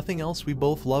that if nothing else we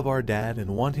both love our dad and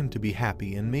want him to be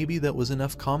happy, and maybe that was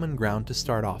enough common ground to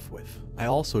start off with. I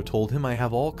also told him I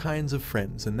have all kinds of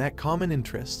friends and that common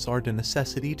interests aren't a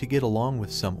necessity to get along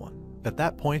with someone. At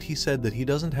that point he said that he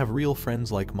doesn't have real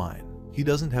friends like mine. He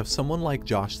doesn't have someone like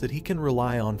Josh that he can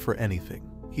rely on for anything.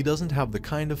 He doesn't have the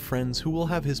kind of friends who will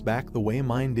have his back the way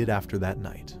mine did after that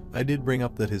night. I did bring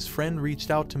up that his friend reached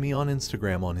out to me on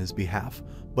Instagram on his behalf,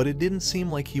 but it didn't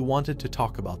seem like he wanted to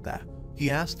talk about that. He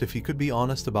asked if he could be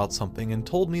honest about something and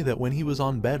told me that when he was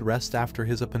on bed rest after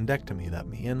his appendectomy that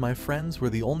me and my friends were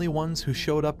the only ones who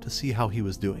showed up to see how he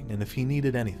was doing and if he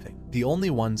needed anything. The only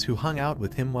ones who hung out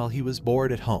with him while he was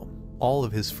bored at home. All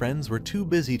of his friends were too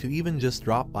busy to even just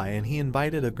drop by, and he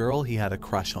invited a girl he had a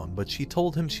crush on, but she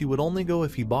told him she would only go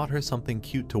if he bought her something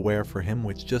cute to wear for him,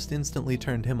 which just instantly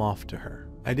turned him off to her.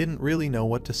 I didn't really know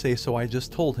what to say, so I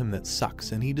just told him that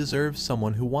sucks and he deserves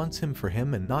someone who wants him for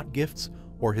him and not gifts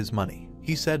or his money.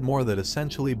 He said more that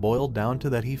essentially boiled down to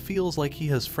that he feels like he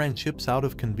has friendships out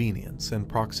of convenience and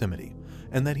proximity,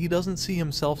 and that he doesn't see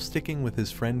himself sticking with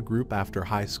his friend group after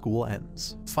high school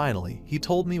ends. Finally, he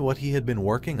told me what he had been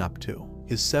working up to.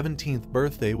 His 17th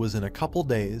birthday was in a couple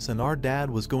days and our dad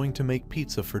was going to make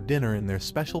pizza for dinner in their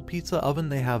special pizza oven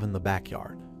they have in the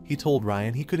backyard. He told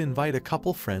Ryan he could invite a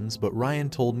couple friends, but Ryan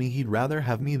told me he'd rather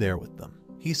have me there with them.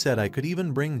 He said I could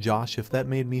even bring Josh if that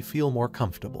made me feel more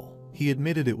comfortable. He He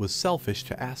admitted it was selfish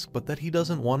to ask, but that he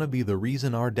doesn't want to be the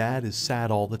reason our dad is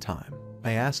sad all the time.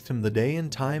 I asked him the day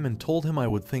and time and told him I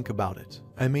would think about it.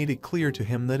 I made it clear to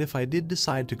him that if I did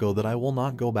decide to go, that I will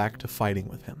not go back to fighting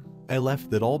with him. I left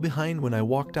that all behind when I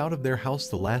walked out of their house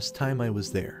the last time I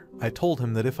was there. I told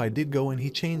him that if I did go and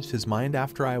he changed his mind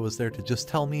after I was there, to just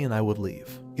tell me and I would leave.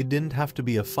 It didn't have to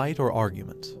be a fight or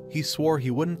argument. He swore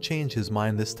he wouldn't change his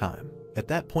mind this time. At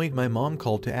that point, my mom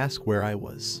called to ask where I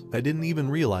was. I didn't even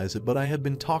realize it, but I had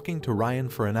been talking to Ryan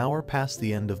for an hour past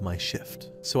the end of my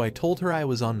shift. So I told her I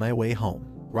was on my way home.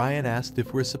 Ryan asked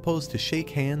if we're supposed to shake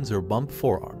hands or bump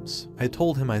forearms. I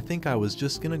told him I think I was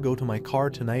just gonna go to my car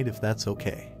tonight if that's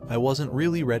okay. I wasn't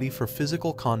really ready for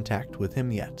physical contact with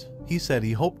him yet. He said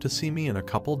he hoped to see me in a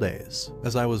couple days.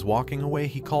 As I was walking away,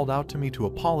 he called out to me to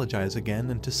apologize again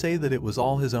and to say that it was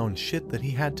all his own shit that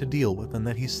he had to deal with and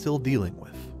that he's still dealing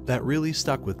with. That really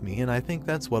stuck with me, and I think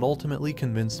that's what ultimately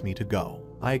convinced me to go.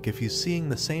 Like, if he's seeing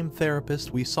the same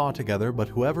therapist we saw together, but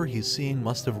whoever he's seeing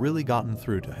must have really gotten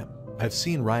through to him. I've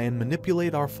seen Ryan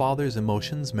manipulate our father's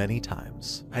emotions many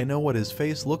times. I know what his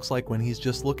face looks like when he's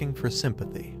just looking for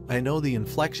sympathy. I know the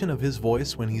inflection of his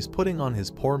voice when he's putting on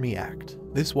his poor me act.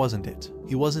 This wasn't it.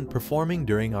 He wasn't performing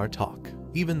during our talk.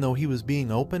 Even though he was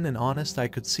being open and honest, I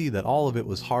could see that all of it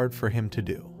was hard for him to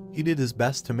do. He did his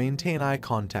best to maintain eye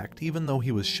contact even though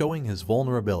he was showing his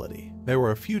vulnerability. There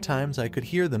were a few times I could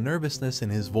hear the nervousness in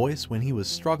his voice when he was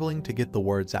struggling to get the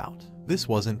words out. This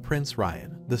wasn't Prince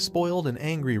Ryan, the spoiled and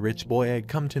angry rich boy I'd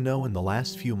come to know in the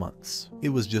last few months. It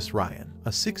was just Ryan, a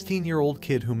 16-year-old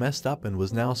kid who messed up and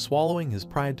was now swallowing his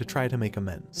pride to try to make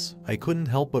amends. I couldn't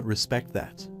help but respect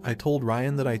that. I told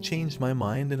Ryan that I changed my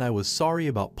mind and I was sorry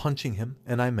about punching him,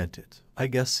 and I meant it. I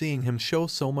guess seeing him show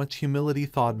so much humility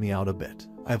thawed me out a bit.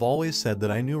 I've always said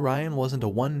that I knew Ryan wasn't a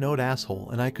one-note asshole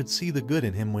and I could see the good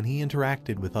in him when he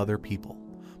interacted with other people.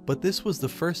 But this was the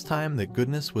first time that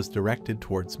goodness was directed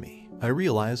towards me. I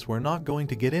realized we're not going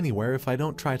to get anywhere if I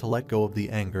don't try to let go of the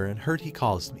anger and hurt he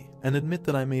caused me, and admit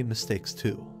that I made mistakes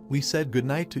too. We said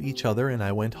goodnight to each other and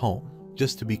I went home.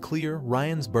 Just to be clear,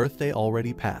 Ryan's birthday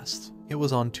already passed. It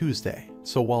was on Tuesday,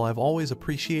 so while I've always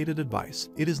appreciated advice,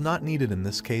 it is not needed in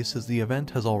this case as the event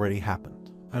has already happened.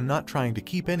 I'm not trying to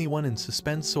keep anyone in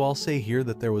suspense, so I'll say here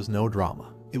that there was no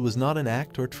drama. It was not an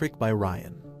act or trick by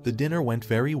Ryan. The dinner went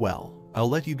very well. I'll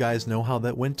let you guys know how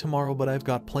that went tomorrow, but I've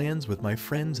got plans with my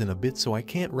friends in a bit, so I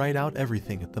can't write out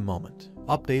everything at the moment.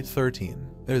 Update 13.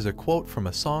 There's a quote from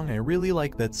a song I really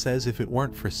like that says, "If it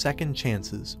weren't for second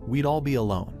chances, we'd all be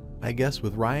alone." I guess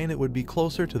with Ryan it would be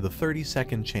closer to the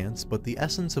 30-second chance, but the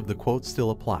essence of the quote still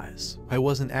applies. I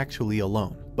wasn't actually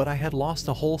alone, but I had lost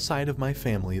a whole side of my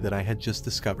family that I had just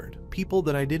discovered. People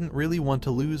that I didn't really want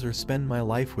to lose or spend my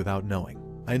life without knowing.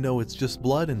 I know it's just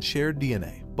blood and shared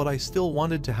DNA, but I still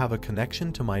wanted to have a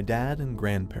connection to my dad and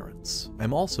grandparents.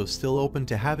 I'm also still open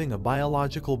to having a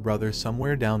biological brother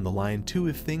somewhere down the line too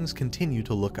if things continue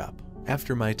to look up.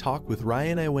 After my talk with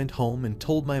Ryan, I went home and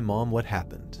told my mom what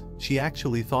happened. She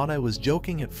actually thought I was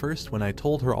joking at first when I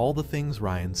told her all the things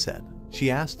Ryan said. She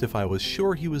asked if I was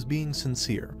sure he was being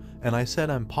sincere, and I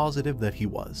said I'm positive that he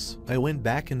was. I went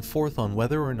back and forth on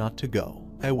whether or not to go.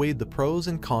 I weighed the pros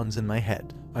and cons in my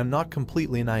head. I'm not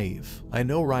completely naive. I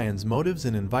know Ryan's motives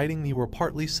in inviting me were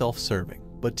partly self-serving,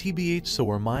 but TBH, so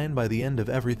were mine by the end of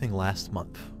everything last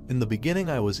month. In the beginning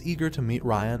I was eager to meet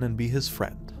Ryan and be his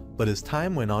friend, but as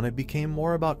time went on it became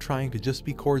more about trying to just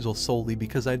be cordial solely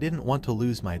because I didn't want to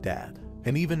lose my dad.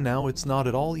 And even now it's not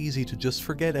at all easy to just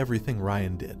forget everything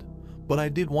Ryan did. But I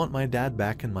did want my dad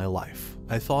back in my life.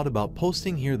 I thought about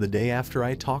posting here the day after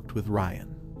I talked with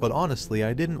Ryan. But honestly,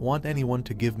 I didn't want anyone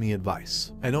to give me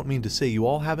advice. I don't mean to say you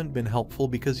all haven't been helpful,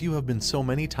 because you have been so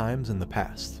many times in the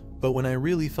past. But when I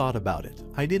really thought about it,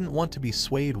 I didn't want to be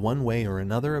swayed one way or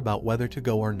another about whether to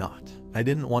go or not. I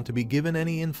didn't want to be given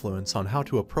any influence on how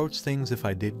to approach things if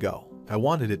I did go. I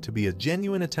wanted it to be a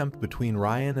genuine attempt between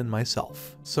Ryan and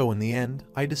myself. So in the end,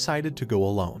 I decided to go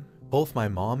alone. Both my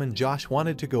mom and Josh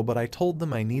wanted to go, but I told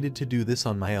them I needed to do this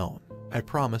on my own. I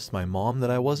promised my mom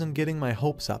that I wasn't getting my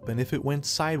hopes up, and if it went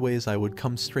sideways I would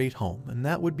come straight home, and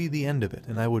that would be the end of it,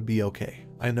 and I would be okay.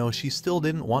 I know she still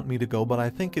didn't want me to go, but I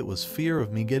think it was fear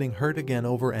of me getting hurt again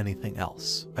over anything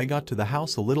else. I got to the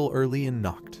house a little early and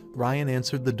knocked. Ryan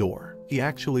answered the door. He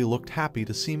actually looked happy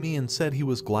to see me and said he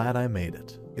was glad I made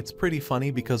it. It's pretty funny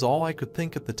because all I could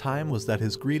think at the time was that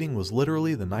his greeting was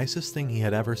literally the nicest thing he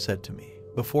had ever said to me.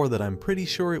 Before that, I'm pretty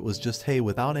sure it was just hey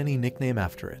without any nickname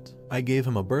after it. I gave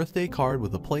him a birthday card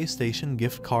with a PlayStation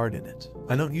gift card in it.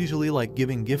 I don't usually like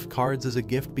giving gift cards as a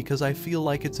gift because I feel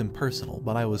like it's impersonal,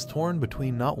 but I was torn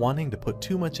between not wanting to put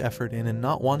too much effort in and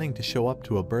not wanting to show up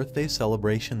to a birthday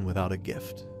celebration without a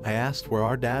gift. I asked where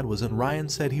our dad was and Ryan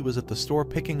said he was at the store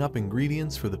picking up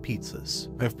ingredients for the pizzas.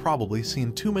 I've probably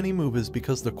seen too many movies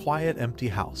because the quiet, empty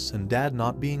house and dad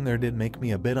not being there did make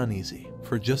me a bit uneasy.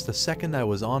 For just a second I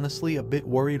was honestly a bit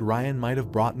worried Ryan might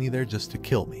have brought me there just to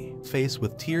kill me. Faced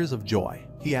with tears of joy,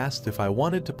 he asked if I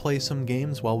wanted to play some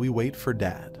games while we wait for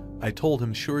dad. I told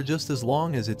him sure, just as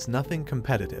long as it's nothing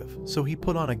competitive, so he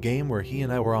put on a game where he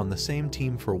and I were on the same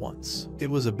team for once. It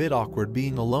was a bit awkward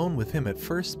being alone with him at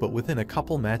first, but within a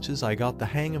couple matches I got the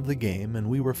hang of the game and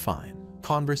we were fine.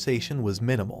 Conversation was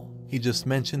minimal. He just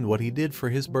mentioned what he did for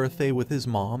his birthday with his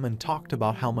mom and talked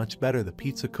about how much better the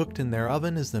pizza cooked in their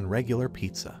oven is than regular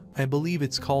pizza. I believe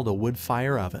it's called a wood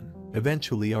fire oven.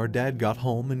 Eventually our dad got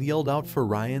home and yelled out for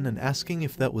Ryan and asking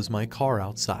if that was my car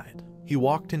outside. He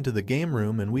walked into the game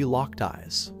room and we locked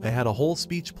eyes. I had a whole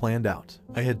speech planned out.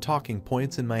 I had talking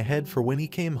points in my head for when he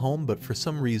came home, but for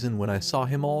some reason when I saw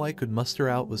him all I could muster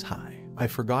out was hi. I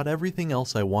forgot everything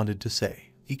else I wanted to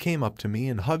say. He came up to me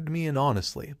and hugged me, and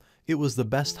honestly, it was the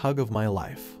best hug of my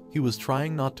life. He was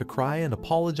trying not to cry and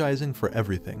apologizing for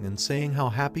everything and saying how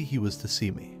happy he was to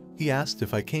see me. He asked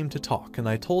if I came to talk and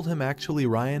I told him actually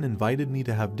Ryan invited me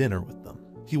to have dinner with them.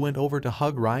 He went over to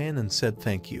hug Ryan and said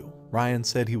thank you. Ryan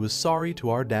said he was sorry to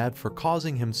our dad for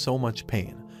causing him so much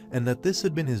pain and that this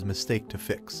had been his mistake to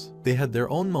fix. They had their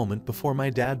own moment before my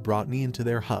dad brought me into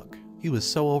their hug. He was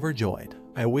so overjoyed.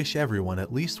 I wish everyone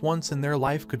at least once in their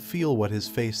life could feel what his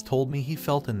face told me he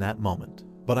felt in that moment.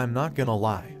 But I'm not gonna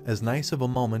lie, as nice of a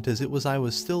moment as it was, I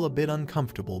was still a bit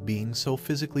uncomfortable being so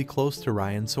physically close to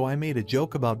Ryan, so I made a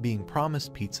joke about being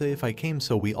promised pizza if I came,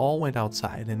 so we all went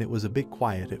outside and it was a bit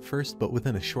quiet at first, but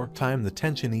within a short time the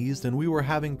tension eased and we were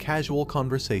having casual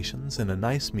conversations and a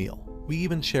nice meal. We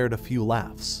even shared a few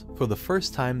laughs. For the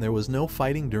first time there was no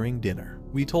fighting during dinner.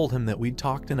 We told him that we'd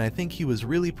talked and I think he was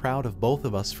really proud of both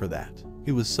of us for that.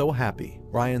 He was so happy.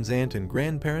 Ryan's aunt and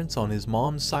grandparents on his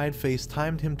mom's side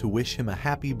FaceTimed him to wish him a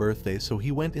happy birthday, so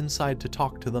he went inside to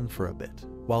talk to them for a bit.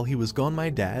 While he was gone,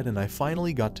 my dad and I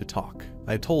finally got to talk.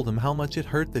 I told him how much it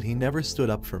hurt that he never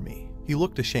stood up for me. He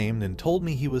looked ashamed and told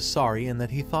me he was sorry and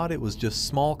that he thought it was just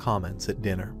small comments at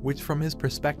dinner, which from his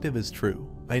perspective is true.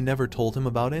 I never told him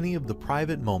about any of the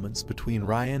private moments between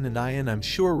Ryan and I, and I'm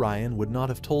sure Ryan would not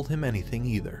have told him anything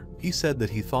either. He said that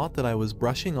he thought that I was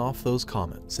brushing off those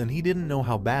comments and he didn't know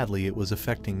how badly it was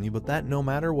affecting me, but that no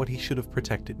matter what he should have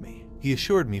protected me. He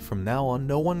assured me from now on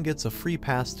no one gets a free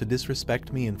pass to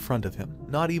disrespect me in front of him,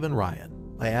 not even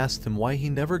Ryan. I asked him why he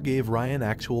never gave Ryan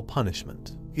actual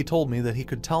punishment. He told me that he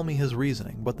could tell me his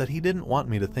reasoning, but that he didn't want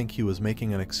me to think he was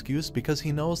making an excuse because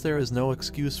he knows there is no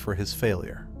excuse for his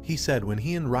failure. He said when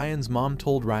he and Ryan's mom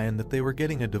told Ryan that they were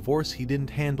getting a divorce, he didn't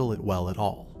handle it well at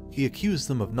all. He accused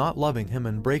them of not loving him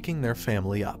and breaking their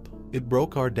family up. It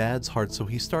broke our dad's heart, so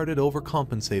he started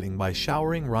overcompensating by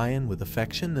showering Ryan with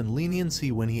affection and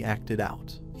leniency when he acted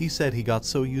out. He said he got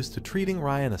so used to treating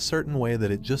Ryan a certain way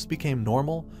that it just became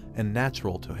normal and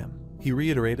natural to him. He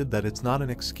reiterated that it's not an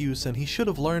excuse and he should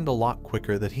have learned a lot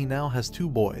quicker that he now has 2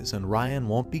 boys and Ryan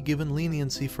won't be given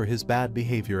leniency for his bad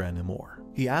behavior anymore.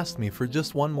 He asked me for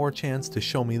just one more chance to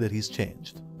show me that he's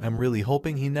changed. I'm really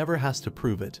hoping he never has to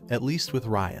prove it, at least with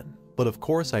Ryan. But of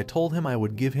course I told him I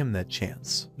would give him that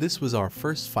chance. This was our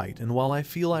first fight, and while I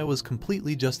feel I was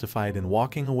completely justified in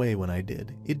walking away when I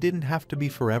did, it didn't have to be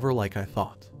forever like I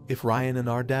thought. If Ryan and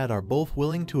our dad are both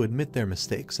willing to admit their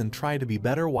mistakes and try to be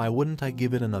better, why wouldn't I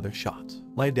give it another shot?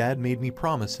 My dad made me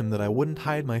promise him that I wouldn't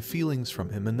hide my feelings from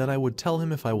him and that I would tell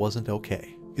him if I wasn't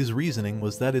okay. His reasoning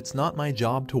was that it's not my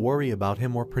job to worry about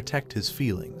him or protect his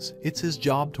feelings, it's his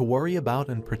job to worry about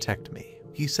and protect me.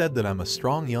 He said that I'm a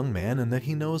strong young man and that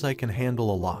he knows I can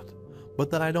handle a lot,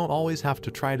 but that I don't always have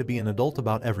to try to be an adult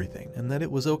about everything, and that it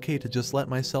was okay to just let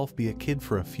myself be a kid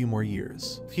for a few more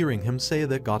years. Hearing him say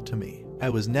that got to me. I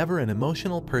was never an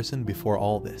emotional person before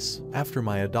all this. After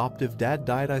my adoptive dad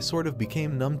died, I sort of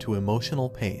became numb to emotional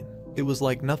pain. It was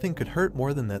like nothing could hurt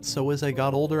more than that, so as I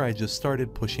got older I just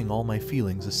started pushing all my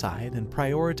feelings aside and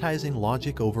prioritizing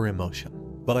logic over emotion.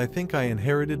 But I think I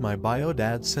inherited my bio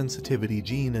dad's sensitivity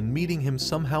gene, and meeting him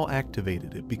somehow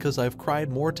activated it, because I've cried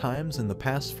more times in the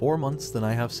past 4 months than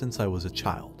I have since I was a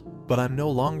child. But I'm no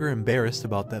longer embarrassed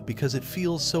about that because it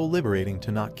feels so liberating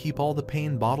to not keep all the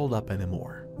pain bottled up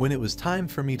anymore. When it was time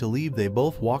for me to leave, they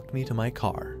both walked me to my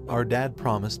car. Our dad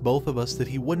promised both of us that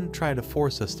he wouldn't try to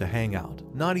force us to hang out,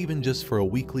 not even just for a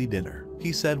weekly dinner.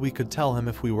 He said we could tell him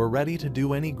if we were ready to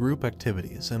do any group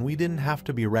activities and we didn't have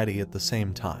to be ready at the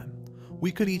same time.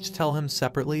 We could each tell him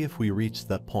separately if we reached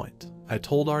that point. I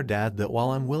told our dad that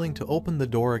while I'm willing to open the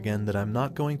door again, that I'm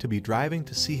not going to be driving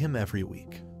to see him every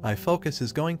week. My focus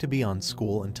is going to be on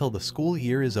school until the school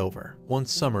year is over.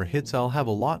 Once summer hits, I'll have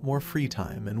a lot more free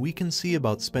time and we can see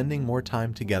about spending more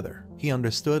time together. He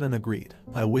understood and agreed.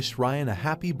 I wished Ryan a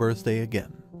happy birthday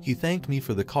again. He thanked me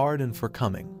for the card and for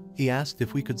coming. He asked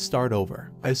if we could start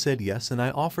over. I said yes, and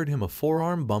I offered him a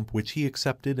forearm bump which he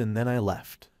accepted, and then I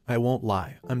left. I won't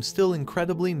lie, I'm still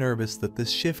incredibly nervous that this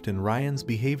shift in Ryan's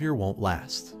behavior won't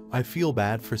last. I feel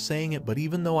bad for saying it, but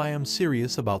even though I am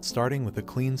serious about starting with a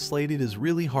clean slate, it is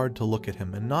really hard to look at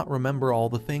him and not remember all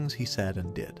the things he said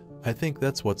and did. I think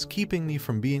that's what's keeping me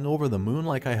from being over the moon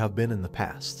like I have been in the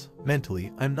past.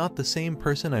 Mentally, I'm not the same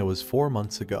person I was 4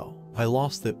 months ago. I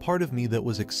lost that part of me that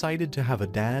was excited to have a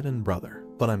dad and brother.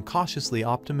 But I'm cautiously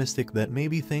optimistic that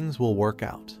maybe things will work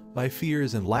out. My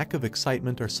fears and lack of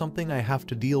excitement are something I have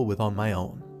to deal with on my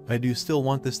own. I do still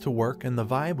want this to work, and the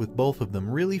vibe with both of them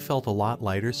really felt a lot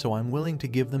lighter, so I'm willing to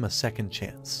give them a second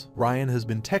chance. Ryan has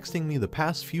been texting me the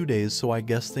past few days, so I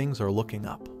guess things are looking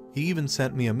up. He even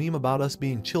sent me a meme about us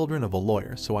being children of a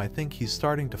lawyer, so I think he's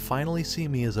starting to finally see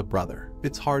me as a brother.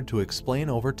 It's hard to explain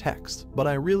over text, but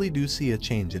I really do see a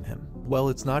change in him. Well,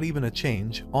 it's not even a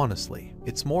change, honestly.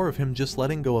 It's more of him just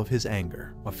letting go of his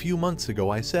anger. A few months ago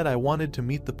I said I wanted to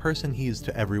meet the person he is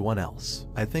to everyone else.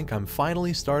 I think I'm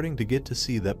finally starting to get to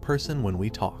see that person when we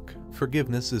talk.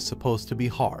 Forgiveness is supposed to be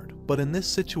hard, but in this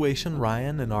situation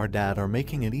Ryan and our dad are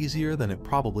making it easier than it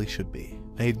probably should be.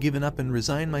 I had given up and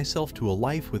resigned myself to a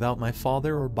life without my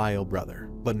father or bio brother.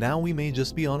 But now we may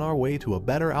just be on our way to a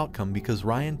better outcome because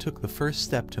Ryan took the first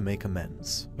step to make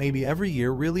amends. Maybe every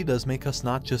year really does make us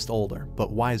not just older,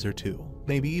 but wiser too.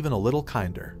 Maybe even a little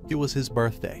kinder. It was his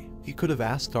birthday. He could have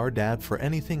asked our dad for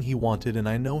anything he wanted, and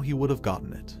I know he would have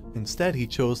gotten it. Instead, he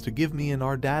chose to give me and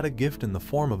our dad a gift in the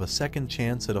form of a second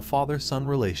chance at a father-son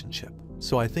relationship.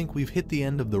 So I think we've hit the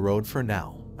end of the road for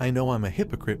now. I know I'm a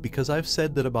hypocrite because I've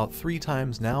said that about 3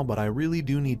 times now, but I really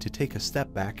do need to take a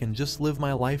step back and just live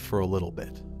my life for a little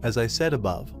bit. As I said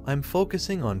above, I'm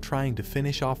focusing on trying to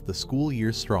finish off the school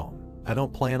year strong. I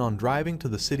don't plan on driving to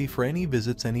the city for any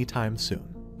visits anytime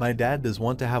soon. My dad does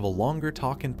want to have a longer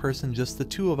talk in person, just the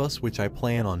two of us, which I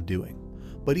plan on doing.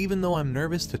 But even though I'm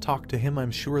nervous to talk to him,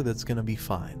 I'm sure that's gonna be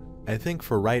fine. I think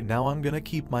for right now I'm gonna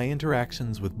keep my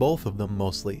interactions with both of them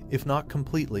mostly, if not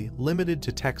completely, limited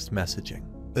to text messaging.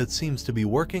 That seems to be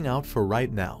working out for right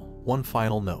now. One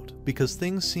final note, because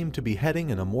things seem to be heading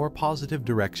in a more positive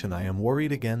direction, I am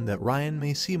worried again that Ryan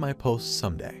may see my posts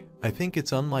someday. I think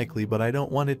it's unlikely, but I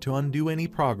don't want it to undo any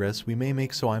progress we may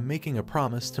make, so I'm making a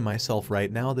promise to myself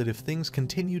right now that if things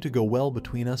continue to go well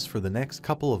between us for the next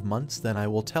couple of months, then I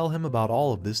will tell him about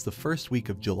all of this the first week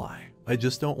of July. I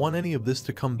just don't want any of this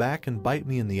to come back and bite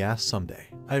me in the ass someday.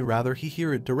 I'd rather he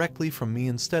hear it directly from me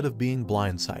instead of being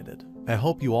blindsided. I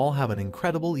hope you all have an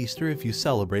incredible Easter if you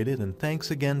celebrate it, and thanks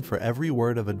again for every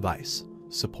word of advice,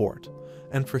 support,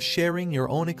 and for sharing your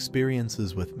own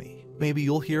experiences with me. Maybe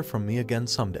you'll hear from me again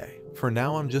someday. For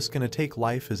now, I'm just gonna take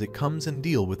life as it comes and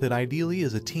deal with it, ideally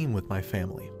as a team with my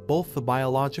family, both the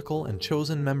biological and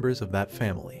chosen members of that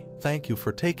family. Thank you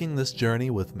for taking this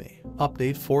journey with me.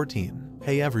 Update 14.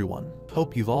 Hey everyone,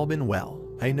 hope you've all been well.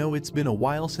 I know it's been a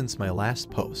while since my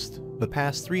last post. The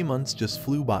past 3 months just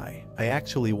flew by. I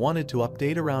actually wanted to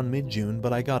update around mid-June,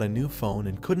 but I got a new phone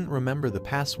and couldn't remember the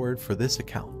password for this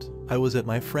account. I was at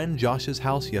my friend Josh's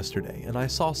house yesterday and I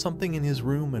saw something in his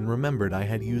room and remembered I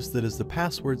had used that as the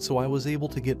password, so I was able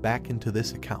to get back into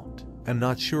this account. I'm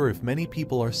not sure if many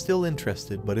people are still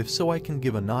interested, but if so, I can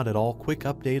give a not at all quick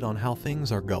update on how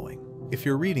things are going. If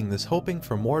you're reading this hoping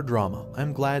for more drama,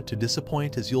 I'm glad to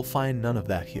disappoint, as you'll find none of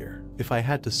that here. If I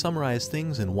had to summarize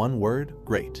things in one word,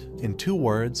 great. In 2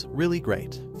 words, really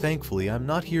great. Thankfully, I'm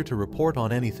not here to report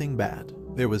on anything bad.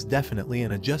 There was definitely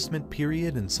an adjustment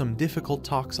period and some difficult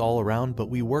talks all around, but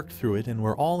we worked through it and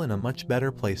we're all in a much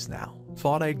better place now.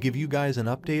 Thought I'd give you guys an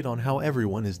update on how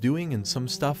everyone is doing and some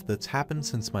stuff that's happened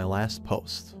since my last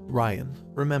post. Ryan.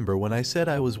 Remember when I said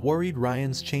I was worried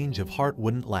Ryan's change of heart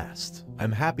wouldn't last?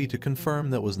 I'm happy to confirm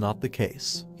that was not the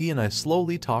case. He and I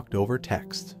slowly talked over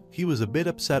text. He was a bit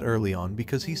upset early on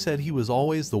because he said he was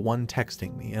always the one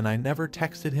texting me and I never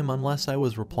texted him unless I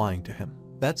was replying to him.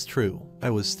 That's true. I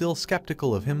was still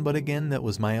skeptical of him, but again, that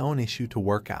was my own issue to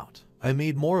work out. I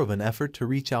made more of an effort to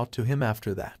reach out to him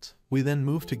after that. We then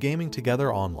moved to gaming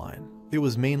together online. It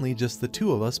was mainly just the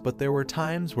two of us, but there were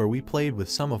times where we played with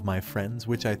some of my friends,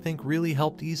 which I think really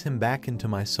helped ease him back into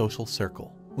my social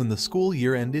circle. When the school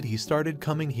year ended, he started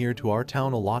coming here to our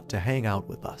town a lot to hang out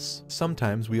with us.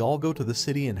 Sometimes we all go to the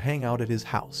city and hang out at his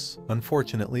house.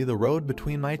 Unfortunately, the road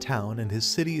between my town and his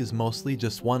city is mostly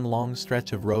just one long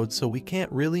stretch of road, so we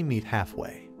can't really meet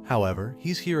halfway. However,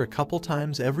 he's here a couple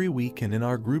times every week and in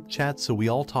our group chat, so we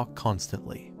all talk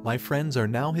constantly. My friends are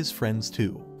now his friends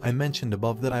too. I mentioned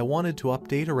above that I wanted to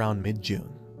update around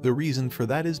mid-June. The reason for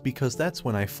that is because that's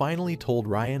when I finally told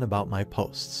Ryan about my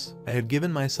posts. I had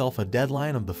given myself a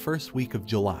deadline of the first week of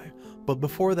July, but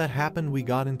before that happened we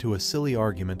got into a silly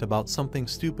argument about something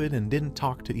stupid and didn't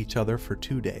talk to each other for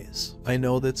 2 days. I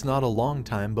know that's not a long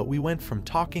time, but we went from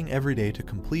talking every day to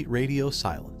complete radio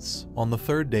silence. On the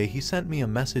 3rd day he sent me a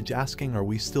message asking are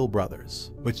we still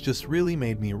brothers, which just really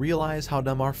made me realize how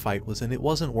dumb our fight was, and it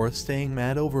wasn't worth staying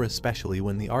mad over, especially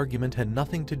when the argument had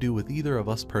nothing to do with either of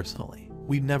us personally.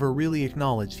 We'd never really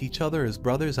acknowledged each other as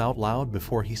brothers out loud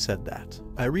before he said that.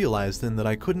 I realized then that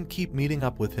I couldn't keep meeting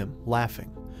up with him,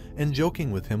 laughing and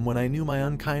joking with him when I knew my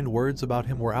unkind words about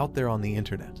him were out there on the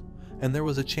internet, and there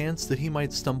was a chance that he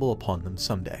might stumble upon them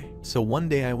someday. So one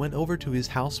day I went over to his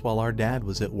house while our dad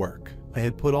was at work. I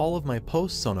had put all of my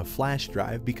posts on a flash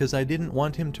drive because I didn't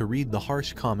want him to read the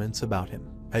harsh comments about him.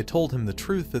 I told him the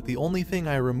truth, that the only thing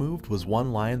I removed was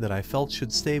one line that I felt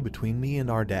should stay between me and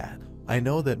our dad. I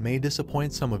know that may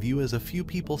disappoint some of you, as a few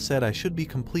people said I should be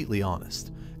completely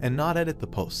honest and not edit the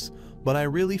posts, but I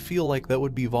really feel like that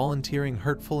would be volunteering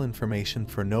hurtful information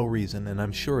for no reason, and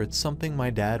I'm sure it's something my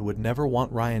dad would never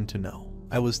want Ryan to know.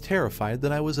 I was terrified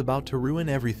that I was about to ruin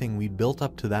everything we'd built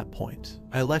up to that point.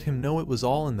 I let him know it was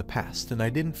all in the past and I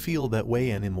didn't feel that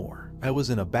way anymore. I was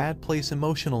in a bad place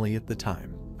emotionally at the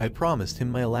time. I promised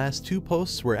him my last 2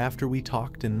 posts were after we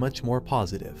talked and much more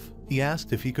positive. He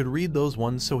asked if he could read those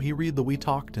ones, so he read the we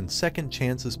talked and second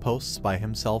chances posts by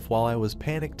himself while I was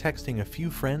panic texting a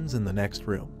few friends in the next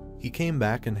room. He came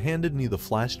back and handed me the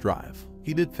flash drive.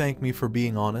 He did thank me for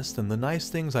being honest and the nice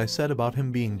things I said about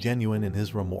him being genuine in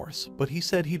his remorse, but he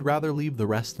said he'd rather leave the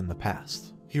rest in the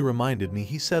past. He reminded me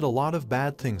he said a lot of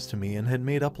bad things to me and had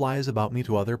made up lies about me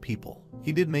to other people.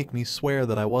 He did make me swear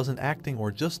that I wasn't acting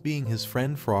or just being his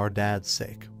friend for our dad's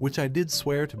sake, which I did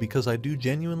swear to because I do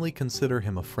genuinely consider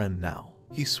him a friend now.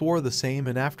 He swore the same,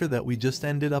 and after that we just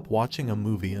ended up watching a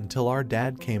movie until our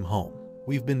dad came home.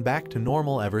 We've been back to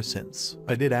normal ever since.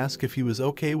 I did ask if he was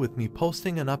okay with me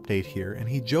posting an update here, and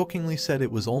he jokingly said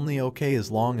it was only okay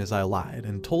as long as I lied,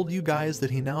 and told you guys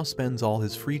that he now spends all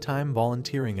his free time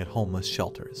volunteering at homeless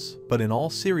shelters. But in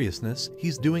all seriousness,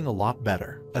 he's doing a lot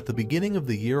better. At the beginning of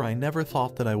the year I never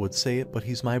thought that I would say it, but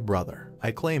he's my brother.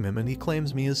 I claim him and he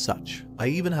claims me as such. I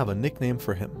even have a nickname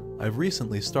for him. I've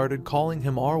recently started calling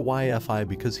him RYFI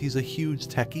because he's a huge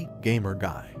techie, gamer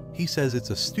guy. He says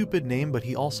it's a stupid name, but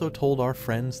he also told our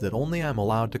friends that only I'm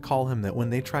allowed to call him that when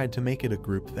they tried to make it a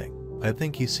group thing. I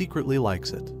think he secretly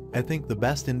likes it. I think the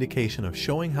best indication of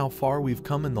showing how far we've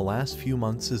come in the last few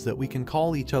months is that we can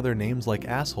call each other names like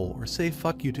asshole or say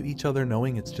fuck you to each other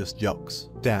knowing it's just jokes.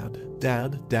 Dad,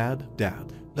 dad, dad,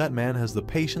 dad. That man has the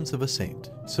patience of a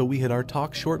saint. So we had our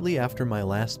talk shortly after my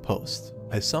last post.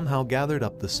 I somehow gathered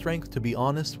up the strength to be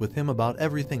honest with him about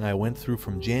everything I went through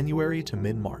from January to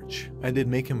mid-March. I did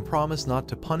make him promise not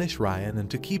to punish Ryan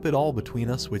and to keep it all between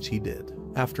us, which he did.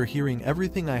 After hearing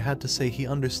everything I had to say, he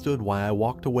understood why I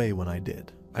walked away when I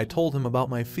did. I told him about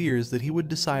my fears that he would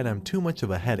decide I'm too much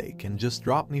of a headache and just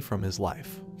drop me from his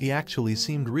life. He actually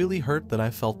seemed really hurt that I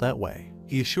felt that way.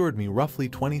 He assured me roughly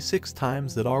 26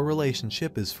 times that our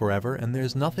relationship is forever and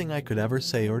there's nothing I could ever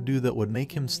say or do that would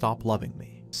make him stop loving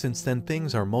me. Since then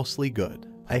things are mostly good.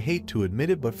 I hate to admit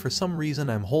it, but for some reason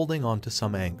I'm holding on to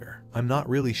some anger. I'm not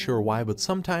really sure why, but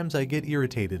sometimes I get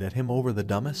irritated at him over the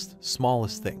dumbest,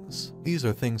 smallest things. These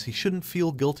are things he shouldn't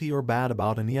feel guilty or bad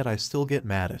about, and yet I still get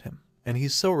mad at him. And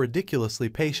he's so ridiculously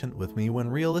patient with me when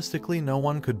realistically no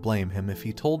one could blame him if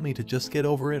he told me to just get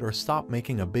over it or stop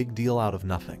making a big deal out of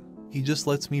nothing. He just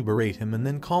lets me berate him and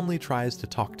then calmly tries to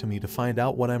talk to me to find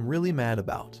out what I'm really mad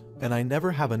about. And I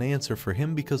never have an answer for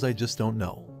him because I just don't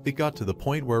know. It got to the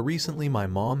point where recently my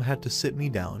mom had to sit me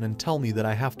down and tell me that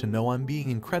I have to know I'm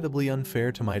being incredibly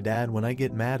unfair to my dad when I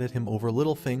get mad at him over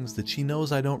little things that she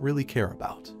knows I don't really care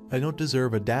about. I don't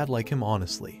deserve a dad like him,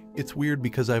 honestly. It's weird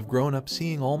because I've grown up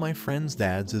seeing all my friends'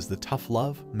 dads as the tough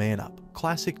love, man up,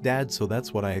 classic dad, so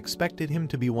that's what I expected him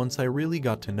to be once I really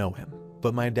got to know him.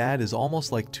 But my dad is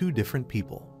almost like 2 different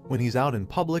people. When he's out in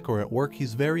public or at work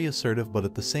he's very assertive, but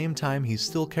at the same time he's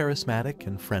still charismatic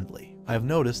and friendly. I've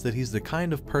noticed that he's the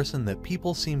kind of person that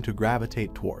people seem to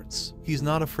gravitate towards. He's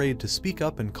not afraid to speak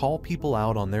up and call people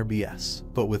out on their BS.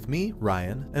 But with me,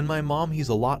 Ryan, and my mom, he's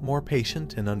a lot more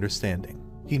patient and understanding.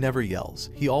 He never yells.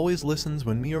 He always listens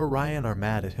when me or Ryan are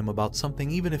mad at him about something,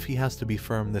 even if he has to be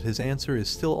firm that his answer is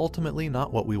still ultimately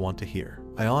not what we want to hear.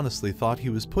 I honestly thought he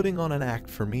was putting on an act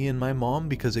for me and my mom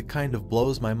because it kind of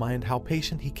blows my mind how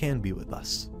patient he can be with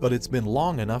us. But it's been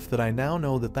long enough that I now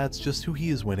know that that's just who he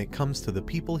is when it comes to the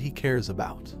people he cares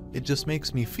about. It just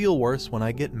makes me feel worse when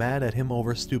I get mad at him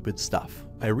over stupid stuff.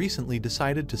 I recently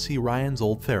decided to see Ryan's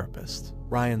old therapist.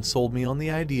 Ryan sold me on the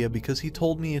idea because he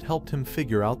told me it helped him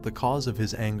figure out the cause of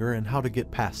his anger and how to get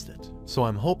past it. So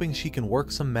I'm hoping she can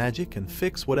work some magic and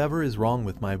fix whatever is wrong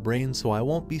with my brain so I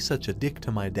won't be such a dick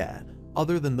to my dad.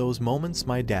 Other than those moments,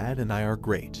 my dad and I are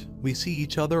great. We see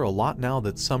each other a lot now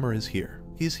that summer is here.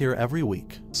 He's here every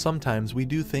week. Sometimes we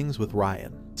do things with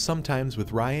Ryan. Sometimes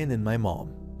with Ryan and my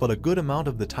mom. But a good amount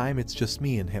of the time it's just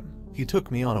me and him. He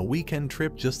took me on a weekend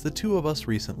trip, just the two of us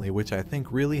recently, which I think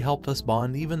really helped us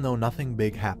bond even though nothing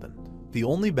big happened. The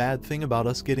only bad thing about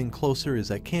us getting closer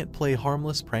is I can't play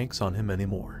harmless pranks on him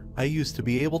anymore. I used to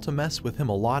be able to mess with him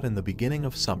a lot in the beginning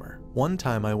of summer. One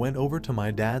time I went over to my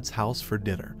dad's house for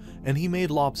dinner, and he made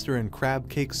lobster and crab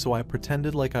cakes, so I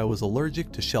pretended like I was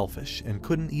allergic to shellfish and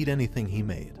couldn't eat anything he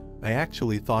made. I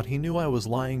actually thought he knew I was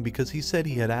lying because he said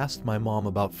he had asked my mom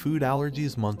about food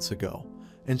allergies months ago,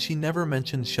 and she never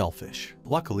mentioned shellfish.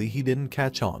 Luckily, he didn't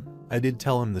catch on. I did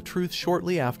tell him the truth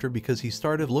shortly after because he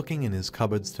started looking in his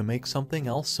cupboards to make something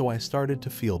else, so I started to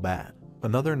feel bad.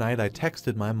 Another night I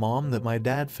texted my mom that my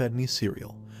dad fed me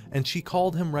cereal, and she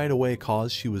called him right away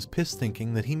cause she was pissed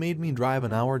thinking that he made me drive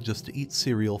an hour just to eat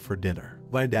cereal for dinner.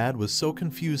 My dad was so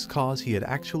confused cause he had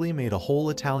actually made a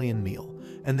whole Italian meal,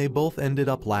 and they both ended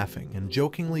up laughing and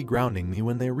jokingly grounding me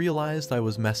when they realized I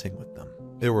was messing with them.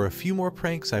 There were a few more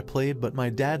pranks I played, but my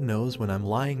dad knows when I'm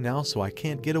lying now, so I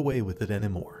can't get away with it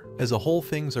anymore. As a whole,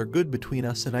 things are good between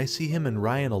us and I see him and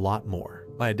Ryan a lot more.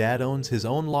 My dad owns his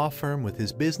own law firm with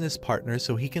his business partner,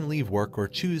 so he can leave work or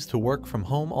choose to work from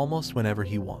home almost whenever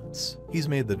he wants. He's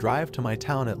made the drive to my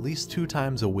town at least 2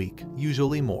 times a week,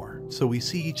 usually more, so we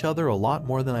see each other a lot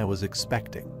more than I was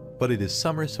expecting. But it is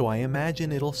summer, so I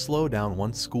imagine it'll slow down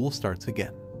once school starts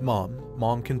again.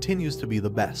 Mom continues to be the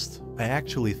best. I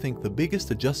actually think the biggest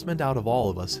adjustment out of all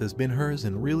of us has been hers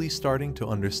in really starting to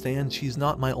understand she's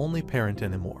not my only parent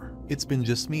anymore. It's been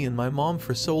just me and my mom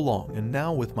for so long, and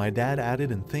now with my dad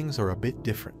added and things are a bit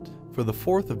different. For the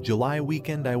 4th of July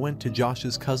weekend I went to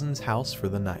Josh's cousin's house for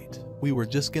the night. We were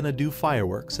just gonna do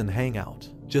fireworks and hang out.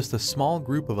 Just a small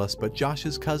group of us, but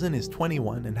Josh's cousin is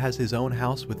 21 and has his own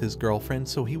house with his girlfriend,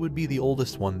 so he would be the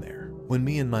oldest one there. When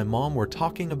me and my mom were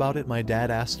talking about it, my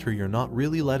dad asked her, "You're not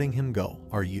really letting him go,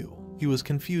 are you?" He was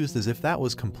confused as if that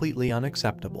was completely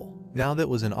unacceptable. Now that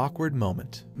was an awkward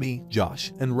moment. Me,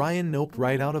 Josh, and Ryan noped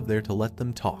right out of there to let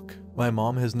them talk. My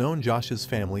mom has known Josh's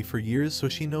family for years, so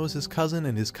she knows his cousin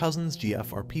and his cousin's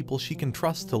GF are people she can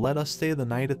trust to let us stay the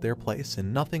night at their place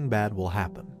and nothing bad will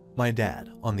happen. My dad,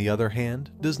 on the other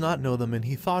hand, does not know them, and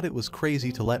he thought it was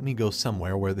crazy to let me go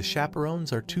somewhere where the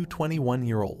chaperones are 2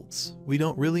 21-year-olds. We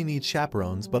don't really need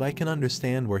chaperones, but I can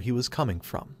understand where he was coming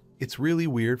from. It's really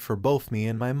weird for both me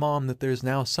and my mom that there's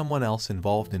now someone else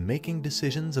involved in making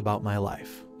decisions about my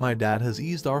life. My dad has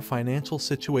eased our financial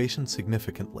situation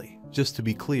significantly. Just to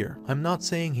be clear, I'm not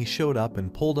saying he showed up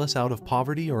and pulled us out of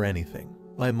poverty or anything.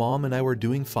 My mom and I were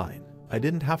doing fine. I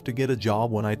didn't have to get a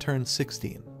job when I turned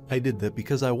 16. I did that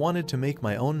because I wanted to make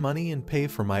my own money and pay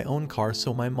for my own car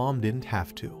so my mom didn't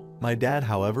have to. My dad,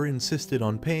 however, insisted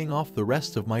on paying off the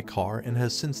rest of my car and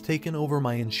has since taken over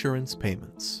my insurance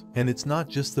payments. And it's not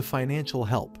just the financial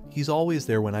help, he's always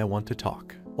there when I want to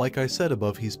talk. Like I said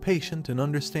above, he's patient and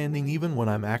understanding even when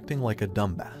I'm acting like a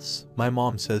dumbass. My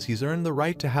mom says he's earned the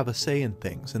right to have a say in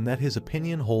things and that his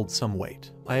opinion holds some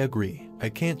weight. I agree. I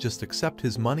can't just accept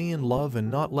his money and love and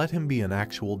not let him be an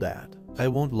actual dad. I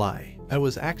won't lie, I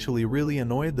was actually really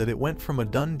annoyed that it went from a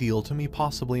done deal to me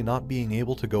possibly not being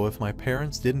able to go if my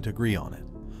parents didn't agree on it.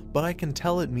 But I can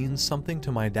tell it means something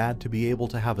to my dad to be able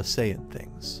to have a say in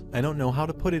things. I don't know how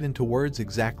to put it into words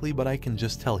exactly, but I can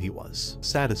just tell he was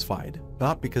satisfied.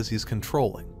 Not because he's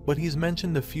controlling, but he's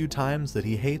mentioned a few times that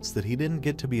he hates that he didn't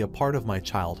get to be a part of my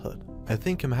childhood. I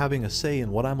think him having a say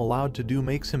in what I'm allowed to do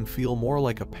makes him feel more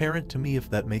like a parent to me, if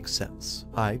that makes sense.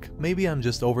 Maybe I'm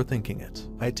just overthinking it.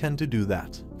 I tend to do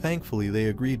that. Thankfully, they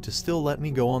agreed to still let me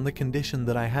go on the condition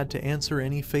that I had to answer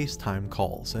any FaceTime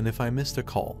calls, and if I missed a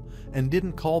call and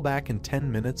didn't call back in 10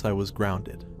 minutes, I was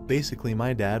grounded. Basically,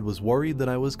 my dad was worried that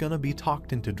I was gonna be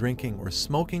talked into drinking or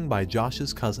smoking by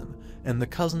Josh's cousin and the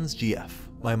cousin's GF.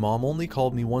 My mom only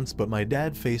called me once, but my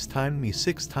dad FaceTimed me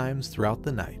 6 times throughout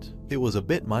the night. It was a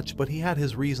bit much, but he had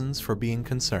his reasons for being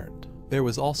concerned. There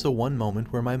was also one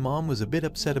moment where my mom was a bit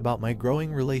upset about my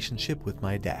growing relationship with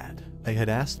my dad. I had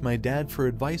asked my dad for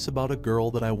advice about a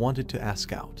girl that I wanted to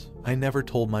ask out. I never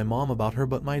told my mom about her,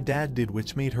 but my dad did,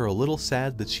 which made her a little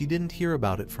sad that she didn't hear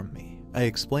about it from me. I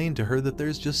explained to her that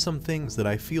there's just some things that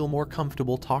I feel more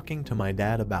comfortable talking to my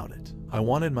dad about it. I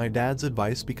wanted my dad's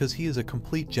advice because he is a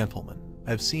complete gentleman.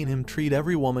 I've seen him treat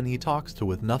every woman he talks to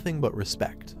with nothing but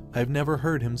respect. I've never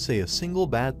heard him say a single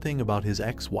bad thing about his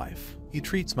ex-wife. He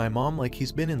treats my mom like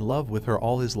he's been in love with her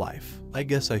all his life. I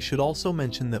guess I should also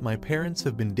mention that my parents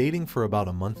have been dating for about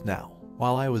a month now.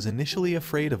 While I was initially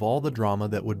afraid of all the drama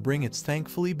that would bring, it's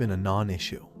thankfully been a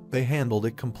non-issue. They handled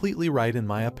it completely right in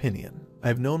my opinion.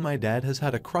 I've known my dad has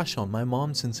had a crush on my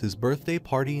mom since his birthday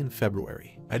party in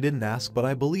February. I didn't ask, but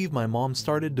I believe my mom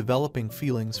started developing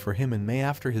feelings for him in May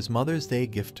after his Mother's Day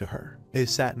gift to her. They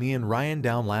sat me and Ryan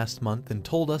down last month and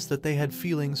told us that they had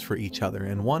feelings for each other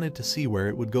and wanted to see where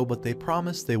it would go, but they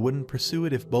promised they wouldn't pursue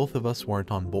it if both of us weren't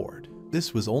on board.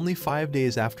 This was only 5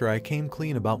 days after I came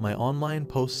clean about my online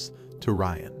posts to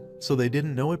Ryan. So they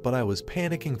didn't know it, but I was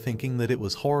panicking, thinking that it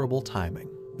was horrible timing.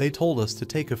 They told us to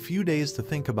take a few days to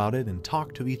think about it and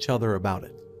talk to each other about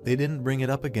it. They didn't bring it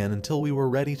up again until we were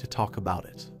ready to talk about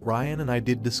it. Ryan and I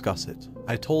did discuss it.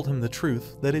 I told him the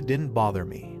truth, that it didn't bother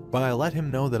me, but I let him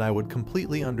know that I would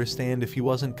completely understand if he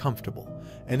wasn't comfortable,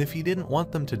 and if he didn't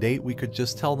want them to date, we could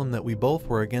just tell them that we both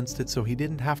were against it, so he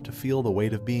didn't have to feel the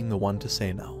weight of being the one to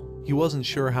say no. He wasn't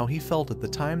sure how he felt at the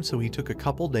time, so he took a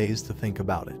couple days to think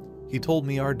about it. He told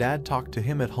me our dad talked to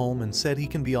him at home and said he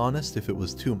can be honest if it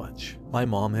was too much. My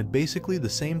mom had basically the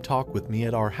same talk with me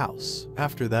at our house.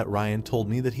 After that, Ryan told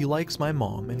me that he likes my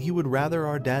mom and he would rather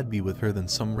our dad be with her than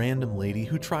some random lady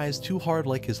who tries too hard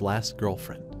like his last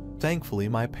girlfriend. Thankfully,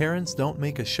 my parents don't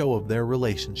make a show of their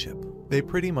relationship. They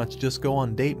pretty much just go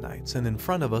on date nights, and in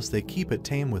front of us they keep it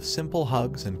tame with simple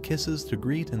hugs and kisses to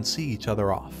greet and see each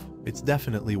other off. It's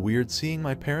definitely weird seeing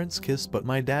my parents kiss, but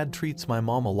my dad treats my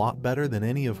mom a lot better than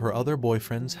any of her other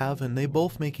boyfriends have, and they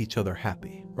both make each other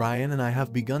happy. Ryan and I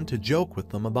have begun to joke with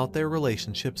them about their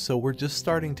relationship, so we're just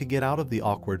starting to get out of the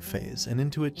awkward phase and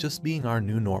into it just being our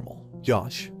new normal.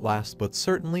 Josh, last but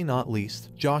certainly not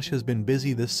least, Josh has been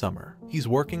busy this summer. He's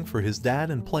working for his dad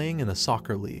and playing in a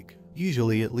soccer league.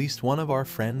 Usually at least one of our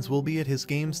friends will be at his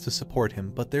games to support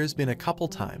him, but there's been a couple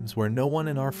times where no one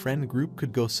in our friend group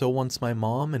could go, so once my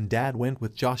mom and dad went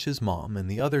with Josh's mom, and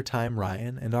the other time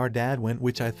Ryan and our dad went,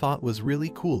 which I thought was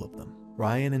really cool of them.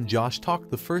 Ryan and Josh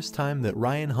talked the first time that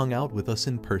Ryan hung out with us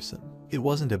in person. It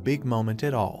wasn't a big moment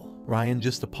at all. Ryan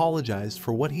just apologized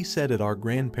for what he said at our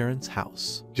grandparents'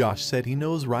 house. Josh said he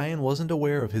knows Ryan wasn't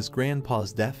aware of his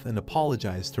grandpa's death and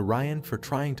apologized to Ryan for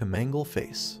trying to mangle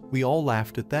face. We all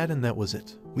laughed at that, and that was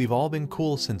it. We've all been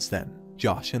cool since then.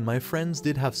 Josh and my friends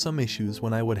did have some issues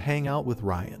when I would hang out with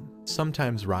Ryan.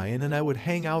 Sometimes Ryan and I would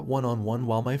hang out one-on-one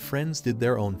while my friends did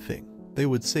their own thing. They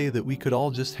would say that we could all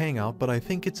just hang out, but I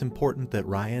think it's important that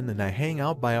Ryan and I hang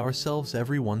out by ourselves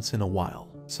every once in a while.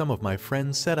 Some of my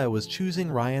friends said I was choosing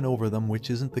Ryan over them, which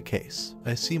isn't the case.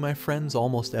 I see my friends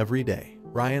almost every day.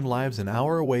 Ryan lives an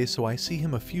hour away, so I see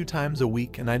him a few times a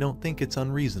week, and I don't think it's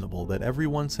unreasonable that every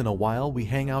once in a while we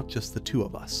hang out, just the two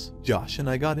of us. Josh and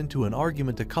I got into an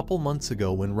argument a couple months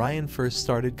ago when Ryan first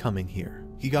started coming here.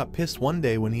 He got pissed one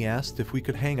day when he asked if we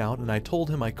could hang out, and I told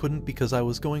him I couldn't because I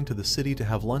was going to the city to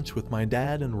have lunch with my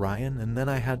dad and Ryan, and then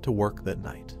I had to work that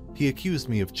night. He accused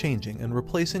me of changing and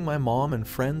replacing my mom and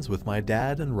friends with my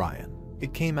dad and Ryan.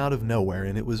 It came out of nowhere,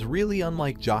 and it was really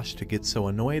unlike Josh to get so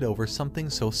annoyed over something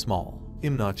so small.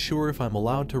 I'm not sure if I'm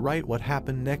allowed to write what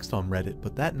happened next on Reddit,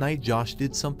 but that night Josh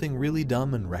did something really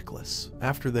dumb and reckless.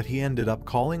 After that, he ended up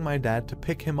calling my dad to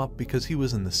pick him up because he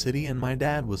was in the city and my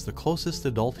dad was the closest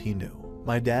adult he knew.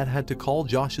 My dad had to call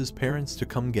Josh's parents to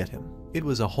come get him. It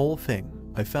was a whole thing.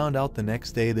 I found out the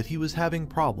next day that he was having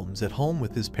problems at home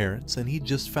with his parents, and he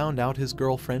just found out his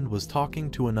girlfriend was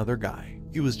talking to another guy.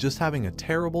 He was just having a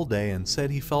terrible day and said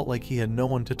he felt like he had no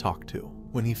one to talk to.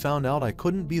 When he found out I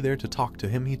couldn't be there to talk to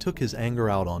him, he took his anger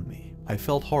out on me. I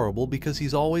felt horrible because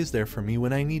he's always there for me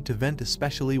when I need to vent,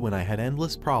 especially when I had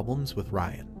endless problems with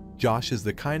Ryan. Josh is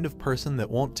the kind of person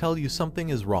that won't tell you something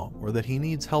is wrong or that he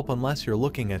needs help unless you're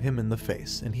looking at him in the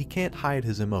face, and he can't hide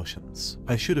his emotions.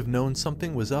 I should have known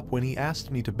something was up when he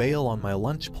asked me to bail on my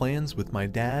lunch plans with my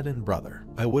dad and brother.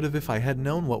 I would have if I had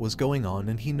known what was going on,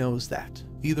 and he knows that.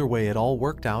 Either way, it all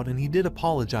worked out, and he did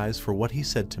apologize for what he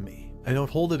said to me. I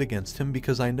don't hold it against him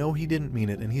because I know he didn't mean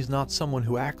it, and he's not someone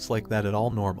who acts like that at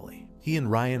all normally. He and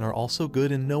Ryan are also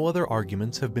good, and no other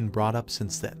arguments have been brought up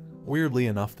since then. Weirdly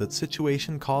enough, that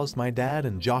situation caused my dad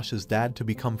and Josh's dad to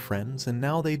become friends, and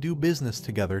now they do business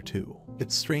together too.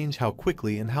 It's strange how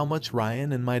quickly and how much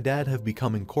Ryan and my dad have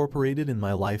become incorporated in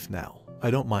my life now.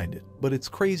 I don't mind it, but it's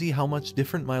crazy how much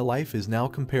different my life is now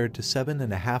compared to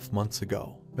 7.5 months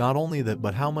ago. Not only that,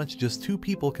 but how much just two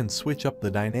people can switch up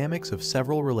the dynamics of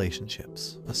several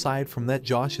relationships. Aside from that,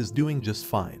 Josh is doing just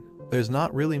fine. There's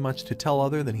not really much to tell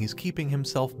other than he's keeping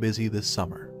himself busy this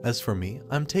summer. As for me,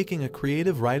 I'm taking a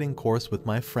creative writing course with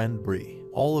my friend Bree.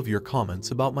 All of your comments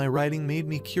about my writing made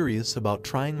me curious about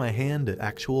trying my hand at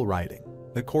actual writing.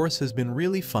 The course has been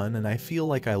really fun and I feel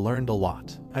like I learned a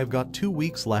lot. I've got 2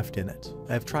 weeks left in it.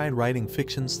 I've tried writing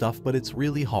fiction stuff, but it's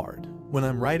really hard. When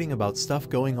I'm writing about stuff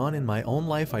going on in my own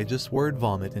life, I just word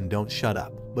vomit and don't shut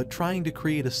up. But trying to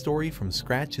create a story from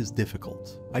scratch is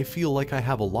difficult. I feel like I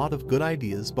have a lot of good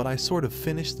ideas, but I sort of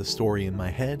finish the story in my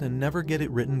head and never get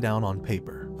it written down on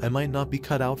paper. I might not be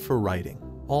cut out for writing.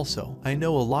 Also, I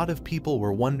know a lot of people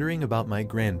were wondering about my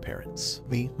grandparents.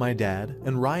 Me, my dad,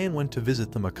 and Ryan went to visit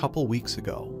them a couple weeks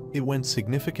ago. It went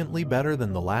significantly better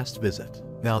than the last visit.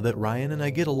 Now that Ryan and I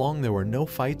get along, there were no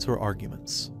fights or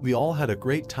arguments. We all had a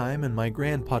great time and my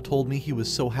grandpa told me he was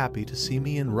so happy to see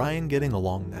me and Ryan getting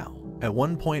along now. At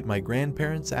one point, my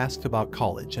grandparents asked about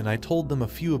college and I told them a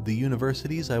few of the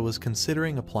universities I was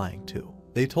considering applying to.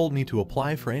 They told me to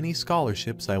apply for any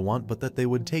scholarships I want, but that they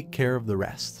would take care of the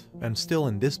rest. I'm still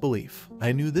in disbelief.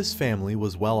 I knew this family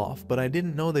was well off, but I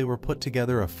didn't know they were put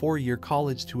together a 4-year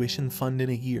college tuition fund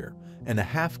in a year and a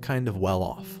half kind of well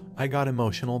off. I got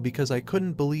emotional because I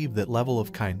couldn't believe that level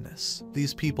of kindness.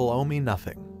 These people owe me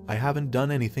nothing. I haven't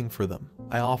done anything for them.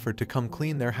 I offered to come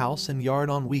clean their house and yard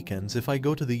on weekends if I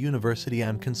go to the university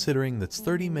I'm considering that's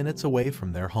 30 minutes away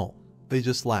from their home. They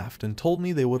just laughed and told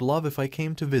me they would love if I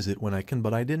came to visit when I can,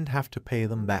 but I didn't have to pay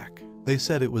them back. They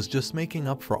said it was just making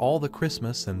up for all the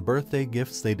Christmas and birthday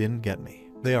gifts they didn't get me.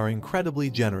 They are incredibly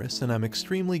generous and I'm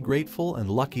extremely grateful and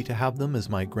lucky to have them as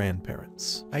my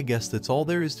grandparents. I guess that's all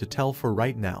there is to tell for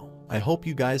right now. I hope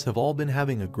you guys have all been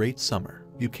having a great summer.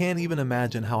 You can't even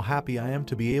imagine how happy I am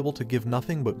to be able to give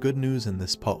nothing but good news in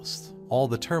this post. All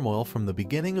the turmoil from the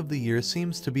beginning of the year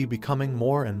seems to be becoming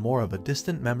more and more of a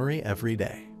distant memory every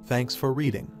day. Thanks for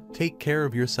reading. Take care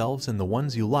of yourselves and the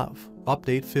ones you love.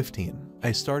 Update 15.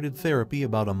 I started therapy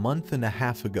about a month and a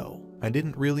half ago. I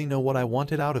didn't really know what I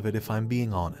wanted out of it, if I'm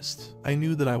being honest. I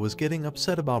knew that I was getting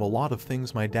upset about a lot of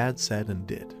things my dad said and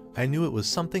did. I knew it was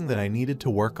something that I needed to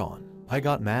work on. I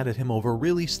got mad at him over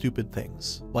really stupid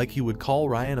things, like he would call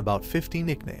Ryan about 50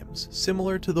 nicknames,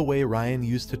 similar to the way Ryan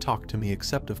used to talk to me,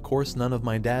 except of course none of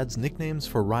my dad's nicknames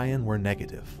for Ryan were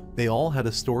negative. They all had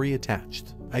a story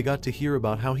attached. I got to hear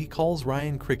about how he calls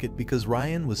Ryan Cricket because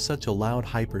Ryan was such a loud,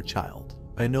 hyper child.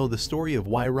 I know the story of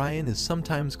why Ryan is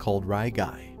sometimes called Rye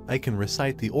Guy. I can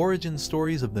recite the origin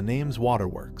stories of the names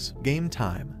Waterworks, Game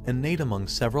Time, and Nate among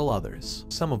several others.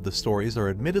 Some of the stories are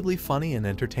admittedly funny and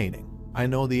entertaining. I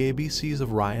know the ABCs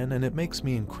of Ryan and it makes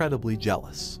me incredibly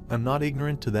jealous. I'm not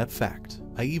ignorant to that fact.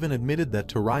 I even admitted that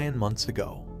to Ryan months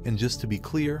ago. And just to be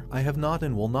clear, I have not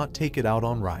and will not take it out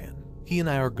on Ryan. He and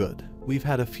I are good. We've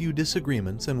had a few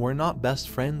disagreements and we're not best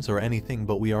friends or anything,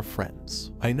 but we are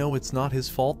friends. I know it's not his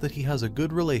fault that he has a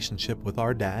good relationship with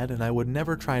our dad, and I would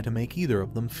never try to make either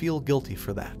of them feel guilty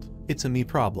for that. It's a me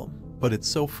problem. But it's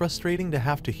so frustrating to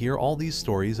have to hear all these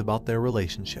stories about their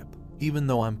relationship. Even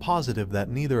though I'm positive that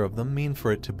neither of them mean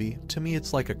for it to be, to me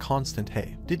it's like a constant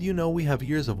 "hey, did you know we have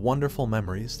years of wonderful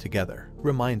memories together?"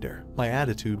 reminder. My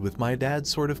attitude with my dad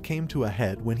sort of came to a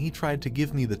head when he tried to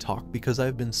give me the talk because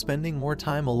I've been spending more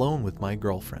time alone with my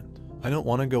girlfriend. I don't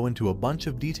want to go into a bunch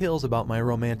of details about my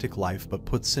romantic life, but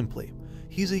put simply,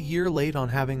 he's a year late on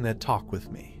having that talk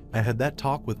with me. I had that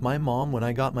talk with my mom when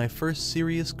I got my first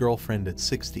serious girlfriend at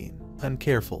 16. I'm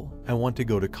careful. I want to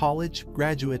go to college,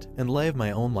 graduate, and live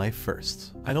my own life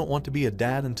first. I don't want to be a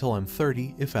dad until I'm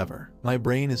 30, if ever. My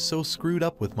brain is so screwed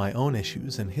up with my own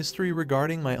issues and history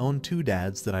regarding my own 2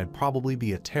 dads that I'd probably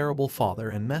be a terrible father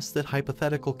and mess that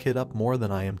hypothetical kid up more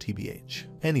than I am, tbh.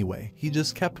 Anyway, he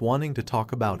just kept wanting to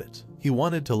talk about it. He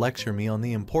wanted to lecture me on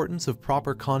the importance of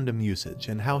proper condom usage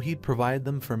and how he'd provide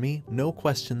them for me, no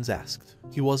questions asked.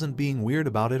 He wasn't being weird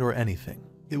about it or anything.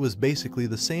 It was basically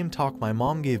the same talk my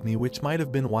mom gave me, which might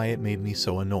have been why it made me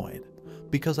so annoyed.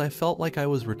 Because I felt like I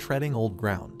was retreading old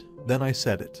ground. Then I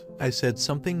said it. I said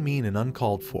something mean and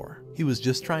uncalled for. He was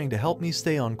just trying to help me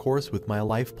stay on course with my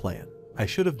life plan. I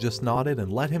should have just nodded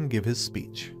and let him give his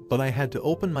speech. But I had to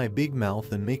open my big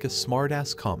mouth and make a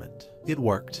smart-ass comment. It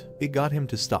worked. It got him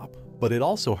to stop. But it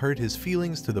also hurt his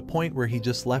feelings to the point where he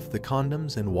just left the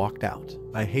condoms and walked out.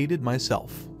 I hated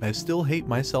myself. I still hate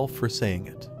myself for saying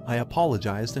it. I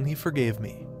apologized and he forgave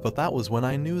me. But that was when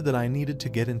I knew that I needed to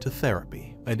get into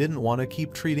therapy. I didn't want to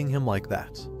keep treating him like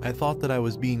that. I thought that I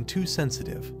was being too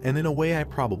sensitive, and in a way I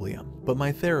probably am. But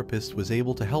my therapist was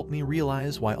able to help me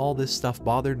realize why all this stuff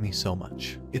bothered me so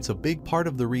much. It's a big part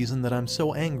of the reason that I'm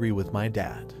so angry with my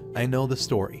dad. I know the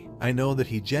story. I know that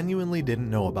he genuinely didn't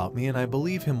know about me, and I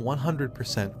believe him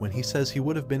 100% when he says he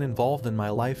would have been involved in my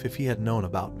life if he had known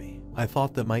about me. I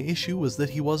thought that my issue was that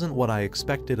he wasn't what I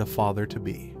expected a father to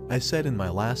be. I said in my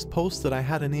last post that I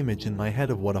had an image in my head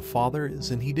of what a father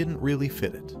is, and he didn't really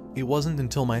fit it. It wasn't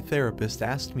until my therapist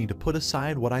asked me to put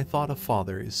aside what I thought a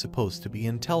father is supposed to be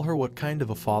and tell her what kind of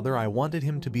a father I wanted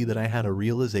him to be that I had a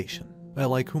realization. I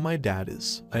like who my dad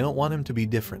is. I don't want him to be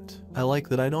different. I like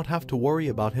that I don't have to worry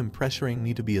about him pressuring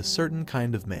me to be a certain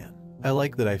kind of man. I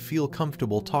like that I feel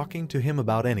comfortable talking to him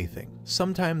about anything,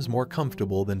 sometimes more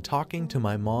comfortable than talking to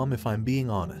my mom if I'm being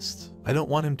honest. I don't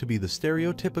want him to be the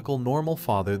stereotypical normal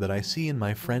father that I see in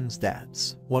my friends'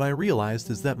 dads. What I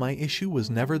realized is that my issue was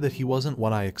never that he wasn't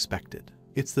what I expected.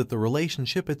 It's that the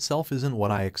relationship itself isn't what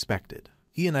I expected.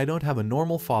 He and I don't have a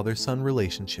normal father-son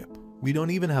relationship. We don't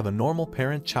even have a normal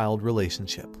parent-child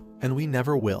relationship. And we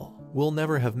never will. We'll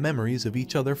never have memories of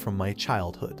each other from my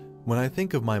childhood. When I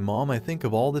think of my mom, I think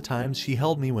of all the times she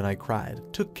held me when I cried,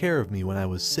 took care of me when I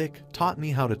was sick, taught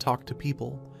me how to talk to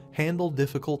people, handle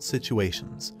difficult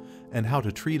situations, and how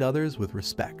to treat others with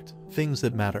respect. Things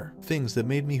that matter, things that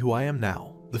made me who I am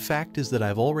now. The fact is that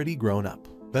I've already grown up.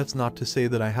 That's not to say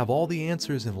that I have all the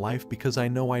answers in life, because I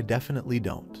know I definitely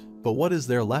don't. But what is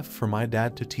there left for my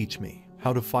dad to teach me?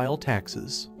 How to file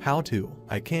taxes? How to?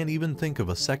 I can't even think of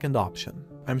a second option.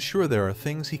 I'm sure there are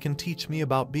things he can teach me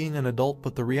about being an adult,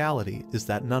 but the reality is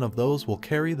that none of those will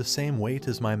carry the same weight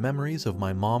as my memories of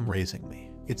my mom raising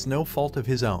me. It's no fault of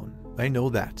his own. I know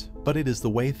that, but it is the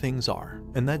way things are,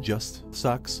 and that just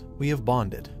sucks. We have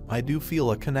bonded. I do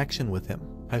feel a connection with him.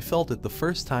 I felt it the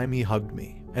first time he hugged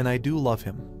me, and I do love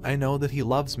him. I know that he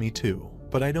loves me too,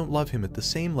 but I don't love him at the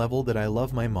same level that I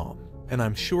love my mom. And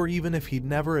I'm sure even if he'd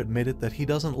never admit it, that he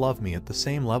doesn't love me at the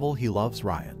same level he loves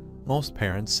Ryan. Most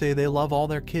parents say they love all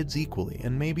their kids equally,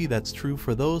 and maybe that's true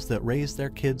for those that raise their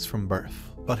kids from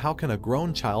birth. But how can a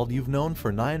grown child you've known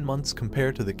for 9 months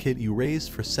compare to the kid you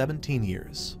raised for 17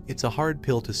 years? It's a hard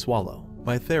pill to swallow.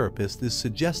 My therapist is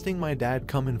suggesting my dad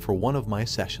come in for one of my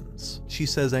sessions. She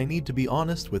says I need to be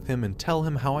honest with him and tell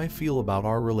him how I feel about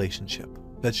our relationship.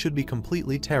 That should be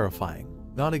completely terrifying.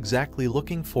 Not exactly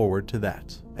looking forward to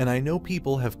that. And I know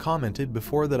people have commented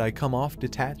before that I come off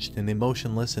detached and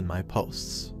emotionless in my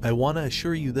posts. I want to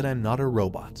assure you that I'm not a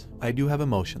robot. I do have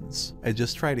emotions. I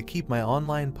just try to keep my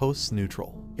online posts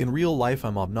neutral. In real life,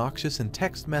 I'm obnoxious in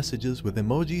text messages with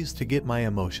emojis to get my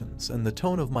emotions and the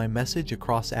tone of my message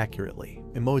across accurately.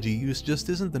 Emoji use just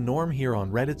isn't the norm here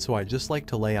on Reddit, so I just like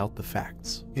to lay out the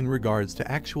facts. In regards to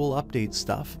actual update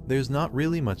stuff, there's not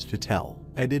really much to tell.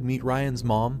 I did meet Ryan's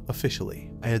mom,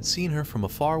 officially. I had seen her from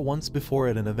afar once before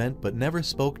at an event, but never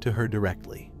spoke to her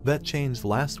directly. That changed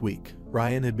last week.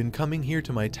 Ryan had been coming here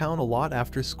to my town a lot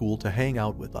after school to hang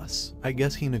out with us. I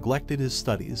guess he neglected his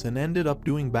studies and ended up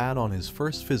doing bad on his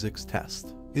first physics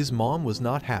test. His mom was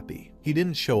not happy. He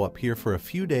didn't show up here for a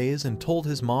few days and told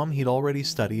his mom he'd already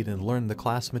studied and learned the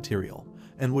class material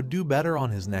and would do better on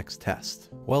his next test.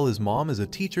 Well, his mom is a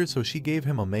teacher, so she gave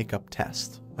him a makeup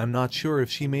test. I'm not sure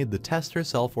if she made the test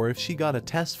herself or if she got a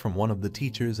test from one of the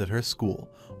teachers at her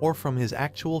school or from his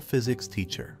actual physics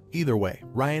teacher. Either way,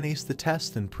 Ryan aced the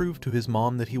test and proved to his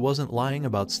mom that he wasn't lying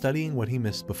about studying what he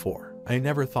missed before. I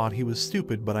never thought he was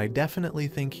stupid, but I definitely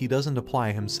think he doesn't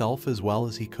apply himself as well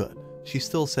as he could. She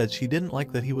still said she didn't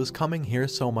like that he was coming here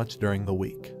so much during the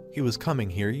week. He was coming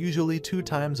here usually 2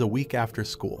 times a week after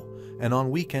school, and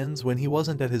on weekends when he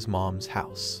wasn't at his mom's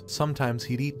house. Sometimes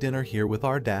he'd eat dinner here with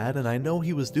our dad, and I know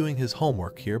he was doing his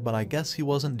homework here, but I guess he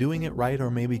wasn't doing it right,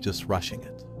 or maybe just rushing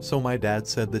it. So my dad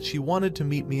said that she wanted to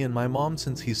meet me and my mom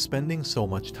since he's spending so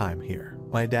much time here.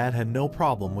 My dad had no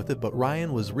problem with it, but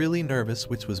Ryan was really nervous,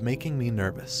 which was making me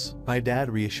nervous. My dad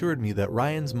reassured me that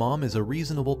Ryan's mom is a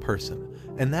reasonable person,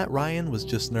 and that Ryan was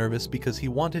just nervous because he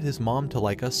wanted his mom to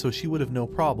like us, so she would have no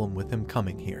problem with him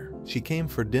coming here. She came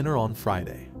for dinner on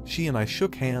Friday. She and I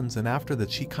shook hands, and after that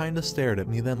she kinda stared at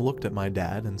me, then looked at my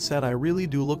dad and said I really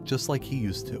do look just like he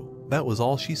used to. That was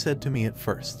all she said to me at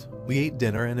first. We ate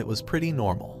dinner and it was pretty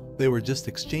normal. They were just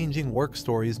exchanging work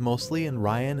stories mostly, and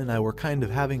Ryan and I were kind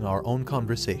of having our own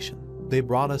conversation. They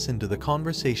brought us into the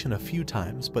conversation a few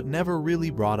times, but never really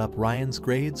brought up Ryan's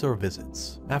grades or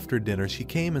visits. After dinner she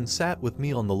came and sat with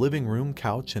me on the living room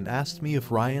couch and asked me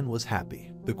if Ryan was happy.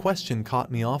 The question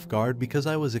caught me off guard because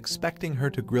I was expecting her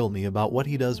to grill me about what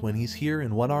he does when he's here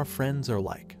and what our friends are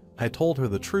like. I told her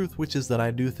the truth, which is that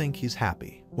I do think he's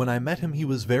happy. When I met him he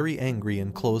was very angry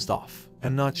and closed off.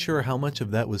 I'm not sure how much of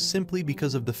that was simply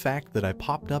because of the fact that I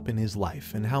popped up in his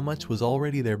life and how much was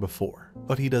already there before.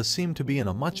 But he does seem to be in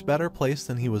a much better place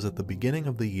than he was at the beginning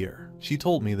of the year. She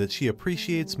told me that she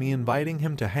appreciates me inviting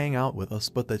him to hang out with us,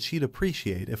 but that she'd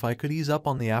appreciate if I could ease up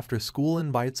on the after-school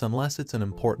invites unless it's an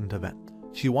important event.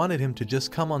 She wanted him to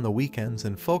just come on the weekends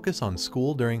and focus on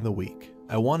school during the week.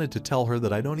 I wanted to tell her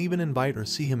that I don't even invite or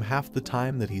see him half the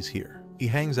time that he's here. He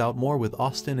hangs out more with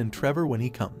Austin and Trevor when he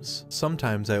comes.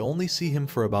 Sometimes I only see him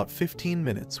for about 15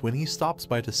 minutes when he stops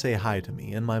by to say hi to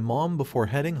me and my mom before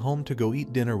heading home to go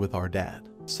eat dinner with our dad.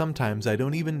 Sometimes I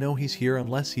don't even know he's here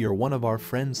unless he or one of our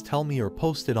friends tell me or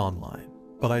post it online.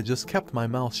 But I just kept my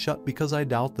mouth shut because I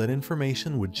doubt that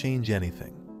information would change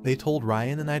anything. They told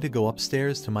Ryan and I to go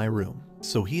upstairs to my room,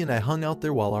 so he and I hung out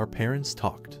there while our parents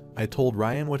talked. I told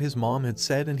Ryan what his mom had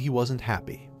said and he wasn't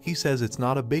happy. He says it's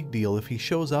not a big deal if he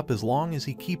shows up as long as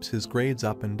he keeps his grades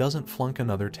up and doesn't flunk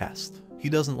another test. He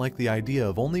doesn't like the idea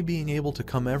of only being able to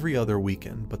come every other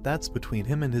weekend, but that's between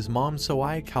him and his mom, so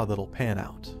how that'll pan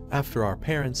out. After our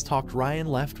parents talked, Ryan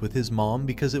left with his mom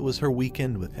because it was her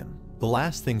weekend with him. The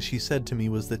last thing she said to me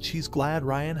was that she's glad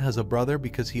Ryan has a brother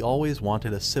because he always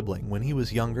wanted a sibling when he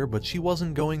was younger, but she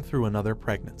wasn't going through another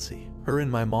pregnancy. Her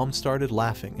and my mom started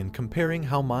laughing and comparing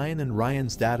how mine and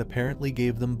Ryan's dad apparently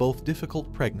gave them both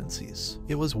difficult pregnancies.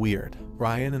 It was weird.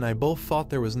 Ryan and I both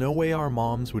thought there was no way our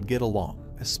moms would get along,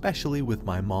 especially with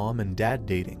my mom and dad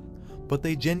dating. But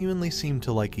they genuinely seemed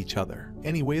to like each other.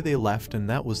 Anyway, they left and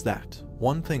that was that.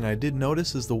 One thing I did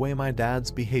notice is the way my dad's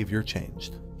behavior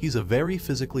changed. He's a very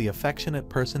physically affectionate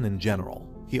person in general.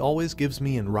 He always gives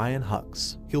me and Ryan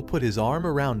hugs. He'll put his arm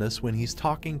around us when he's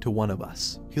talking to one of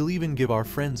us. He'll even give our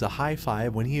friends a high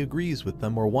five when he agrees with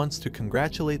them or wants to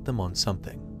congratulate them on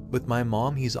something. With my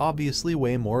mom, he's obviously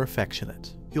way more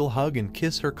affectionate. He'll hug and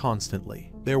kiss her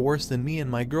constantly. They're worse than me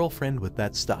and my girlfriend with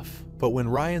that stuff. But when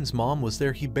Ryan's mom was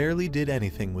there, he barely did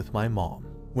anything with my mom.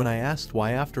 When I asked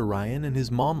why after Ryan and his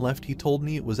mom left, he told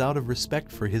me it was out of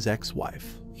respect for his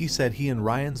ex-wife. He said he and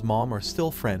Ryan's mom are still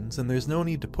friends and there's no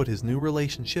need to put his new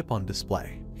relationship on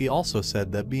display. He also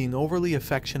said that being overly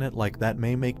affectionate like that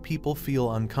may make people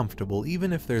feel uncomfortable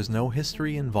even if there's no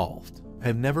history involved.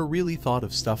 I've never really thought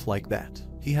of stuff like that.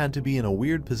 He had to be in a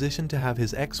weird position to have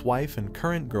his ex-wife and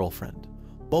current girlfriend,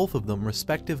 both of them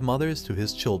respective mothers to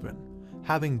his children,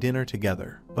 having dinner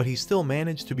together, but he still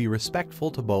managed to be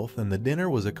respectful to both and the dinner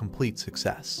was a complete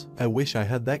success. I wish I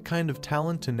had that kind of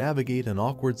talent to navigate an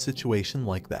awkward situation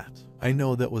like that. I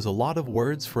know that was a lot of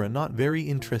words for a not very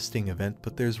interesting event,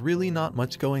 but there's really not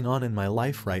much going on in my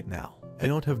life right now. I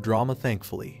don't have drama,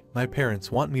 thankfully. My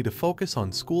parents want me to focus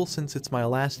on school since it's my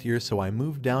last year, so I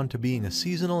moved down to being a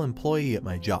seasonal employee at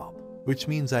my job, which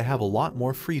means I have a lot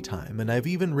more free time, and I've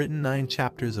even written 9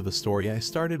 chapters of a story I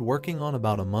started working on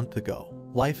about a month ago.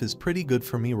 Life is pretty good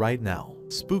for me right now.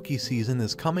 Spooky season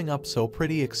is coming up, so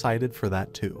pretty excited for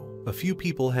that too. A few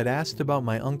people had asked about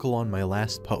my uncle on my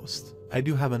last post. I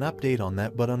do have an update on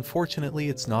that, but unfortunately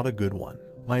it's not a good one.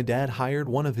 My dad hired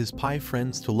one of his pie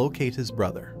friends to locate his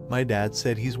brother. My dad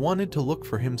said he's wanted to look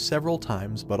for him several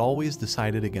times but always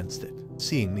decided against it.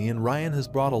 Seeing me and Ryan has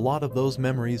brought a lot of those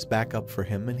memories back up for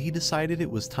him and he decided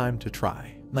it was time to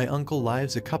try. My uncle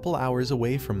lives a couple hours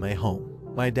away from my home.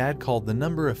 My dad called the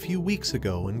number a few weeks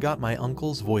ago and got my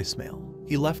uncle's voicemail.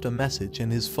 He left a message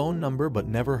and his phone number but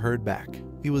never heard back.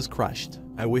 He was crushed.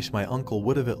 I wish my uncle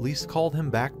would have at least called him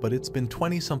back, but it's been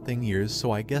 20-something years,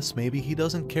 so I guess maybe he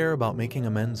doesn't care about making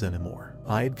amends anymore.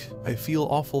 I feel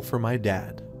awful for my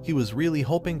dad. He was really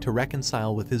hoping to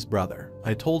reconcile with his brother.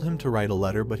 I told him to write a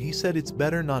letter, but he said it's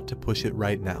better not to push it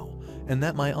right now, and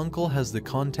that my uncle has the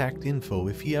contact info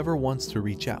if he ever wants to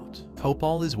reach out. Hope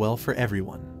all is well for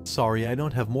everyone. Sorry I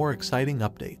don't have more exciting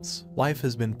updates. Life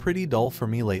has been pretty dull for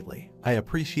me lately. I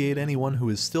appreciate anyone who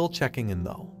is still checking in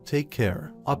though. Take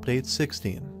care. Update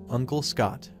 16. Uncle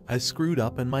Scott. I screwed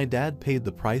up and my dad paid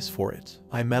the price for it.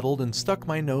 I meddled and stuck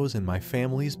my nose in my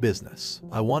family's business.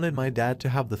 I wanted my dad to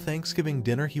have the Thanksgiving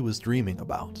dinner he was dreaming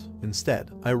about. Instead,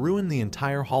 I ruined the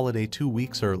entire holiday 2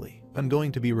 weeks early. I'm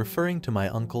going to be referring to my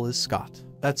uncle as Scott.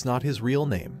 That's not his real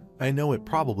name. I know it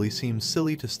probably seems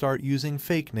silly to start using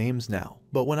fake names now,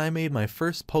 but when I made my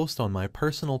first post on my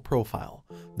personal profile,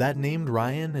 that named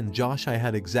Ryan and Josh, I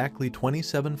had exactly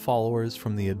 27 followers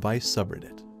from the advice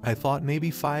subreddit. I thought maybe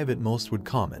 5 at most would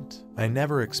comment. I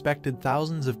never expected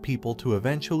thousands of people to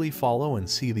eventually follow and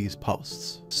see these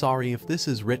posts. Sorry if this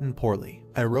is written poorly.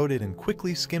 I wrote it and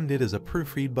quickly skimmed it as a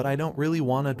proofread, but I don't really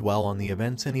want to dwell on the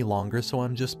events any longer, so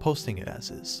I'm just posting it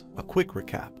as is. A quick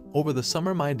recap. Over the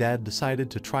summer, my dad decided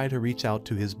to try to reach out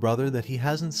to his brother that he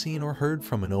hasn't seen or heard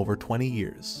from in over 20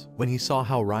 years. When he saw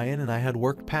how Ryan and I had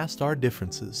worked past our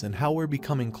differences and how we're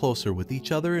becoming closer with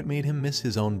each other, it made him miss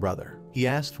his own brother. He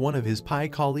asked one of his Pi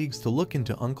colleagues to look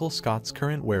into Uncle Scott's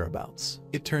current whereabouts.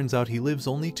 It turns out he lives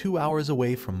only 2 hours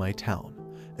away from my town,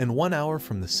 and 1 hour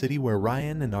from the city where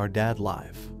Ryan and our dad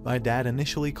live. My dad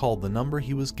initially called the number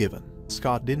he was given.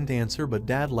 Scott didn't answer, but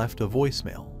Dad left a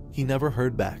voicemail. He never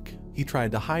heard back. He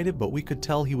tried to hide it, but we could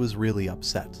tell he was really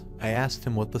upset. I asked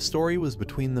him what the story was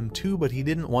between them two, but he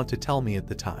didn't want to tell me at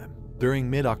the time. During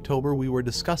mid-October, we were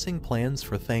discussing plans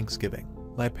for Thanksgiving.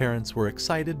 My parents were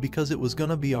excited because it was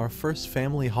gonna be our first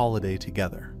family holiday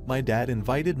together. My dad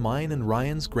invited mine and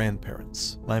Ryan's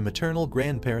grandparents. My maternal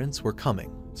grandparents were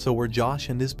coming, so were Josh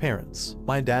and his parents.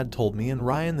 My dad told me and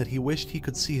Ryan that he wished he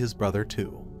could see his brother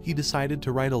too. He decided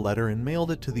to write a letter and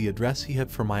mailed it to the address he had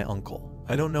for my uncle.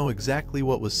 I don't know exactly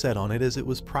what was said on it as it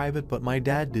was private, but my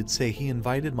dad did say he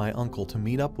invited my uncle to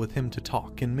meet up with him to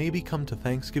talk and maybe come to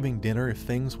Thanksgiving dinner if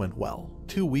things went well.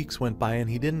 2 weeks went by and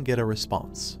he didn't get a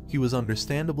response. He was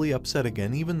understandably upset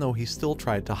again, even though he still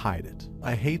tried to hide it.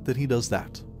 I hate that he does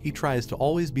that. He tries to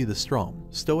always be the strong,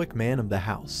 stoic man of the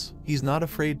house. He's not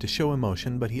afraid to show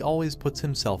emotion, but he always puts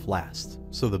himself last.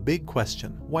 So the big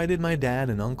question, why did my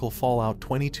dad and uncle fall out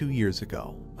 22 years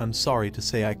ago? I'm sorry to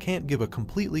say I can't give a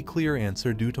completely clear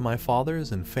answer due to my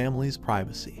father's and family's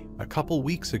privacy. A couple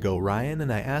weeks ago, Ryan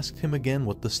and I asked him again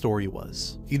what the story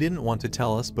was. He didn't want to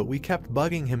tell us, but we kept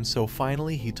bugging him, so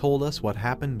finally he told us what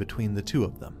happened between the two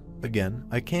of them. Again,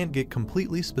 I can't get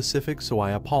completely specific, so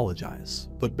I apologize.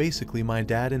 But basically, my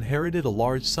dad inherited a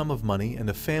large sum of money and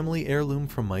a family heirloom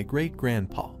from my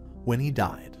great-grandpa when he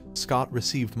died. Scott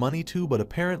received money too, but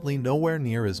apparently nowhere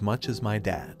near as much as my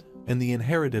dad. And the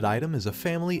inherited item is a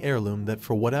family heirloom that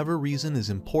for whatever reason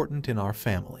is important in our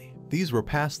family. These were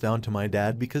passed down to my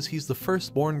dad because he's the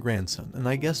firstborn grandson, and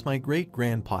I guess my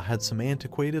great-grandpa had some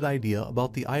antiquated idea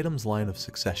about the item's line of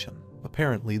succession.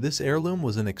 Apparently, this heirloom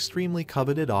was an extremely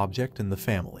coveted object in the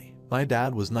family. My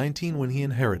dad was 19 when he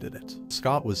inherited it.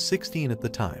 Scott was 16 at the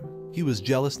time. He was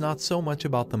jealous not so much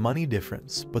about the money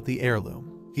difference, but the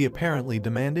heirloom. He apparently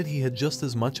demanded he had just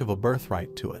as much of a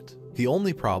birthright to it. The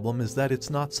only problem is that it's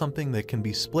not something that can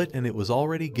be split, and it was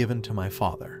already given to my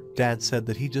father. Dad said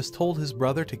that he just told his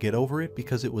brother to get over it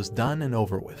because it was done and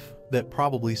over with. That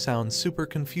probably sounds super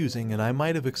confusing, and I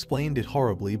might have explained it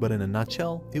horribly, but in a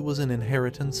nutshell, it was an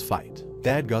inheritance fight.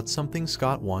 Dad got something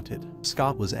Scott wanted.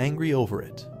 Scott was angry over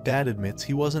it. Dad admits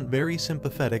he wasn't very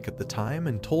sympathetic at the time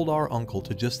and told our uncle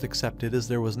to just accept it as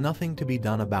there was nothing to be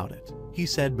done about it. He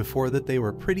said before that they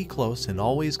were pretty close and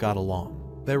always got along.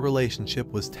 Their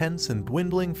relationship was tense and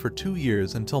dwindling for 2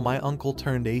 years until my uncle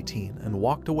turned 18 and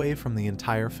walked away from the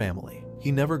entire family.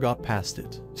 He never got past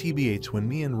it. TBH, when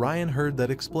me and Ryan heard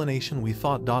that explanation, we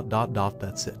thought ...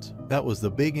 that's it. That was the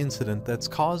big incident that's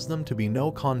caused them to be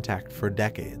no contact for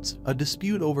decades. A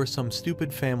dispute over some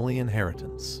stupid family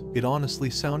inheritance. It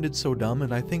honestly sounded so dumb,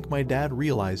 and I think my dad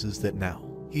realizes that now.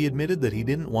 He admitted that he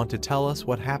didn't want to tell us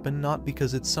what happened, not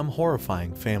because it's some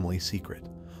horrifying family secret,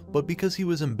 but because he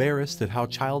was embarrassed at how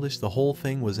childish the whole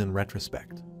thing was in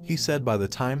retrospect. He said by the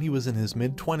time he was in his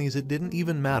mid-20s it didn't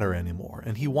even matter anymore,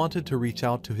 and he wanted to reach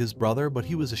out to his brother, but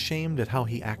he was ashamed at how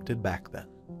he acted back then.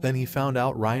 Then he found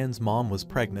out Ryan's mom was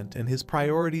pregnant, and his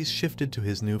priorities shifted to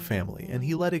his new family, and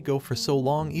he let it go for so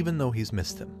long even though he's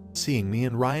missed him. Seeing me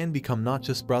and Ryan become not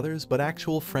just brothers but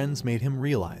actual friends made him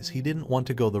realize he didn't want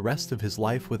to go the rest of his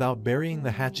life without burying the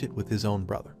hatchet with his own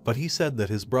brother. But he said that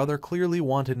his brother clearly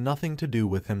wanted nothing to do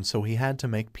with him, so he had to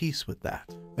make peace with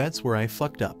that. That's where I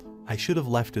fucked up. I should have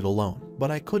left it alone,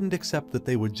 but I couldn't accept that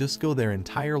they would just go their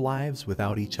entire lives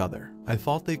without each other. I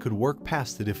thought they could work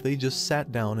past it if they just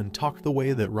sat down and talked the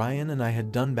way that Ryan and I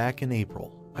had done back in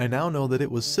April. I now know that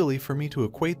it was silly for me to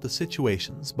equate the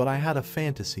situations, but I had a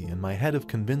fantasy in my head of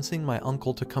convincing my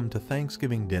uncle to come to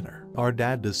Thanksgiving dinner. Our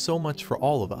dad does so much for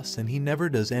all of us, and he never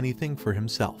does anything for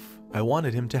himself. I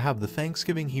wanted him to have the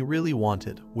Thanksgiving he really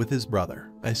wanted, with his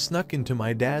brother. I snuck into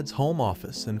my dad's home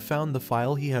office and found the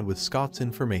file he had with Scott's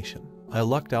information. I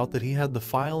lucked out that he had the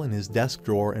file in his desk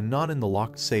drawer and not in the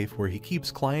locked safe where he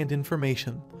keeps client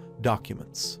information.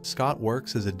 Documents. Scott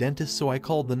works as a dentist, so I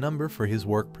called the number for his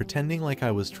work pretending like I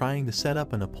was trying to set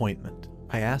up an appointment.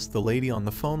 I asked the lady on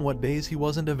the phone what days he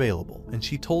wasn't available, and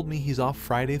she told me he's off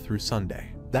Friday through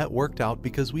Sunday. That worked out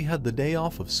because we had the day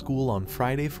off of school on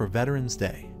Friday for Veterans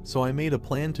Day, so I made a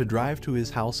plan to drive to his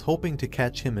house hoping to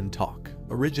catch him and talk.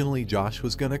 Originally Josh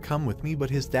was gonna come with me, but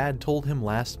his dad told him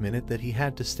last minute that he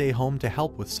had to stay home to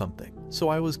help with something, so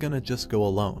I was gonna just go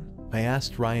alone. I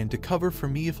asked Ryan to cover for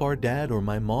me if our dad or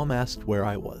my mom asked where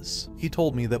I was. He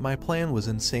told me that my plan was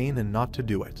insane and not to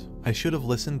do it. I should have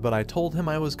listened, but I told him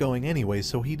I was going anyway,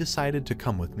 so he decided to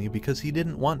come with me because he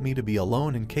didn't want me to be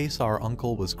alone in case our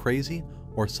uncle was crazy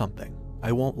or something.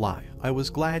 I won't lie, I was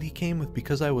glad he came with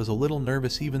because I was a little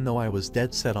nervous even though I was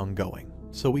dead set on going.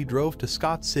 So we drove to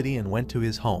Scott City and went to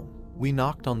his home. We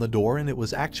knocked on the door and it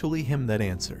was actually him that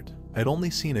answered. I'd only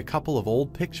seen a couple of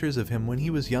old pictures of him when he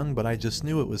was young, but I just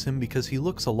knew it was him because he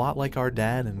looks a lot like our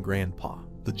dad and grandpa.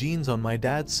 The genes on my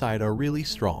dad's side are really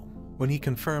strong. When he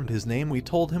confirmed his name, we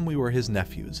told him we were his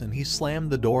nephews and he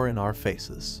slammed the door in our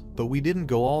faces. But we didn't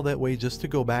go all that way just to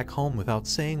go back home without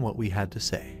saying what we had to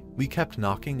say. We kept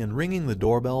knocking and ringing the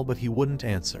doorbell, but he wouldn't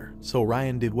answer. So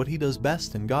Ryan did what he does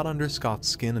best and got under Scott's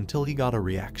skin until he got a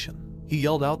reaction. He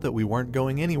yelled out that we weren't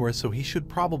going anywhere, so he should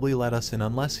probably let us in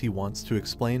unless he wants to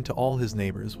explain to all his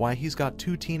neighbors why he's got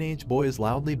two teenage boys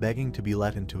loudly begging to be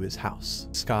let into his house.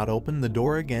 Scott opened the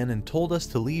door again and told us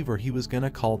to leave or he was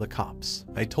gonna call the cops.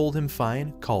 I told him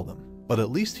fine, call them, but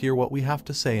at least hear what we have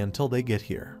to say until they get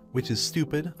here. Which is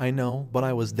stupid, I know, but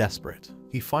I was desperate.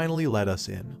 He finally let us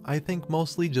in, I think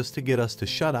mostly just to get us to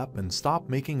shut up and stop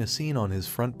making a scene on his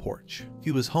front porch.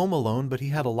 He was home alone, but he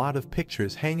had a lot of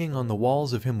pictures hanging on the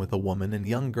walls of him with a woman and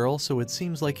young girl, so it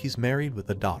seems like he's married with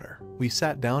a daughter. We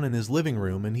sat down in his living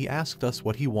room and he asked us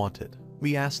what he wanted.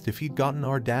 We asked if he'd gotten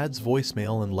our dad's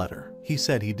voicemail and letter. He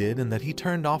said he did and that he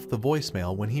turned off the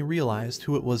voicemail when he realized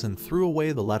who it was and threw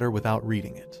away the letter without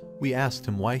reading it. We asked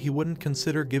him why he wouldn't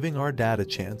consider giving our dad a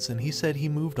chance and he said he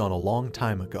moved on a long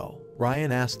time ago.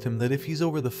 Ryan asked him that if he's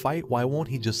over the fight, why won't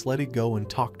he just let it go and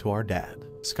talk to our dad?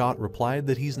 Scott replied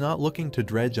that he's not looking to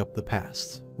dredge up the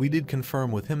past. We did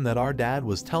confirm with him that our dad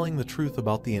was telling the truth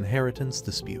about the inheritance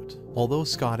dispute, although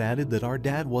Scott added that our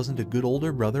dad wasn't a good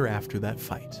older brother after that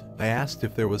fight. I asked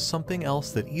if there was something else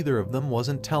that either of them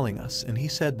wasn't telling us and he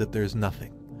said that there's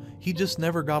nothing. He just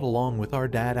never got along with our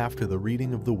dad after the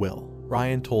reading of the will.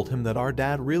 Ryan told him that our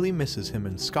dad really misses him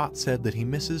and Scott said that he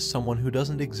misses someone who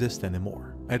doesn't exist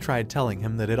anymore. I tried telling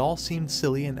him that it all seemed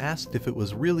silly and asked if it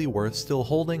was really worth still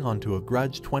holding onto a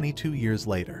grudge 22 years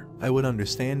later. I would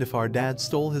understand if our dad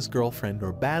stole his girlfriend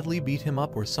or badly beat him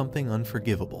up or something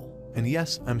unforgivable. And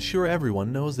yes, I'm sure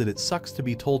everyone knows that it sucks to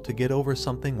be told to get over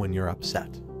something when you're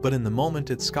upset. But in the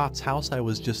moment at Scott's house I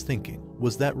was just thinking,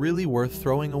 was that really worth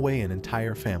throwing away an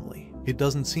entire family? It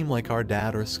doesn't seem like our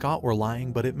dad or Scott were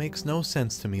lying, but it makes no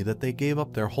sense to me that they gave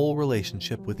up their whole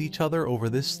relationship with each other over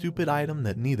this stupid item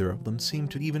that neither of them seem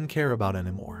to even care about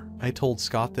anymore. I told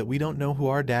Scott that we don't know who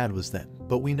our dad was then,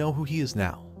 but we know who he is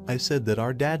now. I said that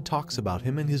our dad talks about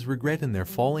him and his regret and their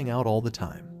falling out all the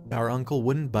time. Our uncle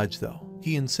wouldn't budge though.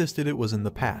 He insisted it was in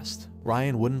the past.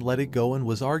 Ryan wouldn't let it go and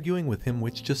was arguing with him,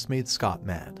 which just made Scott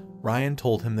mad. Ryan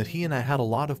told him that he and I had a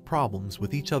lot of problems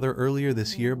with each other earlier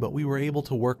this year, but we were able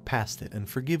to work past it and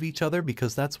forgive each other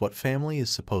because that's what family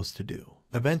is supposed to do.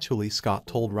 Eventually, Scott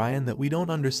told Ryan that we don't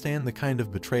understand the kind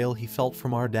of betrayal he felt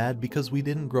from our dad because we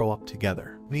didn't grow up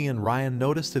together. Me and Ryan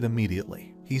noticed it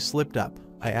immediately. He slipped up.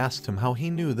 I asked him how he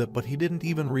knew that, but he didn't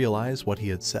even realize what he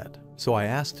had said. So I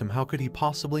asked him how could he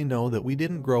possibly know that we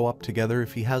didn't grow up together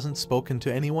if he hasn't spoken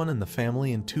to anyone in the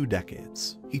family in 2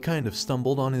 decades. He kind of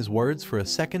stumbled on his words for a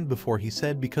second before he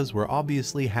said because we're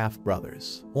obviously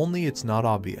half-brothers. Only it's not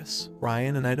obvious.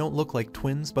 Ryan and I don't look like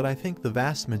twins, but I think the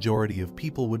vast majority of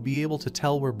people would be able to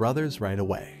tell we're brothers right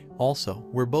away. Also,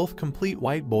 we're both complete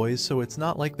white boys, so it's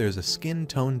not like there's a skin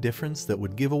tone difference that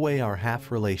would give away our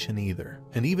half relation either.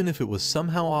 And even if it was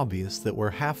somehow obvious that we're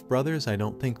half brothers, I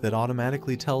don't think that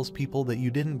automatically tells people that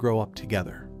you didn't grow up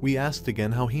together. We asked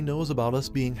again how he knows about us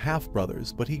being half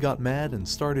brothers, but he got mad and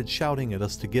started shouting at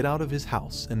us to get out of his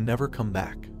house and never come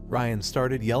back. Ryan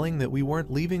started yelling that we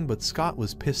weren't leaving, but Scott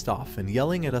was pissed off and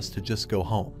yelling at us to just go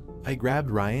home. I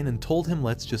grabbed Ryan and told him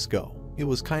let's just go. It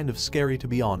was kind of scary, to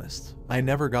be honest. I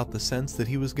never got the sense that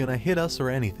he was gonna hit us or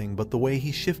anything, but the way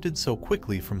he shifted so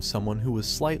quickly from someone who was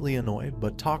slightly annoyed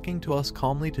but talking to us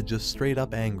calmly to just straight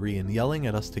up angry and yelling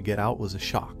at us to get out was a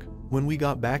shock. When we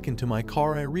got back into my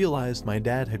car, I realized my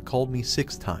dad had called me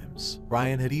 6 times.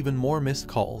 Ryan had even more missed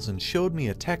calls and showed me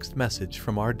a text message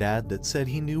from our dad that said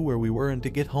he knew where we were and to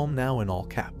get home now in all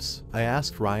caps. I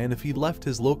asked Ryan if he'd left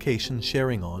his location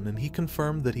sharing on and he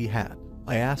confirmed that he had.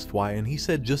 I asked why and he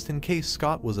said just in case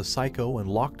Scott was a psycho and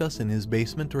locked us in his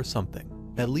basement or something.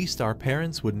 At least our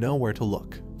parents would know where to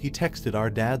look. He texted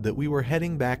our dad that we were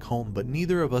heading back home, but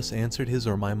neither of us answered his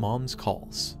or my mom's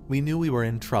calls. We knew we were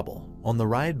in trouble. On the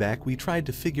ride back, we tried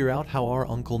to figure out how our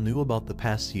uncle knew about the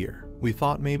past year. We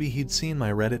thought maybe he'd seen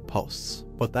my Reddit posts,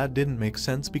 but that didn't make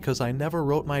sense because I never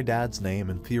wrote my dad's name,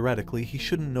 and theoretically he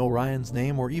shouldn't know Ryan's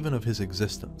name or even of his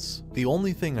existence. The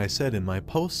only thing I said in my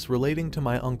posts relating to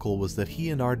my uncle was that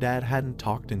he and our dad hadn't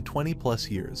talked in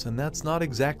 20+ years, and that's not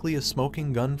exactly a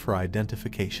smoking gun for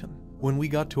identification. When we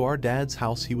got to our dad's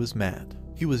house, he was mad.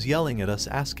 He was yelling at us,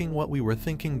 asking what we were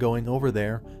thinking going over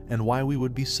there and why we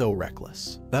would be so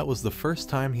reckless. That was the first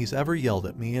time he's ever yelled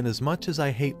at me, and as much as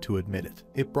I hate to admit it,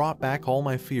 it brought back all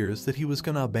my fears that he was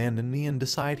gonna abandon me and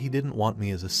decide he didn't want me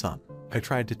as a son. I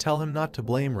tried to tell him not to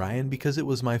blame Ryan because it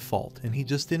was my fault and he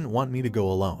just didn't want me to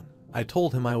go alone. I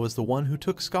told him I was the one who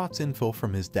took Scott's info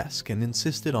from his desk and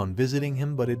insisted on visiting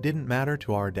him, but it didn't matter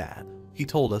to our dad. He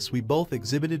told us we both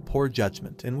exhibited poor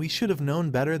judgment and we should have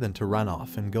known better than to run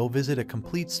off and go visit a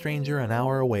complete stranger an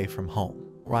hour away from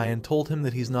home. Ryan told him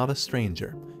that he's not a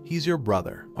stranger, he's your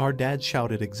brother. Our dad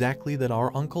shouted exactly that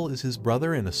our uncle is his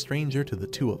brother and a stranger to the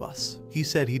two of us. He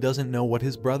said he doesn't know what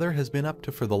his brother has been up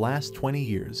to for the last 20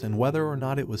 years and whether or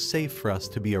not it was safe for us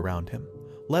to be around him,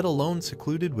 let alone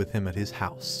secluded with him at his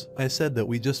house. I said that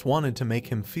we just wanted to make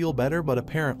him feel better, but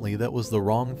apparently that was the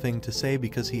wrong thing to say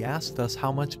because he asked us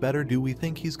how much better do we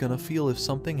think he's gonna feel if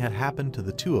something had happened to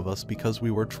the two of us because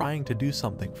we were trying to do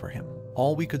something for him.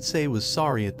 All we could say was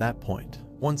sorry at that point.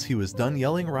 Once he was done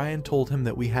yelling, Ryan told him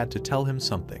that we had to tell him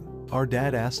something. Our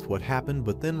dad asked what happened,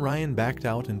 but then Ryan backed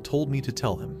out and told me to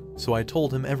tell him. So I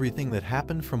told him everything that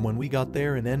happened from when we got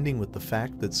there, and ending with the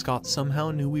fact that Scott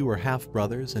somehow knew we were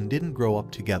half-brothers and didn't grow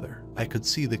up together. I could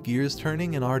see the gears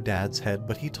turning in our dad's head,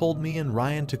 but he told me and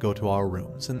Ryan to go to our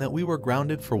rooms and that we were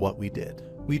grounded for what we did.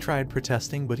 We tried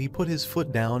protesting, but he put his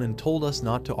foot down and told us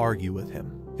not to argue with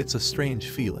him. It's a strange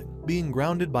feeling, being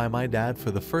grounded by my dad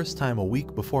for the first time a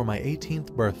week before my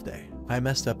 18th birthday. I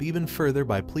messed up even further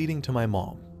by pleading to my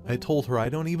mom. I told her I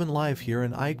don't even live here,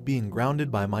 and Ike being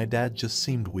grounded by my dad just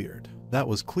seemed weird. That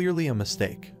was clearly a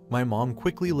mistake. My mom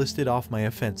quickly listed off my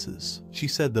offenses. She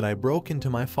said that I broke into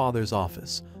my father's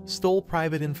office, stole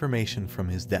private information from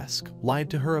his desk, lied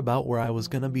to her about where I was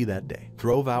gonna be that day,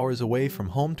 drove hours away from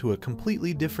home to a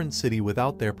completely different city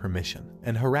without their permission,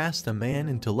 and harassed a man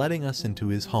into letting us into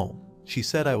his home. She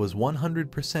said I was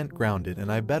 100% grounded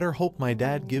and I better hope my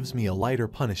dad gives me a lighter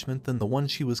punishment than the one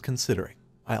she was considering.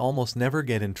 I almost never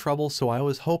get in trouble, so I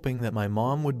was hoping that my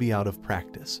mom would be out of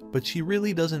practice, but she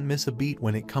really doesn't miss a beat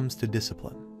when it comes to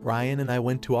discipline. Ryan and I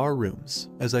went to our rooms.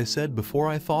 As I said before,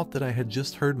 I thought that I had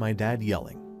just heard my dad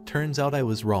yelling. Turns out I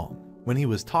was wrong. When he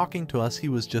was talking to us, he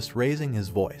was just raising his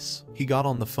voice. He got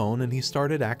on the phone and he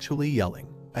started actually yelling.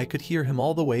 I could hear him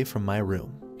all the way from my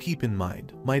room. Keep in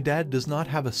mind, my dad does not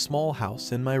have a small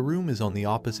house and my room is on the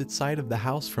opposite side of the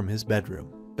house from his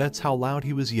bedroom. That's how loud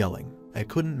he was yelling. I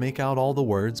couldn't make out all the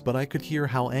words, but I could hear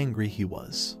how angry he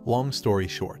was. Long story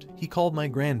short, he called my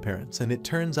grandparents, and it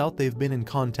turns out they've been in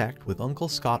contact with Uncle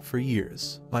Scott for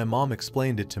years. My mom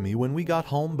explained it to me when we got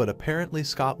home, but apparently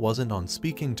Scott wasn't on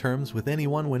speaking terms with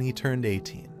anyone when he turned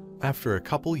 18. After a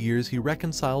couple years, he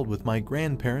reconciled with my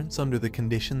grandparents under the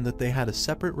condition that they had a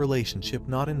separate relationship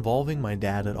not involving my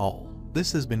dad at all.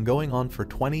 This has been going on for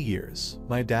 20 years.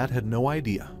 My dad had no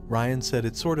idea. Ryan said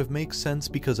it sort of makes sense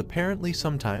because apparently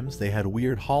sometimes they had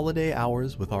weird holiday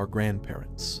hours with our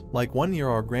grandparents. Like one year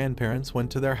our grandparents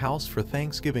went to their house for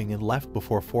Thanksgiving and left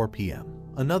before 4 p.m.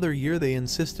 Another year they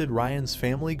insisted Ryan's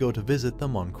family go to visit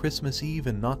them on Christmas Eve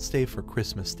and not stay for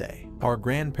Christmas Day. Our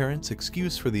grandparents'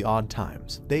 excuse for the odd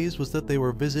days was that they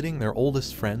were visiting their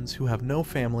oldest friends who have no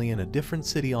family in a different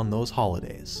city on those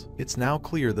holidays. It's now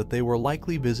clear that they were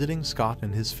likely visiting Scott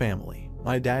and his family.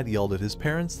 My dad yelled at his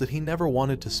parents that he never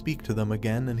wanted to speak to them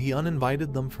again and he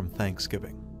uninvited them from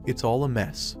Thanksgiving. It's all a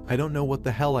mess. I don't know what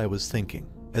the hell I was thinking.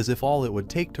 As if all it would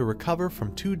take to recover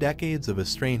from 2 decades of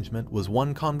estrangement was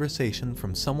one conversation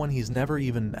from someone he's never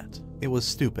even met. It was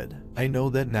stupid. I know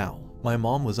that now. My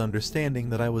mom was understanding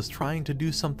that I was trying to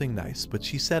do something nice, but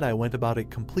she said I went about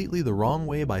it completely the wrong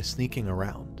way by sneaking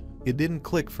around. It didn't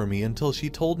click for me until she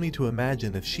told me to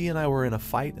imagine if she and I were in a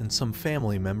fight and some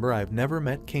family member I've never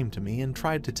met came to me and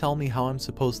tried to tell me how I'm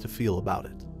supposed to feel about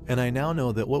it. And I now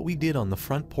know that what we did on the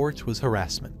front porch was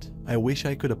harassment. I wish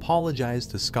I could apologize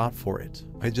to Scott for it.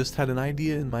 I just had an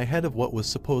idea in my head of what was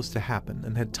supposed to happen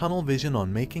and had tunnel vision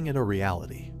on making it a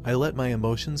reality. I let my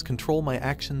emotions control my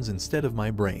actions instead of my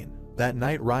brain. That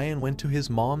night Ryan went to his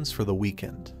mom's for the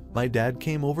weekend. My dad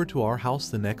came over to our house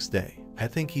the next day. I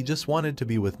think he just wanted to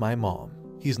be with my mom.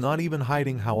 He's not even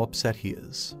hiding how upset he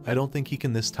is. I don't think he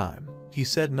can this time. He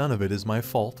said none of it is my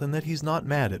fault and that he's not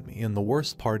mad at me, and the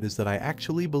worst part is that I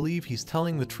actually believe he's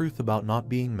telling the truth about not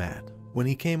being mad. When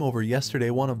he came over yesterday,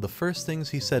 one of the first things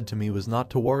he said to me was not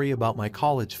to worry about my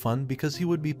college fund because he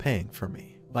would be paying for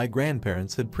me. My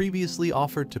grandparents had previously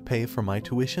offered to pay for my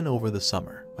tuition over the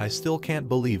summer. I still can't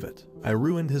believe it. I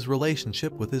ruined his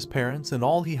relationship with his parents, and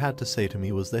all he had to say to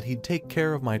me was that he'd take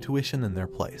care of my tuition in their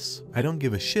place. I don't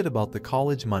give a shit about the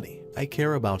college money. I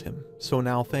care about him. So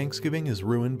now Thanksgiving is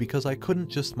ruined because I couldn't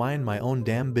just mind my own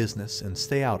damn business and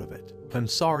stay out of it. I'm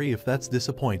sorry if that's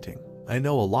disappointing. I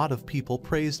know a lot of people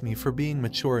praised me for being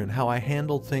mature in how I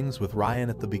handled things with Ryan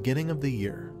at the beginning of the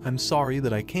year. I'm sorry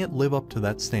that I can't live up to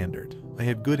that standard. I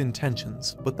had good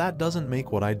intentions, but that doesn't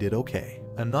make what I did okay.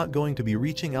 I'm not going to be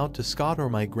reaching out to Scott or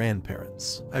my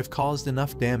grandparents. I've caused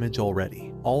enough damage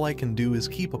already. All I can do is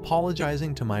keep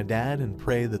apologizing to my dad and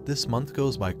pray that this month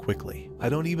goes by quickly. I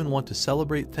don't even want to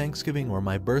celebrate Thanksgiving or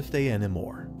my birthday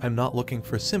anymore. I'm not looking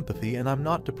for sympathy and I'm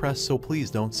not depressed, so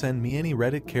please don't send me any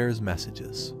Reddit cares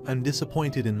messages. I'm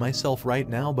disappointed in myself right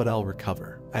now, but I'll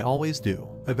recover. I always do.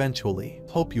 Eventually.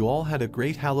 Hope you all had a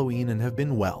great Halloween and have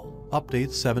been well.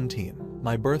 Update 17.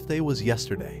 My birthday was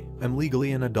yesterday. I'm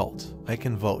legally an adult. I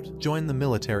can vote, join the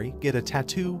military, get a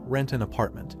tattoo, rent an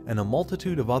apartment, and a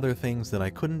multitude of other things that I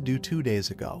couldn't do 2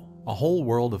 days ago. A whole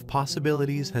world of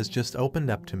possibilities has just opened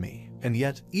up to me. And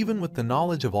yet, even with the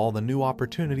knowledge of all the new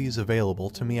opportunities available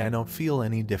to me, I don't feel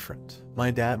any different. My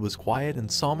dad was quiet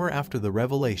and somber after the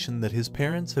revelation that his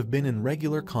parents have been in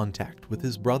regular contact with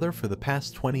his brother for the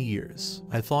past 20 years.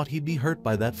 I thought he'd be hurt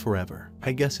by that forever.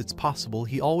 I guess it's possible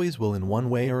he always will in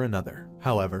one way or another.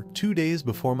 However, 2 days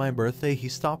before my birthday, he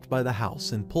stopped by the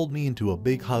house and pulled me into a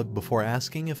big hug before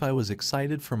asking if I was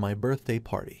excited for my birthday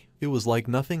party. It was like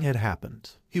nothing had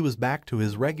happened. He was back to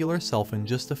his regular self in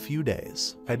just a few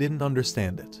days. I didn't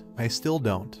understand it. I still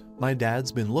don't. My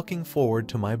dad's been looking forward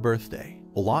to my birthday.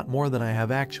 A lot more than I have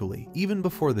actually, even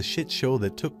before the shit show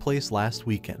that took place last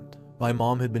weekend. My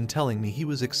mom had been telling me he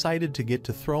was excited to get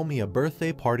to throw me a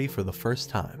birthday party for the first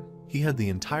time. He had the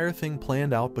entire thing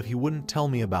planned out, but he wouldn't tell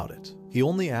me about it. He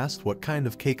only asked what kind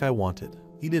of cake I wanted.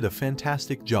 He did a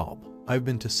fantastic job. I've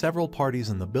been to several parties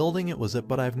in the building it was at,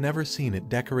 but I've never seen it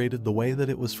decorated the way that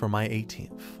it was for my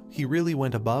 18th. He really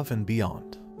went above and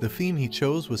beyond. The theme he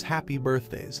chose was Happy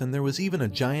Birthdays, and there was even a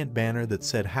giant banner that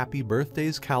said Happy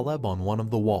Birthdays Caleb on one of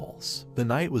the walls. The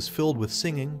night was filled with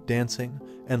singing, dancing,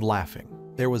 and laughing.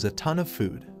 There was a ton of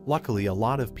food. Luckily, a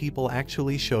lot of people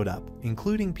actually showed up,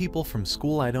 including people from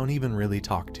school I don't even really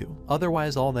talk to.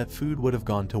 Otherwise, all that food would have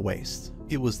gone to waste.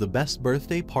 It was the best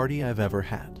birthday party I've ever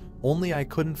had. Only I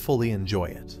couldn't fully enjoy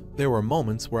it. There were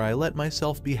moments where I let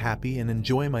myself be happy and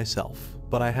enjoy myself,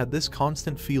 but I had this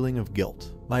constant feeling of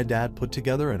guilt. My dad put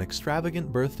together an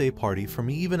extravagant birthday party for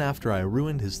me even after I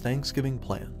ruined his Thanksgiving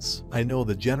plans. I know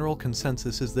the general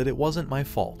consensus is that it wasn't my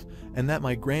fault, and that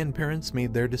my grandparents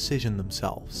made their decision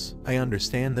themselves. I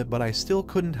understand that, but I still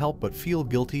couldn't help but feel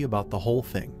guilty about the whole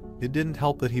thing. It didn't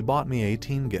help that he bought me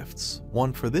 18 gifts,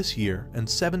 1 for this year and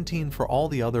 17 for all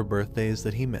the other birthdays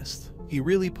that he missed. He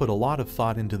really put a lot of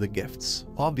thought into the gifts.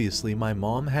 Obviously, my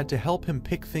mom had to help him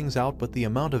pick things out, but the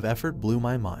amount of effort blew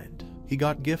my mind. He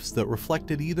got gifts that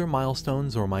reflected either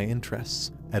milestones or my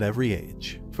interests at every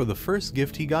age. For the first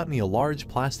gift, he got me a large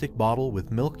plastic bottle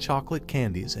with milk chocolate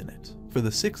candies in it. For the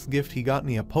 6th gift, he got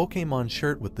me a Pokemon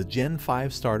shirt with the Gen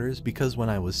 5 starters because when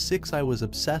I was 6 I was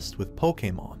obsessed with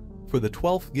Pokemon. For the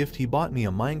 12th gift, he bought me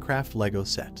a Minecraft Lego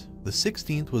set. The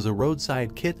 16th was a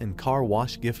roadside kit and car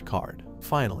wash gift card.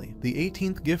 Finally, the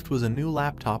 18th gift was a new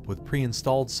laptop with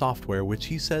pre-installed software which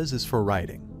he says is for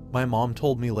writing. My mom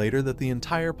told me later that the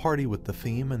entire party with the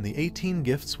theme and the 18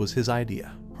 gifts was his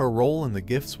idea. Her role in the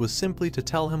gifts was simply to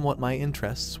tell him what my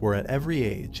interests were at every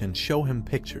age and show him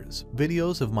pictures,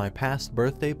 videos of my past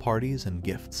birthday parties and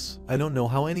gifts. I don't know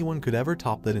how anyone could ever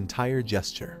top that entire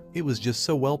gesture. It was just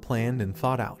so well planned and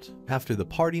thought out. After the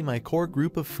party, my core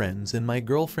group of friends and my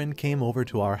girlfriend came over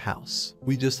to our house.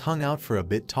 We just hung out for a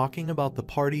bit talking about the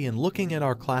party and looking at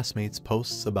our classmates'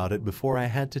 posts about it before I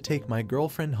had to take my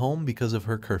girlfriend home because of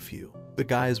her curfew. The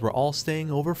guys were all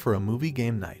staying over for a movie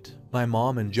game night. My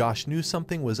mom and Josh knew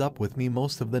something was up with me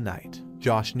most of the night.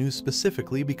 Josh knew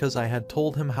specifically because I had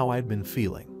told him how I'd been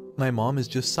feeling. My mom is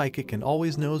just psychic and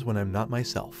always knows when I'm not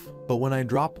myself. But when I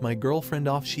dropped my girlfriend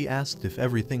off, she asked if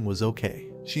everything was okay.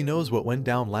 She knows what went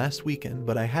down last weekend,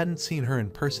 but I hadn't seen her in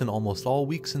person almost all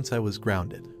week since I was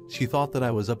grounded. She thought that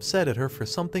I was upset at her for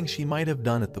something she might have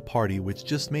done at the party, which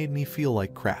just made me feel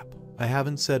like crap. I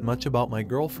haven't said much about my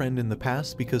girlfriend in the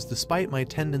past because despite my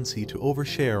tendency to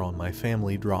overshare on my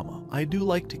family drama, I do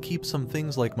like to keep some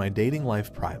things like my dating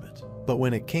life private. But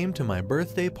when it came to my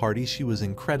birthday party, she was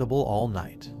incredible all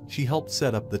night. She helped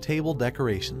set up the table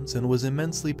decorations and was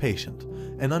immensely patient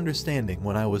and understanding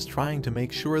when I was trying to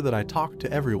make sure that I talked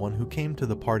to everyone who came to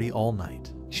the party all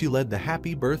night. She led the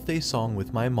happy birthday song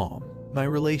with my mom. My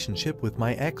relationship with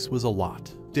my ex was a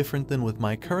lot different than with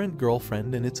my current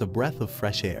girlfriend, and it's a breath of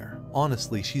fresh air.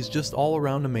 Honestly, she's just all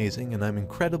around amazing and I'm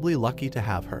incredibly lucky to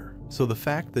have her. So the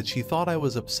fact that she thought I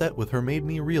was upset with her made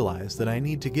me realize that I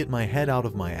need to get my head out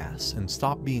of my ass and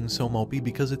stop being so mopey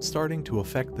because it's starting to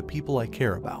affect the people I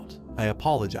care about. I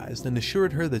apologized and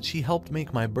assured her that she helped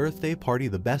make my birthday party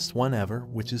the best one ever,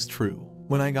 which is true.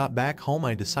 When I got back home,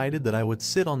 I decided that I would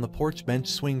sit on the porch bench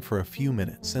swing for a few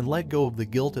minutes and let go of the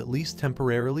guilt, at least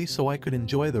temporarily, so I could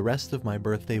enjoy the rest of my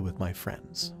birthday with my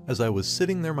friends. As I was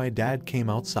sitting there, my dad came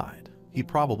outside. He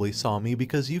probably saw me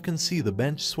because you can see the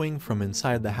bench swing from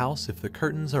inside the house if the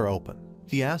curtains are open.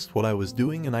 He asked what I was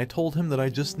doing and I told him that I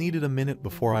just needed a minute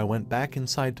before I went back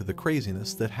inside to the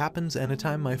craziness that happens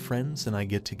anytime my friends and I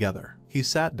get together. He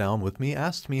sat down with me,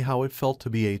 asked me how it felt to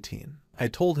be 18. I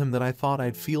told him that I thought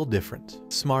I'd feel different,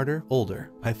 smarter,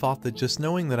 older. I thought that just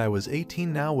knowing that I was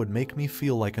 18 now would make me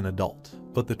feel like an adult.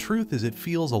 But the truth is, it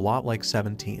feels a lot like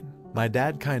 17. My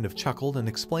dad kind of chuckled and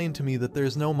explained to me that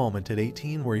there's no moment at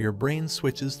 18 where your brain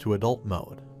switches to adult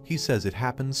mode. He says it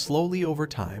happens slowly over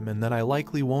time and that I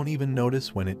likely won't even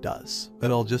notice when it does.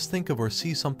 That I'll just think of or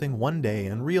see something one day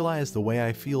and realize the way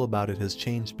I feel about it has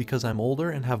changed because I'm older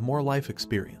and have more life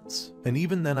experience. And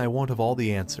even then I won't have all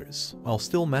the answers. I'll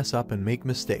still mess up and make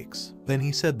mistakes. Then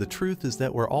he said the truth is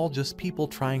that we're all just people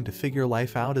trying to figure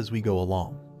life out as we go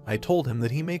along. I told him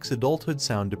that he makes adulthood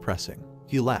sound depressing.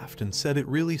 He laughed and said it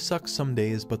really sucks some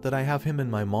days, but that I have him and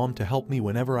my mom to help me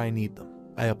whenever I need them.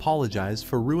 I apologized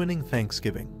for ruining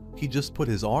Thanksgiving. He just put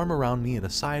his arm around me in a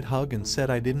side hug and said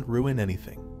I didn't ruin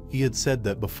anything. He had said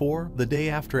that before, the day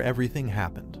after everything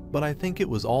happened, but I think it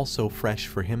was all so fresh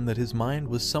for him that his mind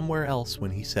was somewhere else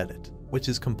when he said it, which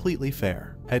is completely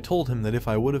fair. I told him that if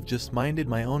I would have just minded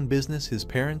my own business, his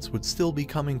parents would still be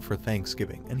coming for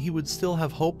Thanksgiving and he would still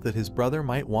have hope that his brother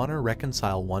might want to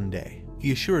reconcile one day.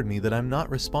 He assured me that I'm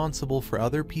not responsible for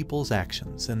other people's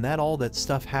actions and that all that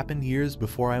stuff happened years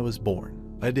before I was born.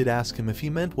 I did ask him if he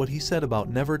meant what he said about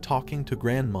never talking to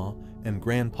grandma and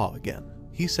grandpa again.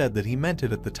 He said that he meant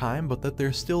it at the time, but that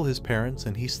they're still his parents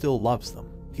and he still loves them.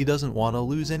 He doesn't want to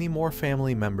lose any more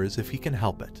family members if he can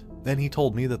help it. Then he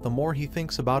told me that the more he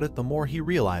thinks about it, the more he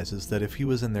realizes that if he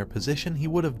was in their position, he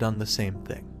would have done the same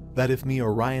thing. That if me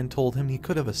or Ryan told him he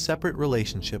could have a separate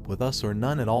relationship with us or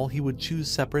none at all, he would choose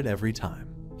separate every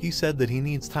time. He said that he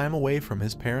needs time away from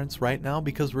his parents right now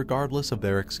because regardless of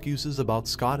their excuses about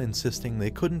Scott insisting they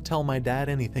couldn't tell my dad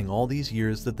anything all these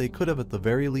years, that they could have at the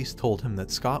very least told him that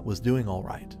Scott was doing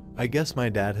alright. I guess my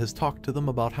dad has talked to them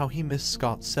about how he missed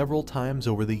Scott several times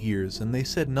over the years and they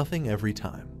said nothing every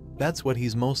time. That's what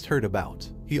he's most hurt about.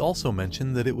 He also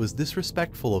mentioned that it was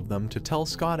disrespectful of them to tell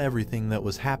Scott everything that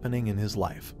was happening in his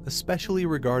life, especially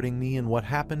regarding me and what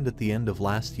happened at the end of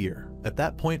last year. At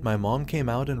that point, my mom came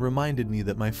out and reminded me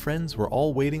that my friends were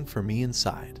all waiting for me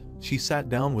inside. She sat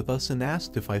down with us and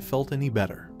asked if I felt any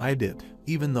better. I did.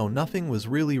 Even though nothing was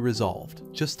really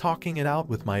resolved, just talking it out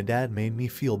with my dad made me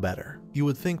feel better. You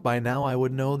would think by now I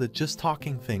would know that just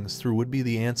talking things through would be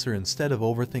the answer instead of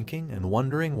overthinking and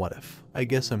wondering what if. I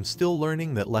guess I'm still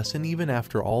learning that lesson even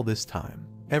after all this time.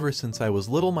 Ever since I was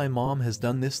little, my mom has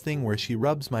done this thing where she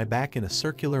rubs my back in a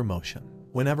circular motion.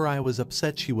 Whenever I was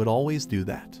upset, she would always do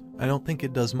that. I don't think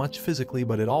it does much physically,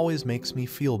 but it always makes me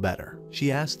feel better.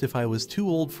 She asked if I was too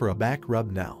old for a back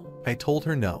rub now. I told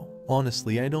her no.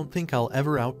 Honestly, I don't think I'll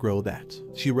ever outgrow that.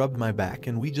 She rubbed my back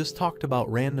and we just talked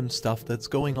about random stuff that's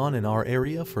going on in our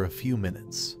area for a few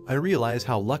minutes. I realize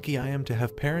how lucky I am to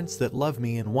have parents that love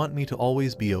me and want me to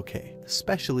always be okay,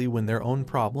 especially when their own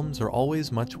problems are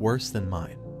always much worse than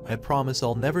mine. I promise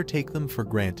I'll never take them for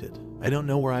granted. I don't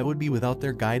know where I would be without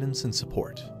their guidance and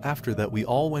support. After that, we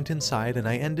all went inside and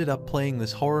I ended up playing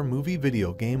this horror movie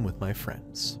video game with my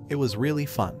friends. It was really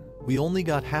fun. We only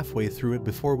got halfway through it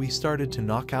before we started to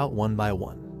knock out one by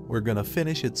one. We're gonna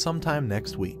finish it sometime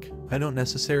next week. I don't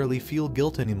necessarily feel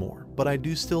guilt anymore, but I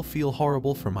do still feel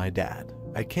horrible for my dad.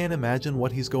 I can't imagine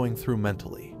what he's going through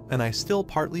mentally. And I still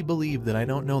partly believe that I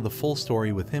don't know the full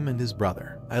story with him and his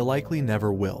brother. I likely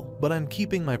never will, but I'm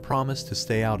keeping my promise to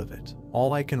stay out of it.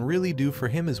 All I can really do for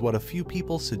him is what a few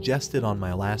people suggested on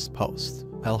my last post.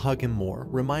 I'll hug him more,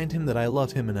 remind him that I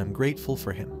love him and I'm grateful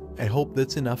for him. I hope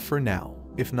that's enough for now.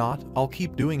 If not, I'll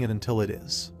keep doing it until it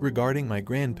is. Regarding my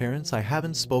grandparents, I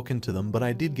haven't spoken to them, but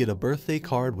I did get a birthday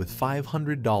card with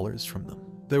 $500 from them.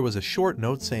 There was a short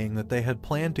note saying that they had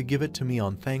planned to give it to me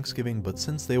on Thanksgiving, but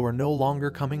since they were no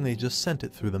longer coming, they just sent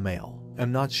it through the mail.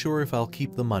 I'm not sure if I'll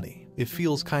keep the money. It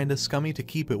feels kinda scummy to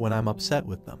keep it when I'm upset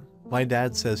with them. My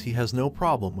dad says he has no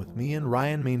problem with me and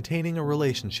Ryan maintaining a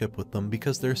relationship with them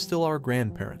because they're still our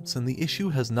grandparents and the issue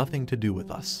has nothing to do with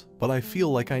us. But I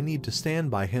feel like I need to stand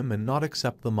by him and not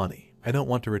accept the money. I don't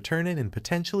want to return it and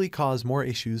potentially cause more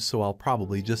issues, so I'll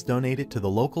probably just donate it to the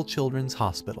local children's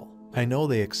hospital. I know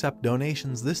they accept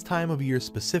donations this time of year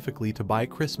specifically to buy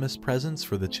Christmas presents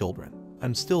for the children.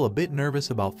 I'm still a bit nervous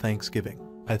about Thanksgiving.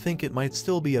 I think it might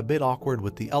still be a bit awkward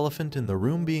with the elephant in the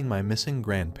room being my missing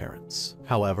grandparents.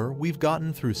 However, we've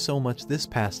gotten through so much this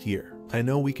past year. I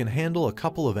know we can handle a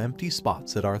couple of empty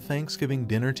spots at our Thanksgiving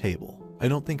dinner table. I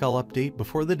don't think I'll update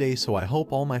before the day, so I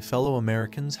hope all my fellow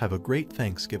Americans have a great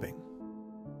Thanksgiving.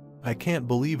 I can't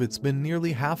believe it's been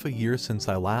nearly half a year since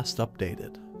I last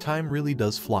updated. Time really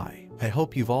does fly. I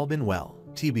hope you've all been well.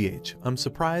 TBH, I'm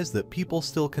surprised that people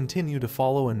still continue to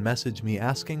follow and message me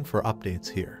asking for updates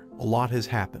here. A lot has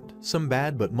happened, some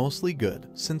bad but mostly good,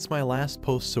 since my last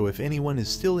post, so if anyone is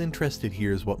still interested,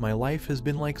 here's what my life has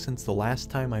been like since the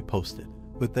last time I posted.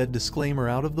 With that disclaimer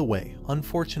out of the way,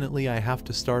 unfortunately I have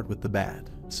to start with the bad.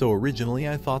 So originally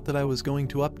I thought that I was going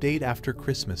to update after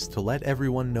Christmas to let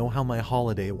everyone know how my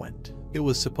holiday went. It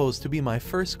was supposed to be my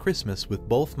first Christmas with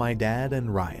both my dad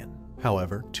and Ryan.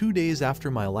 However, 2 days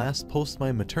after my last post,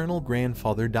 my maternal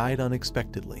grandfather died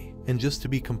unexpectedly. And just to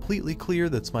be completely clear,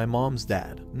 that's my mom's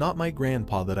dad, not my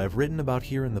grandpa that I've written about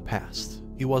here in the past.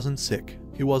 He wasn't sick.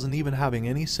 He wasn't even having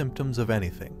any symptoms of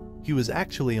anything. He was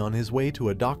actually on his way to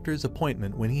a doctor's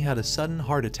appointment when he had a sudden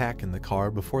heart attack in the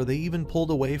car before they even pulled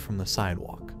away from the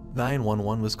sidewalk.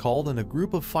 911 was called and a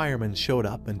group of firemen showed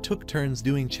up and took turns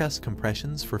doing chest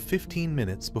compressions for 15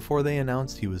 minutes before they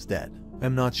announced he was dead.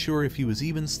 I'm not sure if he was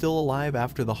even still alive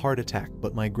after the heart attack,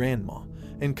 but my grandma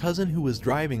and cousin who was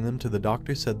driving them to the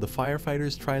doctor said the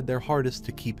firefighters tried their hardest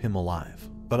to keep him alive.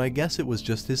 But I guess it was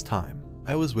just his time.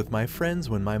 I was with my friends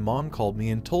when my mom called me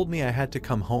and told me I had to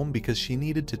come home because she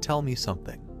needed to tell me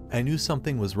something. I knew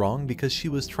something was wrong because she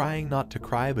was trying not to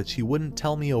cry, but she wouldn't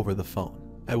tell me over the phone.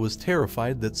 I was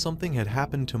terrified that something had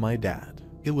happened to my dad.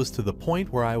 It was to the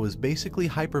point where I was basically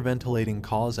hyperventilating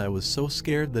cause I was so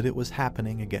scared that it was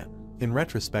happening again. In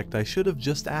retrospect, I should have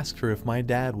just asked her if my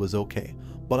dad was okay,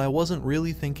 but I wasn't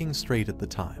really thinking straight at the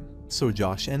time. So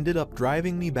Josh ended up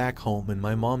driving me back home and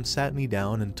my mom sat me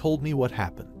down and told me what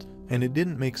happened. And it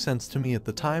didn't make sense to me at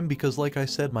the time because, like I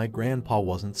said, my grandpa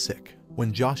wasn't sick.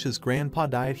 When Josh's grandpa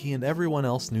died, he and everyone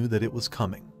else knew that it was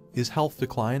coming. His health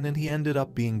declined and he ended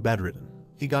up being bedridden.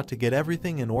 He got to get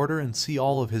everything in order and see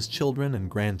all of his children and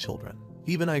grandchildren.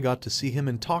 Even I got to see him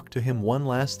and talk to him one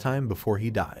last time before he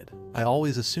died. I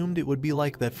always assumed it would be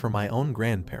like that for my own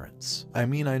grandparents. I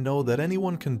mean, I know that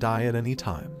anyone can die at any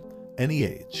time, any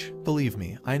age. Believe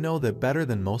me, I know that better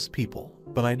than most people.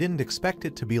 But I didn't expect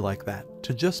it to be like that,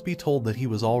 to just be told that he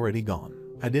was already gone.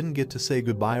 I didn't get to say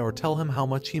goodbye or tell him how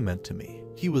much he meant to me.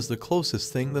 He was the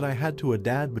closest thing that I had to a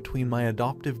dad between my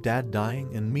adoptive dad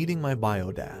dying and meeting my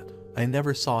bio dad. I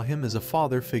never saw him as a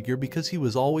father figure because he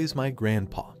was always my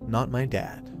grandpa, not my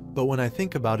dad. But when I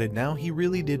think about it now, he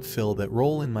really did fill that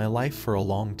role in my life for a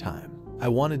long time. I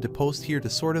wanted to post here to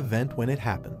sort of vent when it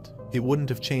happened. It wouldn't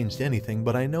have changed anything,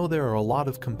 but I know there are a lot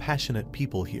of compassionate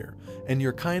people here, and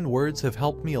your kind words have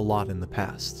helped me a lot in the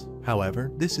past. However,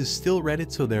 this is still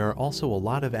Reddit, so there are also a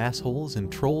lot of assholes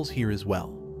and trolls here as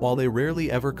well. While they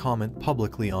rarely ever comment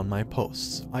publicly on my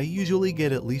posts, I usually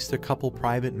get at least a couple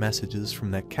private messages from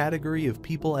that category of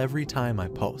people every time I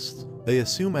post. They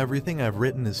assume everything I've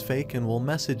written is fake and will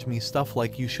message me stuff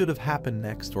like "you should have happened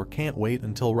next" or "can't wait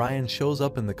until Ryan shows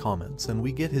up" in the comments and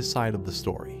we get his side of the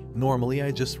story. Normally I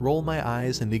just roll my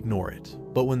eyes and ignore it.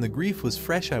 But when the grief was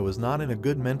fresh, I was not in a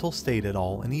good mental state at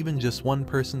all, and even just one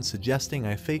person suggesting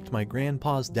I faked my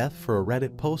grandpa's death for a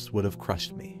Reddit post would have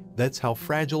crushed me. That's how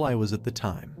fragile I was at the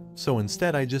time. So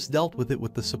instead I just dealt with it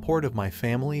with the support of my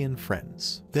family and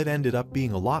friends. That ended up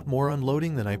being a lot more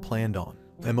unloading than I planned on.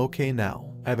 I'm okay now.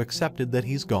 I've accepted that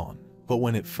he's gone. But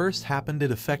when it first happened,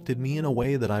 it affected me in a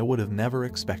way that I would have never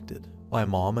expected. My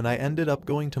mom and I ended up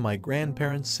going to my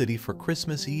grandparents' city for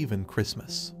Christmas Eve and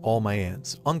Christmas. All my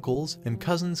aunts, uncles, and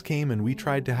cousins came and we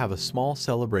tried to have a small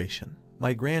celebration.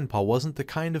 My grandpa wasn't the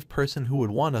kind of person who would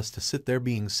want us to sit there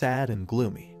being sad and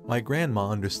gloomy. My grandma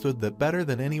understood that better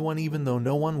than anyone, even though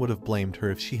no one would have blamed her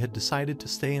if she had decided to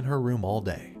stay in her room all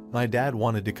day. My dad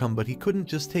wanted to come, but he couldn't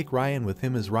just take Ryan with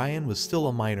him as Ryan was still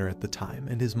a minor at the time,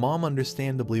 and his mom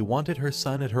understandably wanted her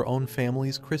son at her own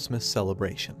family's Christmas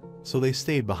celebration. So they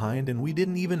stayed behind, and we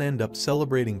didn't even end up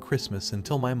celebrating Christmas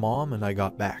until my mom and I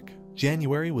got back.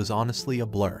 January was honestly a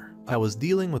blur. I was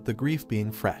dealing with the grief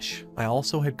being fresh. I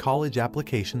also had college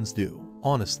applications due.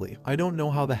 Honestly, I don't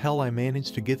know how the hell I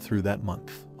managed to get through that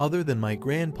month. Other than my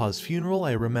grandpa's funeral,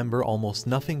 I remember almost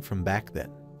nothing from back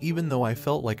then. Even though I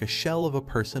felt like a shell of a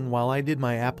person while I did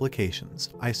my applications,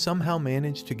 I somehow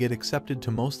managed to get accepted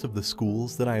to most of the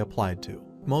schools that I applied to.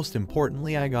 Most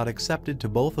importantly, I got accepted to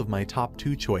both of my top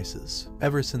 2 choices.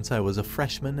 Ever since I was a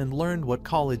freshman and learned what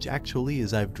college actually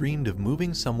is, I've dreamed of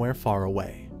moving somewhere far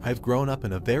away. I've grown up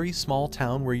in a very small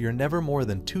town where you're never more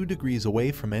than 2 degrees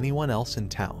away from anyone else in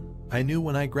town. I knew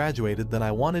when I graduated that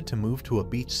I wanted to move to a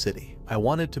beach city. I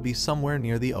wanted to be somewhere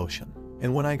near the ocean.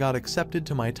 And when I got accepted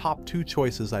to my top 2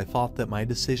 choices, I thought that my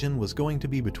decision was going to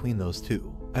be between those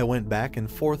 2. I went back and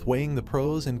forth weighing the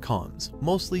pros and cons,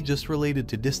 mostly just related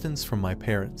to distance from my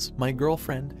parents, my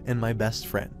girlfriend, and my best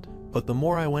friend. But the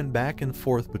more I went back and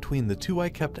forth between the 2, I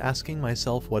kept asking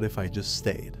myself, what if I just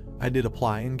stayed? I did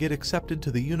apply and get accepted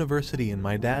to the university in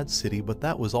my dad's city, but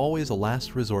that was always a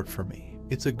last resort for me.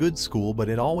 It's a good school, but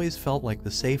it always felt like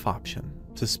the safe option.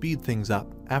 To speed things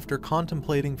up, after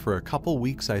contemplating for a couple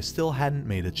weeks, I still hadn't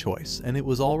made a choice, and it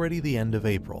was already the end of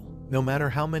April. No matter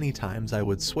how many times I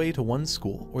would sway to one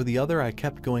school or the other, I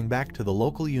kept going back to the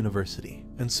local university.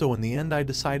 And so in the end, I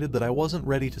decided that I wasn't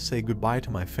ready to say goodbye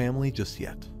to my family just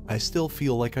yet. I still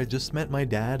feel like I just met my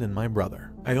dad and my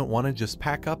brother. I don't want to just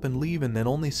pack up and leave and then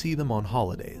only see them on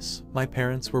holidays. My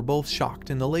parents were both shocked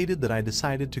and elated that I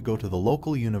decided to go to the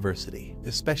local university,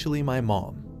 especially my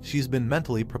mom. She's been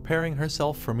mentally preparing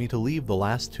herself for me to leave the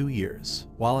last 2 years.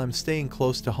 While I'm staying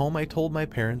close to home, I told my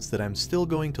parents that I'm still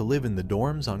going to live in the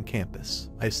dorms on campus.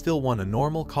 I still want a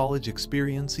normal college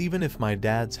experience, even if my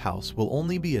dad's house will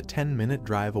only be a 10-minute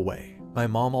drive away. My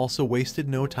mom also wasted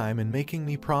no time in making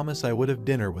me promise I would have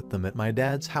dinner with them at my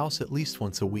dad's house at least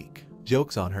once a week.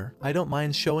 Joke's on her, I don't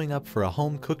mind showing up for a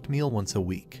home-cooked meal once a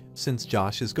week. Since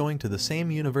Josh is going to the same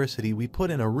university, we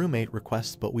put in a roommate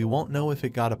request, but we won't know if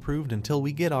it got approved until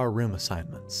we get our room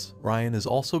assignments. Ryan is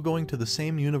also going to the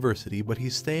same university, but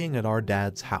he's staying at our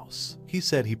dad's house. He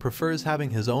said he prefers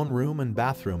having his own room and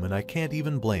bathroom, and I can't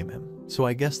even blame him. So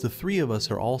I guess the 3 of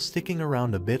us are all sticking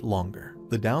around a bit longer.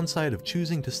 The downside of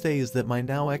choosing to stay is that my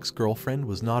now ex-girlfriend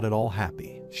was not at all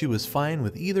happy. She was fine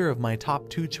with either of my top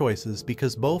 2 choices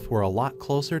because both were a lot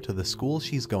closer to the school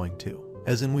she's going to.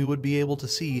 As in, we would be able to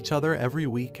see each other every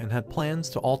week and had plans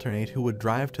to alternate who would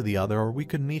drive to the other, or we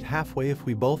could meet halfway if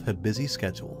we both had busy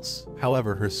schedules.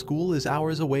 However, her school is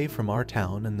hours away from our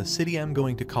town and the city I'm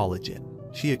going to college in.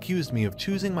 She accused me of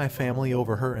choosing my family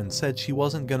over her and said she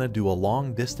wasn't gonna do a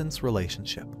long-distance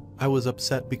relationship. I was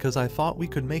upset because I thought we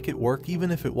could make it work even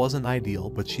if it wasn't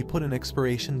ideal, but she put an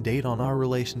expiration date on our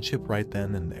relationship right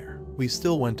then and there. We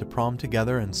still went to prom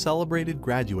together and celebrated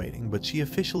graduating, but she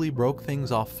officially broke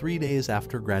things off 3 days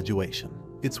after graduation.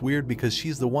 It's weird because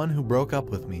she's the one who broke up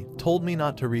with me, told me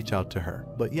not to reach out to her,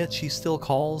 but yet she still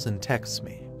calls and texts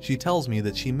me. She tells me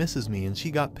that she misses me and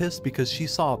she got pissed because she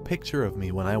saw a picture of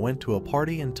me when I went to a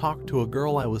party and talked to a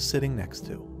girl I was sitting next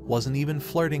to. Wasn't even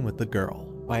flirting with the girl.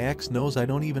 My ex knows I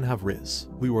don't even have Riz.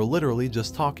 We were literally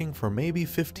just talking for maybe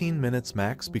 15 minutes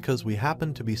max because we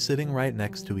happened to be sitting right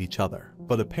next to each other.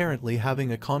 But apparently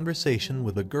having a conversation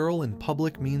with a girl in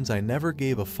public means I never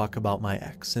gave a fuck about my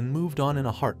ex and moved on in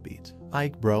a heartbeat.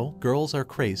 Ike bro, girls are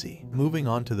crazy. Moving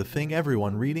on to the thing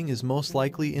everyone reading is most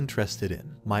likely interested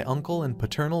in, my uncle and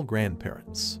paternal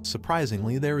grandparents.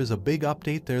 Surprisingly, there is a big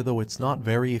update there, though it's not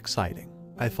very exciting.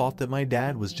 I thought that my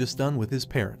dad was just done with his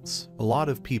parents. A lot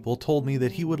of people told me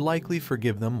that he would likely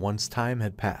forgive them once time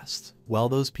had passed. Well,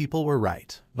 those people were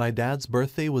right. My dad's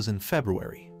birthday was in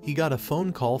February. He got a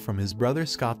phone call from his brother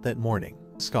Scott that morning.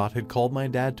 Scott had called my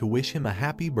dad to wish him a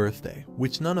happy birthday,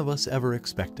 which none of us ever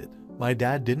expected. My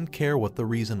dad didn't care what the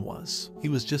reason was. He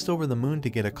was just over the moon to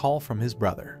get a call from his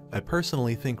brother. I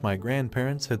personally think my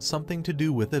grandparents had something to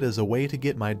do with it as a way to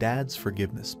get my dad's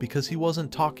forgiveness because he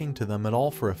wasn't talking to them at all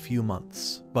for a few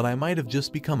months. But I might have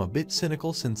just become a bit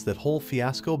cynical since that whole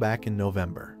fiasco back in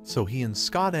November. So he and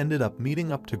Scott ended up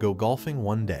meeting up to go golfing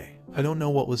one day. I don't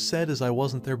know what was said as I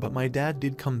wasn't there, but my dad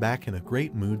did come back in a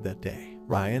great mood that day.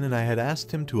 Ryan and I had asked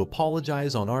him to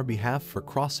apologize on our behalf for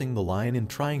crossing the line and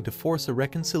trying to force a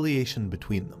reconciliation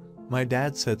between them. My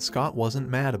dad said Scott wasn't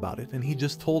mad about it, and he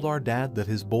just told our dad that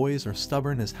his boys are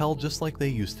stubborn as hell just like they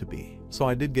used to be. So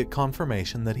I did get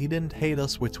confirmation that he didn't hate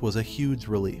us, which was a huge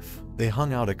relief. They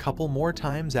hung out a couple more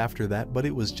times after that, but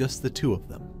it was just the 2 of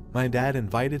them. My dad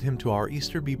invited him to our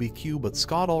Easter BBQ, but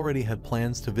Scott already had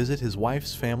plans to visit his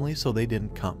wife's family, so they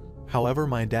didn't come. However,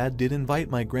 my dad did invite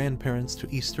my grandparents to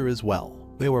Easter as well.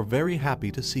 They were very happy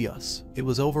to see us. It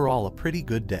was overall a pretty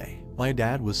good day. My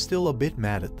dad was still a bit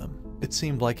mad at them. It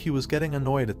seemed like he was getting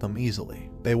annoyed at them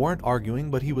easily. They weren't arguing,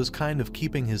 but he was kind of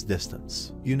keeping his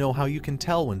distance. You know how you can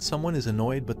tell when someone is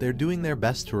annoyed but they're doing their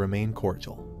best to remain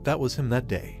cordial. That was him that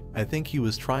day. I think he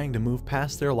was trying to move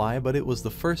past their lie, but it was the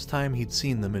first time he'd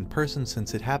seen them in person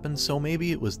since it happened, so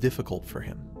maybe it was difficult for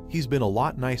him. He's been a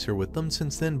lot nicer with them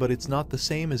since then, but it's not the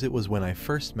same as it was when I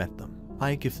first met them.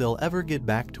 Like if they'll ever get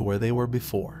back to where they were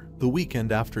before. The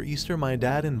weekend after Easter, my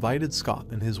dad invited Scott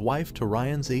and his wife to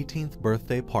Ryan's 18th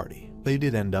birthday party. They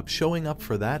did end up showing up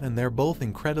for that, and they're both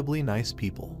incredibly nice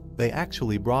people. They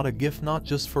actually brought a gift not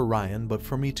just for Ryan but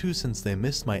for me too, since they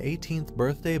missed my 18th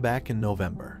birthday back in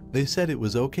November. They said it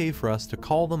was okay for us to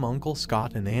call them Uncle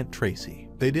Scott and Aunt Tracy.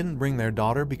 They didn't bring their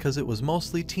daughter because it was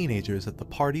mostly teenagers at the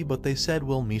party, but they said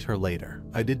we'll meet her later.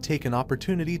 I did take an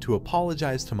opportunity to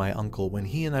apologize to my uncle when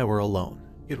he and I were alone.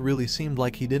 It really seemed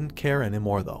like he didn't care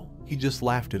anymore though. He just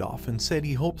laughed it off and said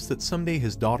he hopes that someday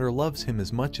his daughter loves him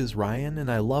as much as Ryan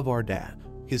and I love our dad.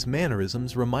 His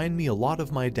mannerisms remind me a lot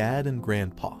of my dad and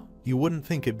grandpa. You wouldn't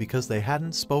think it because they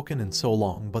hadn't spoken in so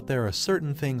long, but there are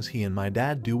certain things he and my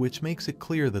dad do which makes it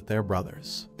clear that they're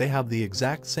brothers. They have the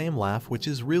exact same laugh, which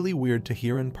is really weird to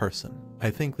hear in person. I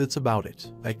think that's about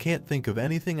it. I can't think of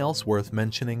anything else worth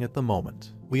mentioning at the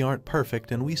moment. We aren't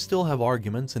perfect and we still have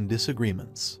arguments and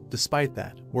disagreements. Despite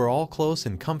that, we're all close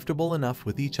and comfortable enough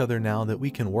with each other now that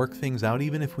we can work things out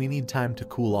even if we need time to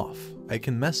cool off. I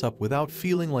can mess up without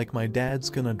feeling like my dad's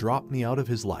gonna drop me out of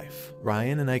his life.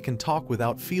 Ryan and I can talk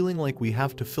without feeling like we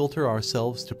have to filter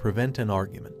ourselves to prevent an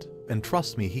argument. And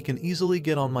trust me, he can easily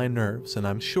get on my nerves, and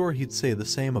I'm sure he'd say the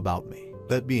same about me.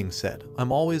 That being said,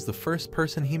 I'm always the first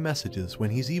person he messages when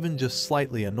he's even just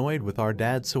slightly annoyed with our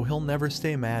dad, so he'll never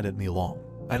stay mad at me long.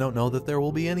 I don't know that there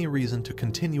will be any reason to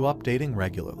continue updating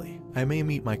regularly. I may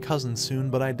meet my cousin soon,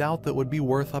 but I doubt that would be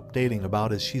worth updating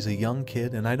about as she's a young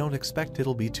kid and I don't expect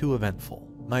it'll be too eventful.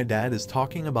 My dad is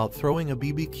talking about throwing a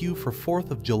BBQ for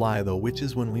 4th of July though, which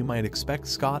is when we might expect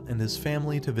Scott and his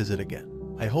family to visit again.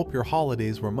 I hope your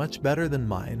holidays were much better than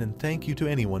mine, and thank you to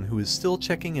anyone who is still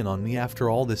checking in on me after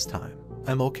all this time.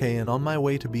 I'm okay and on my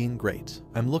way to being great.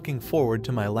 I'm looking forward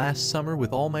to my last summer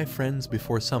with all my friends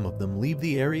before some of them leave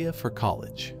the area for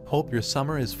college. Hope your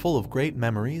summer is full of great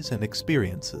memories and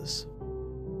experiences.